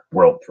premiere.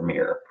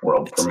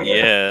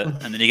 Yeah,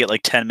 and then you get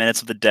like 10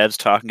 minutes of the devs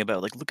talking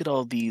about like, look at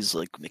all these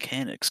like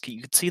mechanics.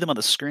 You could see them on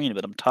the screen,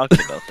 but I'm talking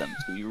about them,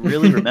 so you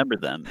really remember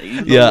them.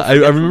 I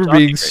remember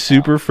being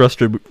super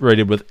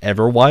frustrated with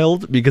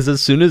Everwild because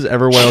as soon as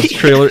Everwild's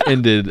trailer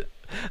ended,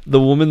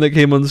 the woman that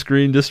came on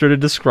screen just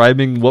started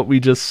describing what we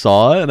just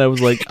saw, and I was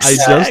like,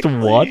 exactly. I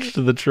just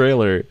watched the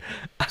trailer.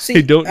 See,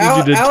 I don't need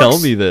you to tell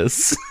me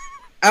this.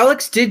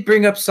 Alex did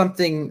bring up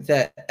something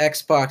that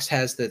Xbox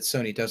has that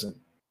Sony doesn't.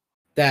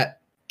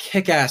 That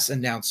kick-ass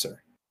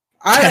announcer.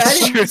 I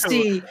didn't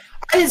see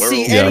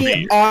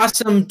any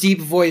awesome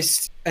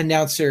deep-voiced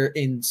announcer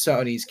in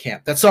Sony's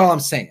camp. That's all I'm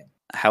saying.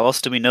 How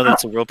else do we know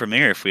that's a world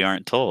premiere if we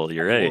aren't told?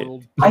 You're right.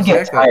 I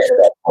get tired of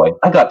that voice.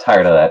 I got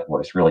tired of that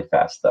voice really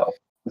fast, though.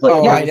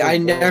 Like, I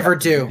never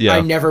do. Yeah.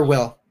 I never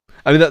will.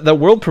 I mean, that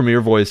world premiere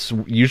voice,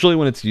 usually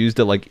when it's used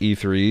at like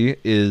E3,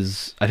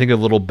 is, I think, a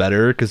little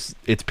better because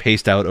it's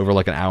paced out over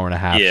like an hour and a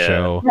half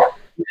show. Yeah,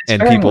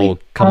 and people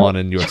come on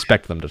and you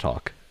expect them to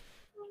talk.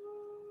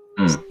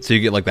 So you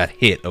get like that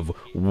hit of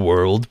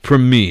world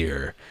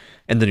premiere.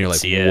 And then you're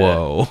like,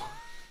 whoa.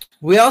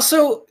 We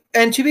also,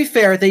 and to be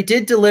fair, they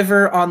did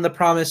deliver on the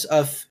promise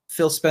of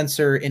Phil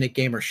Spencer in a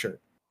gamer shirt.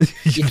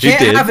 You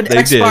can't have an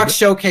Xbox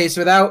showcase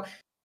without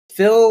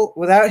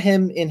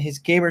him in his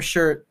gamer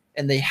shirt.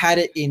 And they had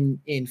it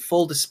in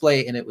full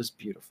display, and it was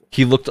beautiful.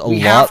 He looked a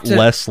lot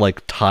less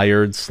like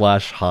tired /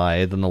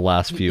 high than the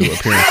last few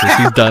appearances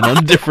he's done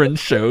on different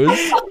shows.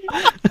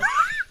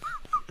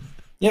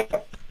 Yeah,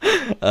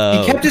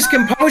 he kept his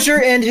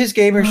composure and his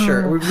gamer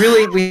shirt.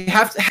 We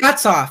have to,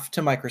 hats off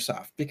to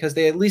Microsoft because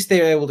they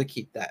were able to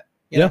keep that.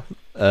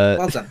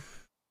 Well done.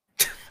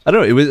 I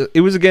don't know. It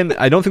was again.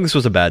 I don't think this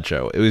was a bad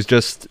show. It was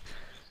just.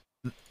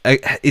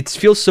 It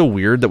feels so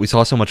weird that we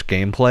saw so much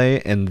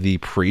gameplay in the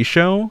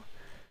pre-show.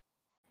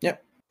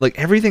 Like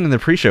everything in the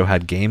pre-show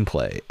had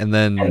gameplay, and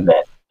then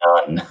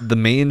the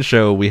main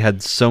show we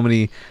had so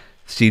many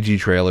CG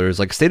trailers.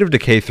 Like State of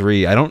Decay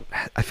 3, I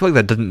feel like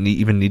that doesn't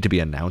even need to be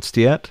announced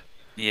yet.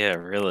 Yeah,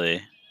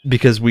 really.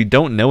 Because we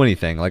don't know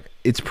anything. Like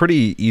it's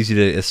pretty easy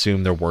to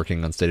assume they're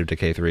working on State of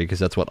Decay 3 because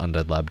that's what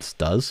Undead Labs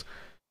does.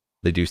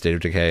 They do State of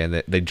Decay,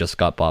 and they just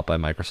got bought by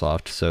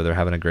Microsoft, so they're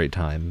having a great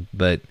time.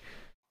 But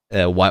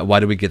why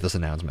do we get this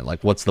announcement?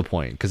 Like, what's the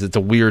point? Because it's a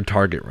weird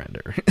target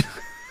render.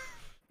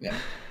 Yeah.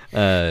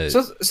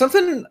 So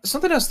something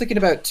I was thinking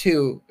about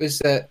too is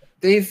that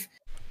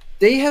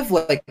they have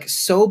like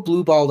so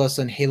blue-balled us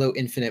on Halo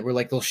Infinite where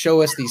like they'll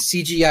show us these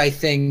CGI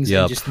things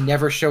and just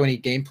never show any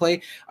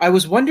gameplay. I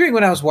was wondering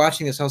when I was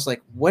watching this, I was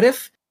like, what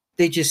if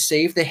they just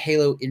saved the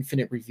Halo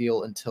Infinite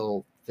reveal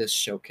until this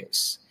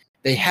showcase?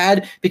 They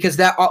had because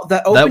that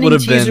opening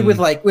teaser with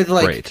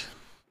great.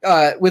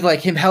 With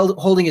like him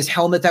holding his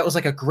helmet, that was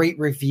like a great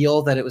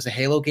reveal that it was a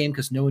Halo game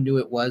because no one knew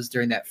it was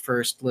during that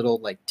first little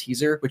like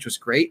teaser, which was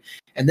great.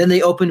 And then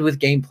they opened with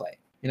gameplay.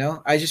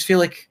 I just feel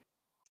like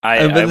but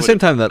at the same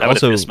time, that I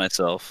also pissed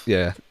myself.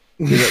 Yeah,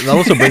 That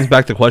also brings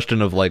back the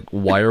question of like,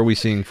 why are we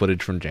seeing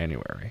footage from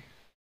January?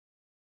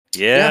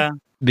 Yeah.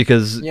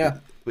 Because Yeah.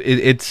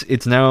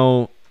 it's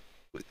now,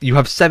 you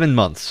have 7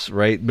 months,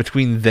 right,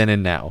 between then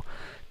and now,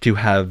 to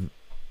have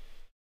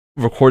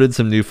recorded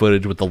some new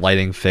footage with the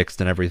lighting fixed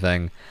and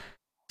everything.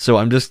 So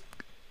I'm just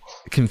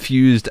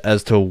confused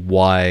as to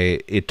why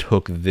it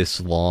took this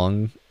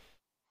long,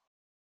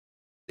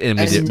 and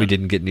we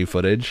didn't get new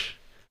footage.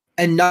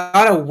 And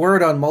not a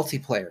word on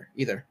multiplayer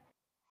either.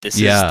 This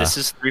Yeah.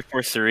 is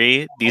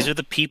 343. These are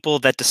the people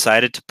that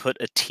decided to put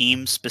a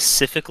team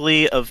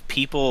specifically of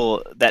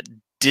people that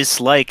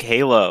dislike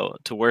Halo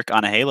to work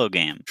on a Halo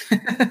game.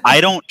 I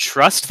don't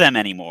trust them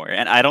anymore,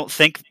 and I don't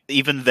think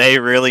even they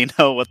really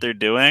know what they're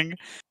doing.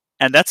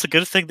 And that's a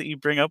good thing that you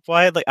bring up,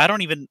 Wyatt. Like,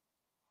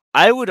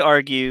 I would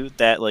argue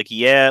that, like,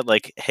 yeah,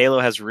 like Halo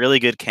has really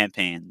good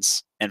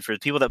campaigns, and for the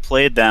people that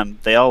played them,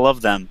 they all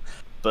love them.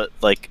 But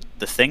like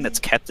the thing that's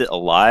kept it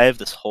alive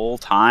this whole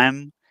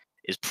time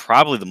is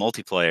probably the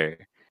multiplayer.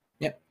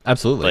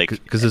 Absolutely, Like,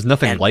 because there's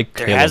nothing and like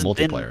there Halo hasn't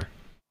been- multiplayer.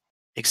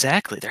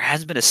 Exactly. There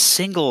hasn't been a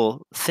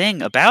single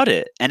thing about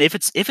it. And if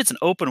it's an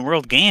open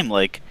world game,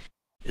 like,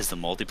 is the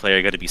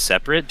multiplayer going to be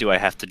separate? Do I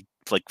have to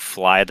like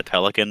fly the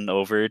Pelican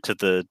over to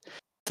the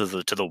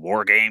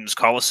War Games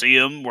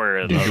Coliseum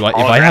where Dude, the if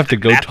I have to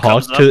holographic go map talk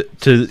comes up?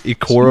 to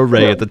Ikora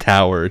Ray at the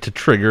tower to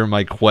trigger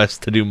my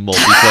quest to do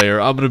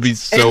multiplayer, I'm gonna be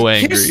so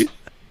And angry.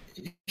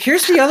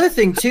 Here's the other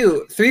thing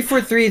too.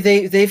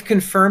 343 they've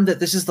confirmed that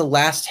this is the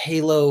last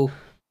Halo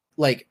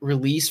like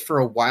release for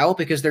a while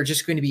because they're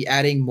just going to be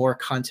adding more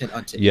content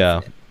onto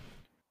Yeah.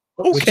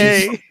 Infinite.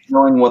 Okay.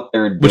 Knowing what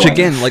they're doing. Which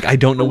again, like, I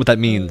don't know what that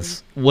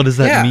means. What does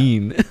that Yeah.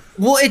 mean?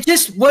 Well, it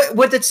just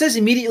what that says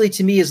immediately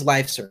to me is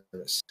live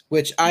service,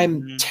 which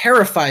I'm Mhm.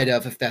 terrified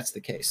of if that's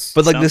the case.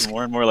 But like Sounds this,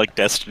 more and more like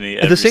Destiny.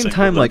 at the every same single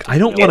time, like, time. I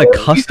don't Yeah. want to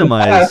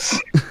customize.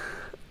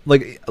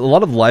 Like, a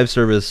lot of live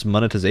service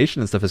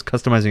monetization and stuff is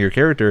customizing your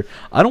character.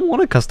 I don't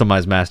want to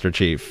customize Master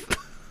Chief. I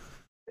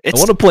It's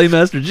want to play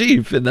Master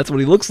Chief, and that's what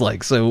he looks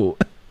like. So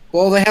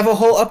Well, they have a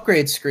whole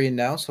upgrade screen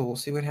now, so we'll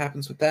see what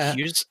happens with that.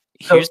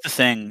 here's the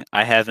thing.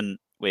 I haven't.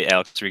 Wait,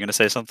 Alex, were you gonna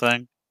say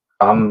something?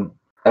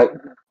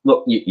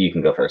 Look, you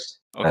can go first.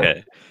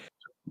 Okay.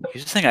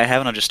 Here's the thing I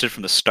haven't understood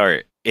from the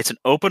start. It's an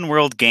open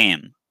world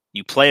game.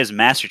 You play as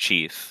Master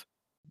Chief.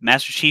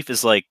 Master Chief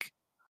is like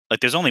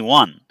there's only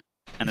one.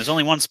 And there's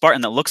only one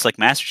Spartan that looks like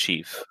Master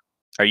Chief.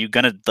 Are you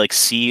gonna like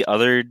see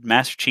other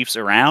Master Chiefs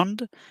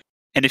around?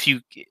 And if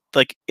you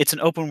like it's an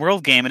open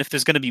world game and if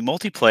there's gonna be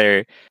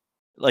multiplayer,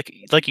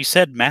 like you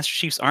said, Master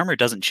Chief's armor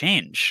doesn't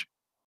change.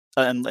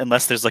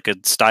 Unless there's like a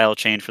style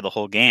change for the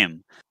whole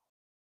game.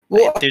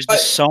 Well, There's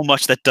just so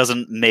much that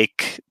doesn't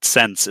make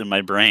sense in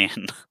my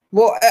brain.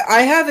 Well,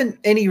 I haven't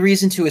any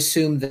reason to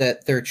assume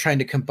that they're trying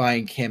to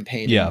combine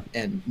campaign Yeah.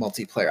 and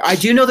multiplayer. I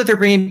do know that they're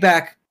bringing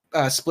back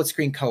split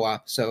screen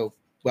co-op, so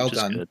well Which is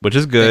done. good. which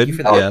is Thank good. you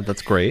for that. Yeah,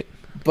 that's great.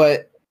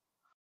 But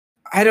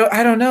I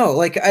don't know.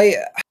 Like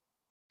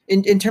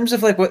in terms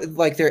of like what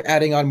like they're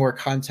adding on more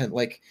content.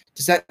 Like,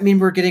 does that mean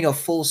we're getting a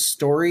full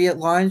story at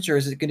launch, or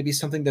is it going to be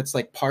something that's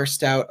like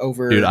parsed out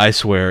over? Dude, I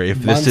swear,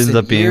 if months this ends and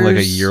up being like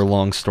a years.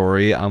 year-long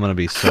story, I'm gonna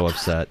be so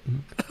upset.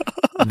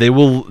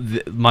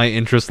 My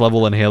interest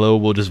level in Halo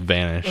will just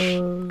vanish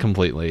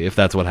completely if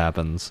that's what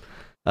happens.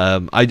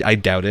 I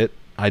doubt it.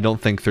 I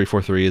don't think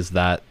 343 is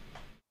that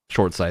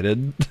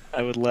short-sighted.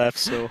 I would laugh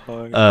so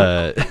hard.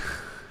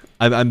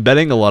 I'm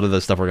betting a lot of the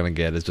stuff we're gonna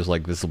get is just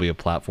like this will be a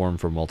platform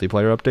for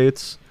multiplayer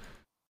updates.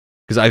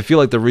 Because I feel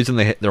like the reason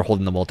they're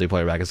holding the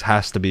multiplayer back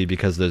has to be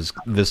because there's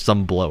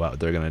some blowout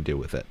they're gonna do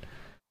with it.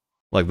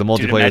 Like the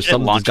multiplayer,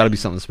 imagine it there's got to be launching-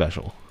 something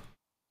special.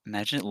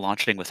 Imagine it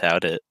launching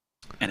without it,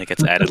 and it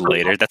gets added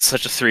later. That's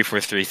such a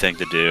 343 thing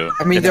to do.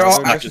 I mean, It's they're all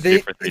so much a they,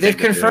 343 they've thing to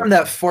do. confirmed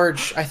that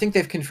Forge. I think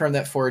they've confirmed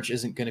that Forge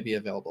isn't going to be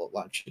available at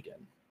launch again.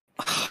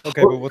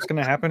 Okay, but what's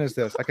going to happen is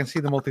this. I can see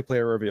the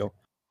multiplayer reveal.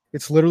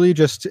 It's literally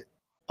just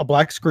a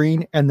black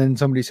screen, and then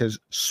somebody says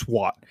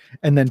SWAT,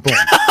 and then boom,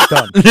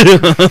 done. Yeah,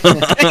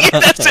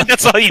 that's it.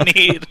 That's all you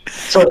need.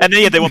 And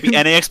then there won't be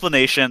any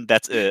explanation.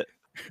 That's it.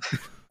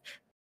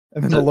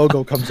 And then the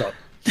logo comes up.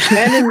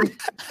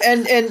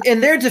 And in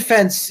their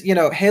defense, you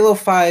know, Halo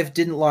 5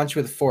 didn't launch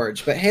with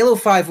Forge, but Halo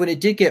 5, when it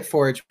did get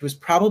Forge, was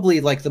probably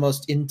like the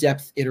most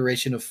in-depth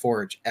iteration of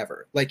Forge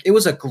ever. Like, it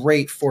was a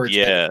great Forge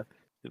edit Yeah,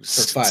 it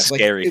for was 5.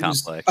 scary like, it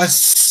complex.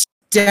 was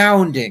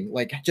astounding,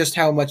 like just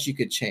how much you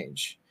could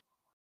change.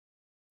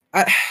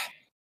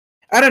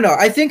 I don't know.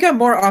 I think I'm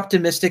more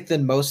optimistic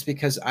than most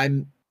because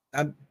I'm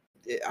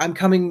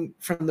coming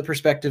from the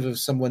perspective of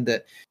someone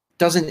that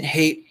doesn't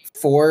hate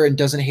 4 and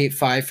doesn't hate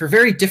 5 for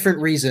very different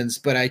reasons,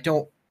 but I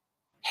don't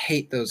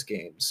hate those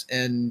games.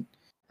 And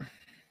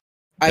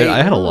I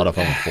had a lot of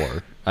fun with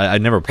 4. I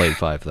never played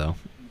 5 though.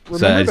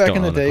 So I Remember just back don't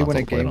in the own the day when console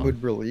a to play it game on.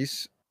 would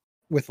release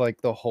with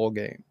like the whole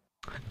game?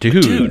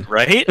 Dude,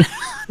 right?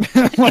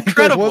 Like, there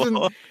Incredible.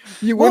 wasn't,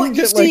 you Well, wouldn't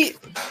you get see,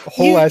 like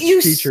whole ass you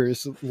s-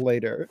 features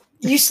later.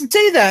 you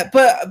say that,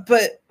 but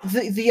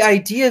the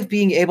idea of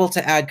being able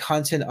to add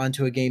content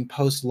onto a game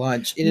post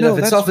launch in and No, of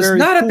that's itself is very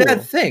not a cool.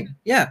 bad thing.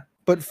 Yeah.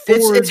 but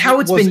Ford it's how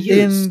it's was been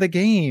used. in the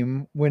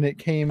game when it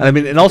came. I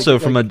mean, and to also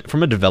the-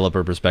 from a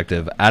developer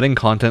perspective, adding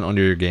content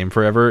onto your game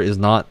forever is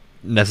not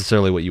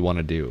necessarily what you want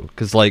to do,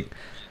 because like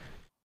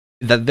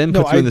that then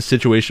No, puts you in the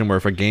situation where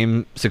if a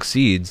game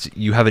succeeds,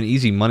 you have an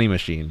easy money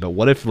machine. But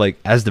what if, like,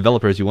 as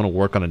developers, you want to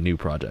work on a new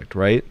project,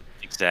 right?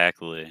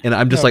 Exactly. And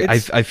I'm just No,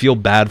 like, I feel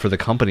bad for the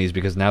companies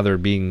because now they're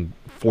being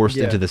forced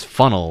Yeah. into this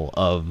funnel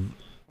of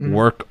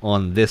work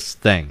on this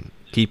thing,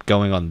 keep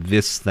going on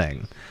this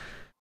thing.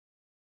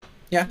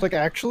 like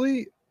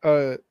actually,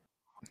 I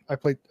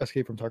played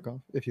Escape from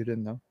Tarkov. If you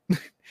didn't know,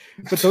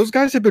 but those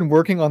guys have been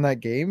working on that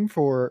game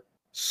for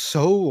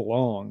so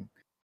long.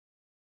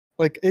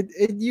 Like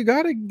you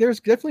gotta. There's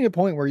definitely a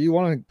point where you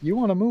want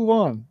to move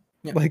on.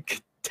 Yeah.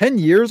 Like 10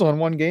 years on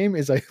one game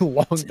is a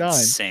long It's time.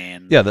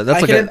 insane. Yeah, that's I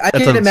like can- I that's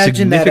can a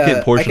imagine that,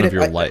 significant I portion can- of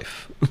your I-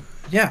 life.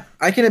 Yeah,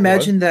 I can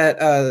imagine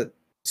that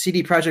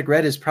CD Projekt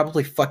Red is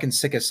probably fucking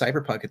sick of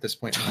Cyberpunk at this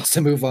point and wants to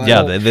move on.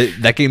 Yeah,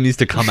 that game needs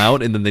to come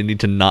out, and then they need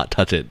to not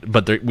touch it.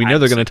 But we know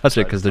they're going to touch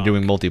it because they're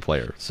doing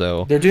multiplayer.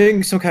 So They're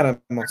doing some kind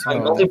of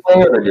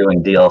Multiplayer, they're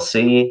doing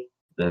DLC.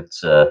 That's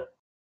they're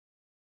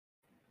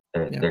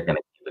gonna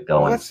keep it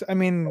Well, going. I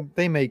mean,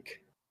 they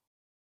make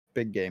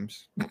big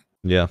games.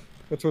 yeah.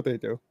 That's what they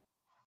do.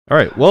 All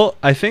right. Well,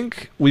 I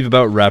think we've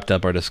about wrapped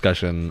up our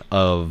discussion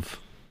of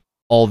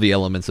all the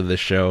elements of this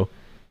show.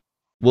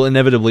 We'll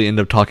inevitably end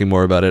up talking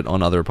more about it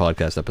on other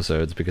podcast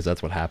episodes because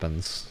that's what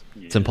happens.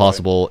 It's Yeah.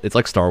 impossible. It's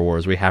like Star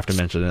Wars. We have to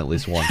mention it at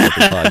least once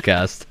every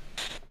podcast.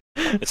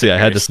 See, I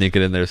had to sneak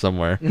it in there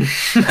somewhere.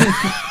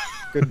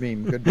 Good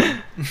meme. Good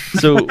meme.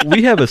 So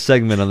we have a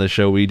segment on the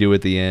show we do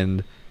at the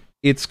end.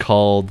 It's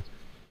called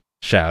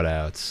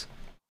Shoutouts.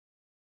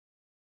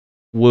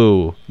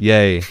 Woo.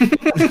 Yay.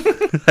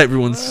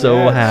 Everyone's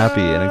so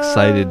happy and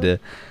excited to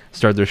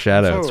start their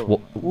shoutouts.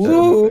 So,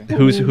 Woo.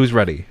 Who's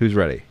ready? Who's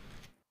ready?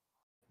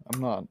 I'm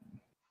not.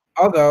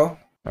 I'll go.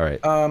 All right.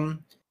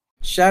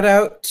 Shout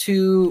out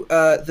to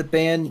the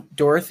band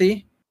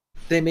Dorothy.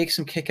 They make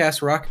some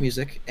kick-ass rock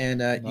music,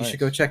 and you should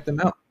go Nice. check them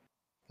out.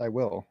 I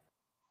will.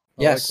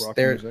 I Yes, like rock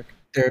they're- music.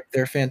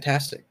 They're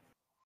fantastic.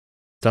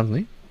 Sounds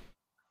neat.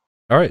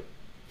 All right.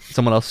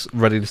 Someone else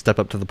ready to step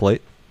up to the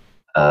plate?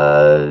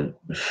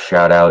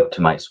 Shout out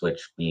to my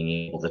Switch being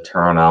able to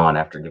turn on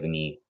after giving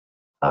me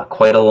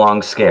quite a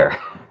long scare.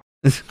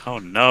 Oh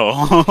no.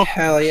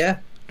 Hell yeah!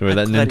 Don't worry,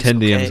 that I'm glad he's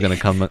Nintendium's okay.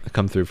 gonna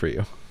come through for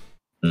you.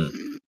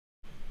 Mm.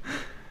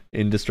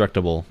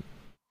 Indestructible.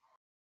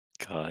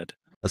 God.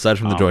 Aside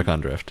from the Um,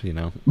 Joy-Con drift, you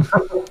know.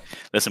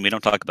 Listen, we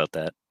don't talk about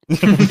that.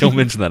 Don't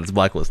mention that; it's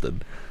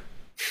blacklisted.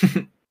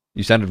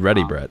 You sounded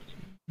ready, Brett.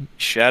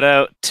 Shout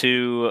out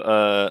to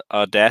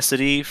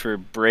Audacity for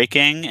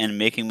breaking and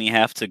making me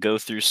have to go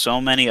through so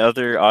many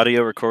other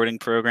audio recording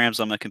programs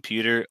on my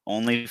computer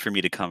only for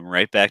me to come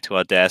right back to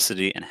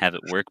Audacity and have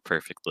it work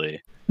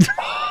perfectly.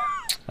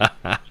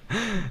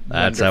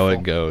 That's how it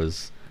Wonderful.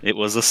 goes. It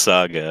was a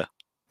saga.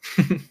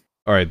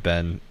 All right,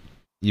 Ben.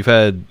 You've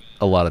had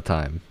a lot of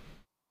time.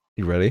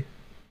 You ready?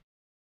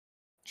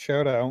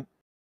 Shout out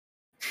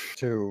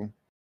to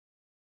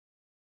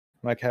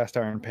my cast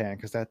iron pan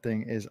because that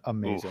thing is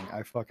amazing.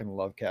 I fucking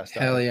love cast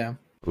iron. Hell yeah!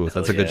 Ooh, that's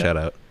Hell a good yeah. shout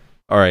out.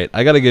 All right,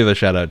 I got to give a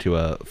shout out to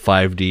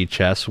 5D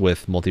chess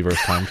with multiverse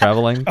time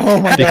traveling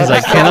Oh my because God,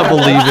 I cannot so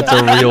believe it's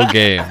a bad. real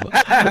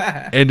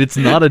game. And it's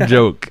not a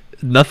joke.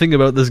 Nothing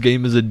about this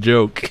game is a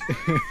joke.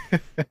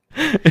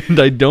 And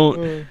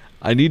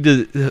I need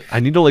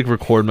to like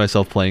record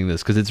myself playing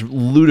this because it's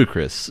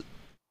ludicrous.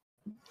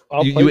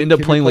 You end up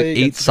can we playing like play 8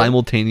 against them?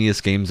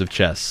 simultaneous games of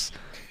chess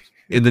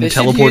and then They should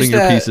teleporting use your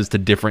that- pieces to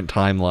different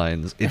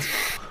timelines.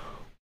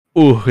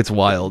 It's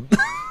wild.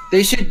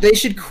 They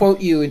should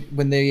quote you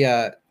when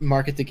they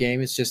market the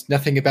game. It's just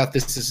nothing about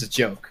this is a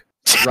joke.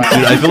 Dude,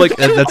 I feel like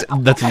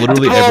that's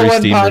literally every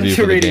Steam review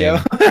for the radio.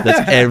 game.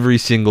 That's every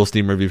single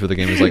Steam review for the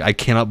game is like, I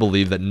cannot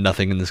believe that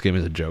nothing in this game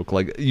is a joke.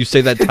 Like, you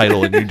say that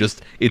title and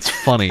it's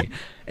funny.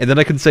 And then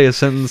I can say a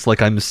sentence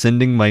like, I'm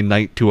sending my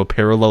knight to a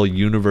parallel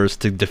universe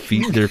to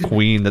defeat their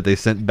queen that they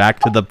sent back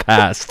to the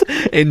past.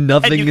 And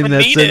nothing you in can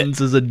that beat it.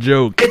 sentence is a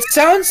joke. It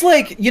sounds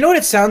like, you know what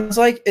it sounds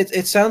like?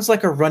 It sounds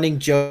like a running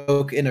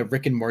joke in a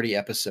Rick and Morty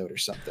episode or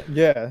something.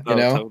 Yeah. You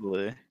know?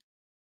 Totally.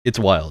 It's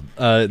wild.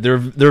 There are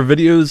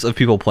videos of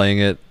people playing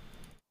it,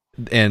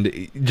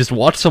 and just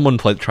watch someone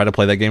try to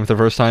play that game for the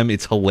first time.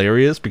 It's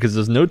hilarious because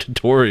there's no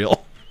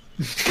tutorial.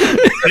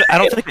 I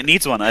don't think it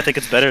needs one. I think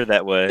it's better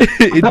that way.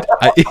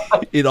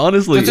 It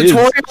honestly The is.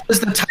 tutorial is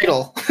the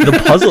title.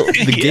 The puzzle,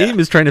 the Yeah. game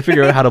is trying to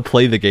figure out how to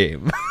play the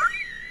game.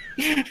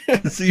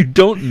 So you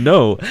don't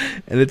know,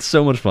 and it's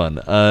so much fun.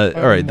 All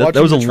right, that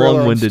was a watching the trailer on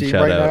long-winded Steam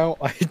shout right out.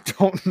 now. I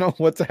don't know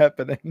what's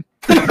happening.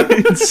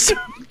 It's so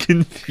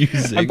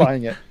confusing. I'm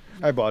buying it.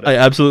 I bought it. I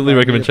absolutely I need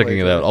recommend to play checking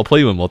it it. out. I'll play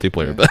you in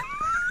multiplayer, Yeah. but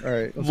All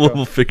right. Let's we'll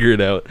go. figure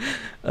it out.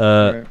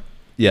 All right.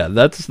 Yeah,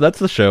 that's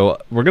the show.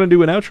 We're gonna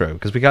do an outro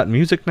because we got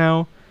music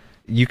now.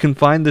 You can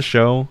find the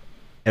show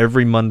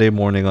every Monday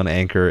morning on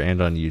Anchor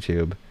and on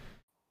YouTube.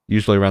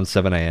 Usually around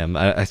 7 a.m.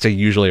 I say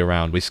usually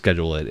around. We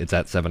schedule it. It's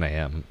at 7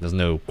 a.m. There's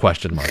no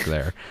question mark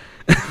there.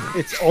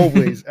 It's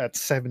always at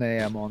 7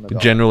 a.m. on the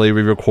dot. Generally,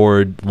 we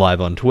record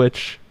live on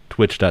Twitch,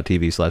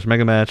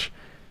 twitch.tv/megamatch,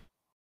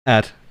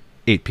 at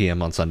 8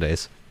 p.m. on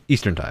Sundays,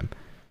 Eastern Time.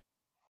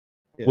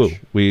 Ish. Woo.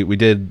 We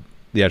did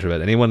the outro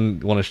bit.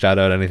 Anyone want to shout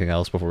out anything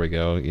else before we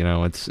go? You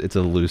know, it's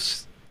a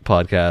loose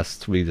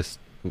podcast.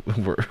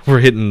 We're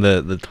hitting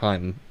the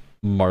time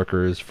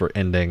markers for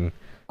ending.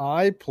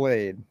 I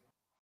played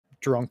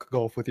drunk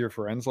golf with your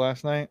friends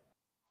last night.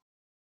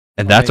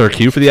 And that's our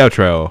cue for the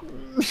outro.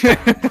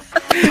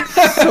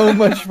 So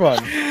much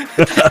fun.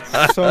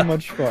 So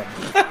much fun.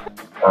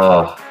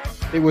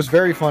 It was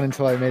very fun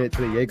until I made it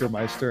to the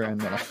Jägermeister, and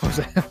then I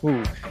was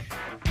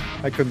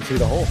I couldn't see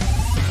the hole.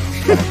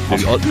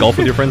 Golf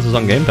with Your Friends is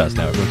on Game Pass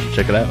now. Everyone should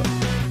check it out.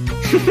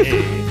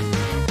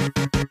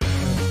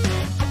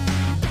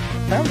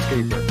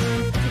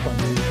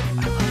 Townscaper.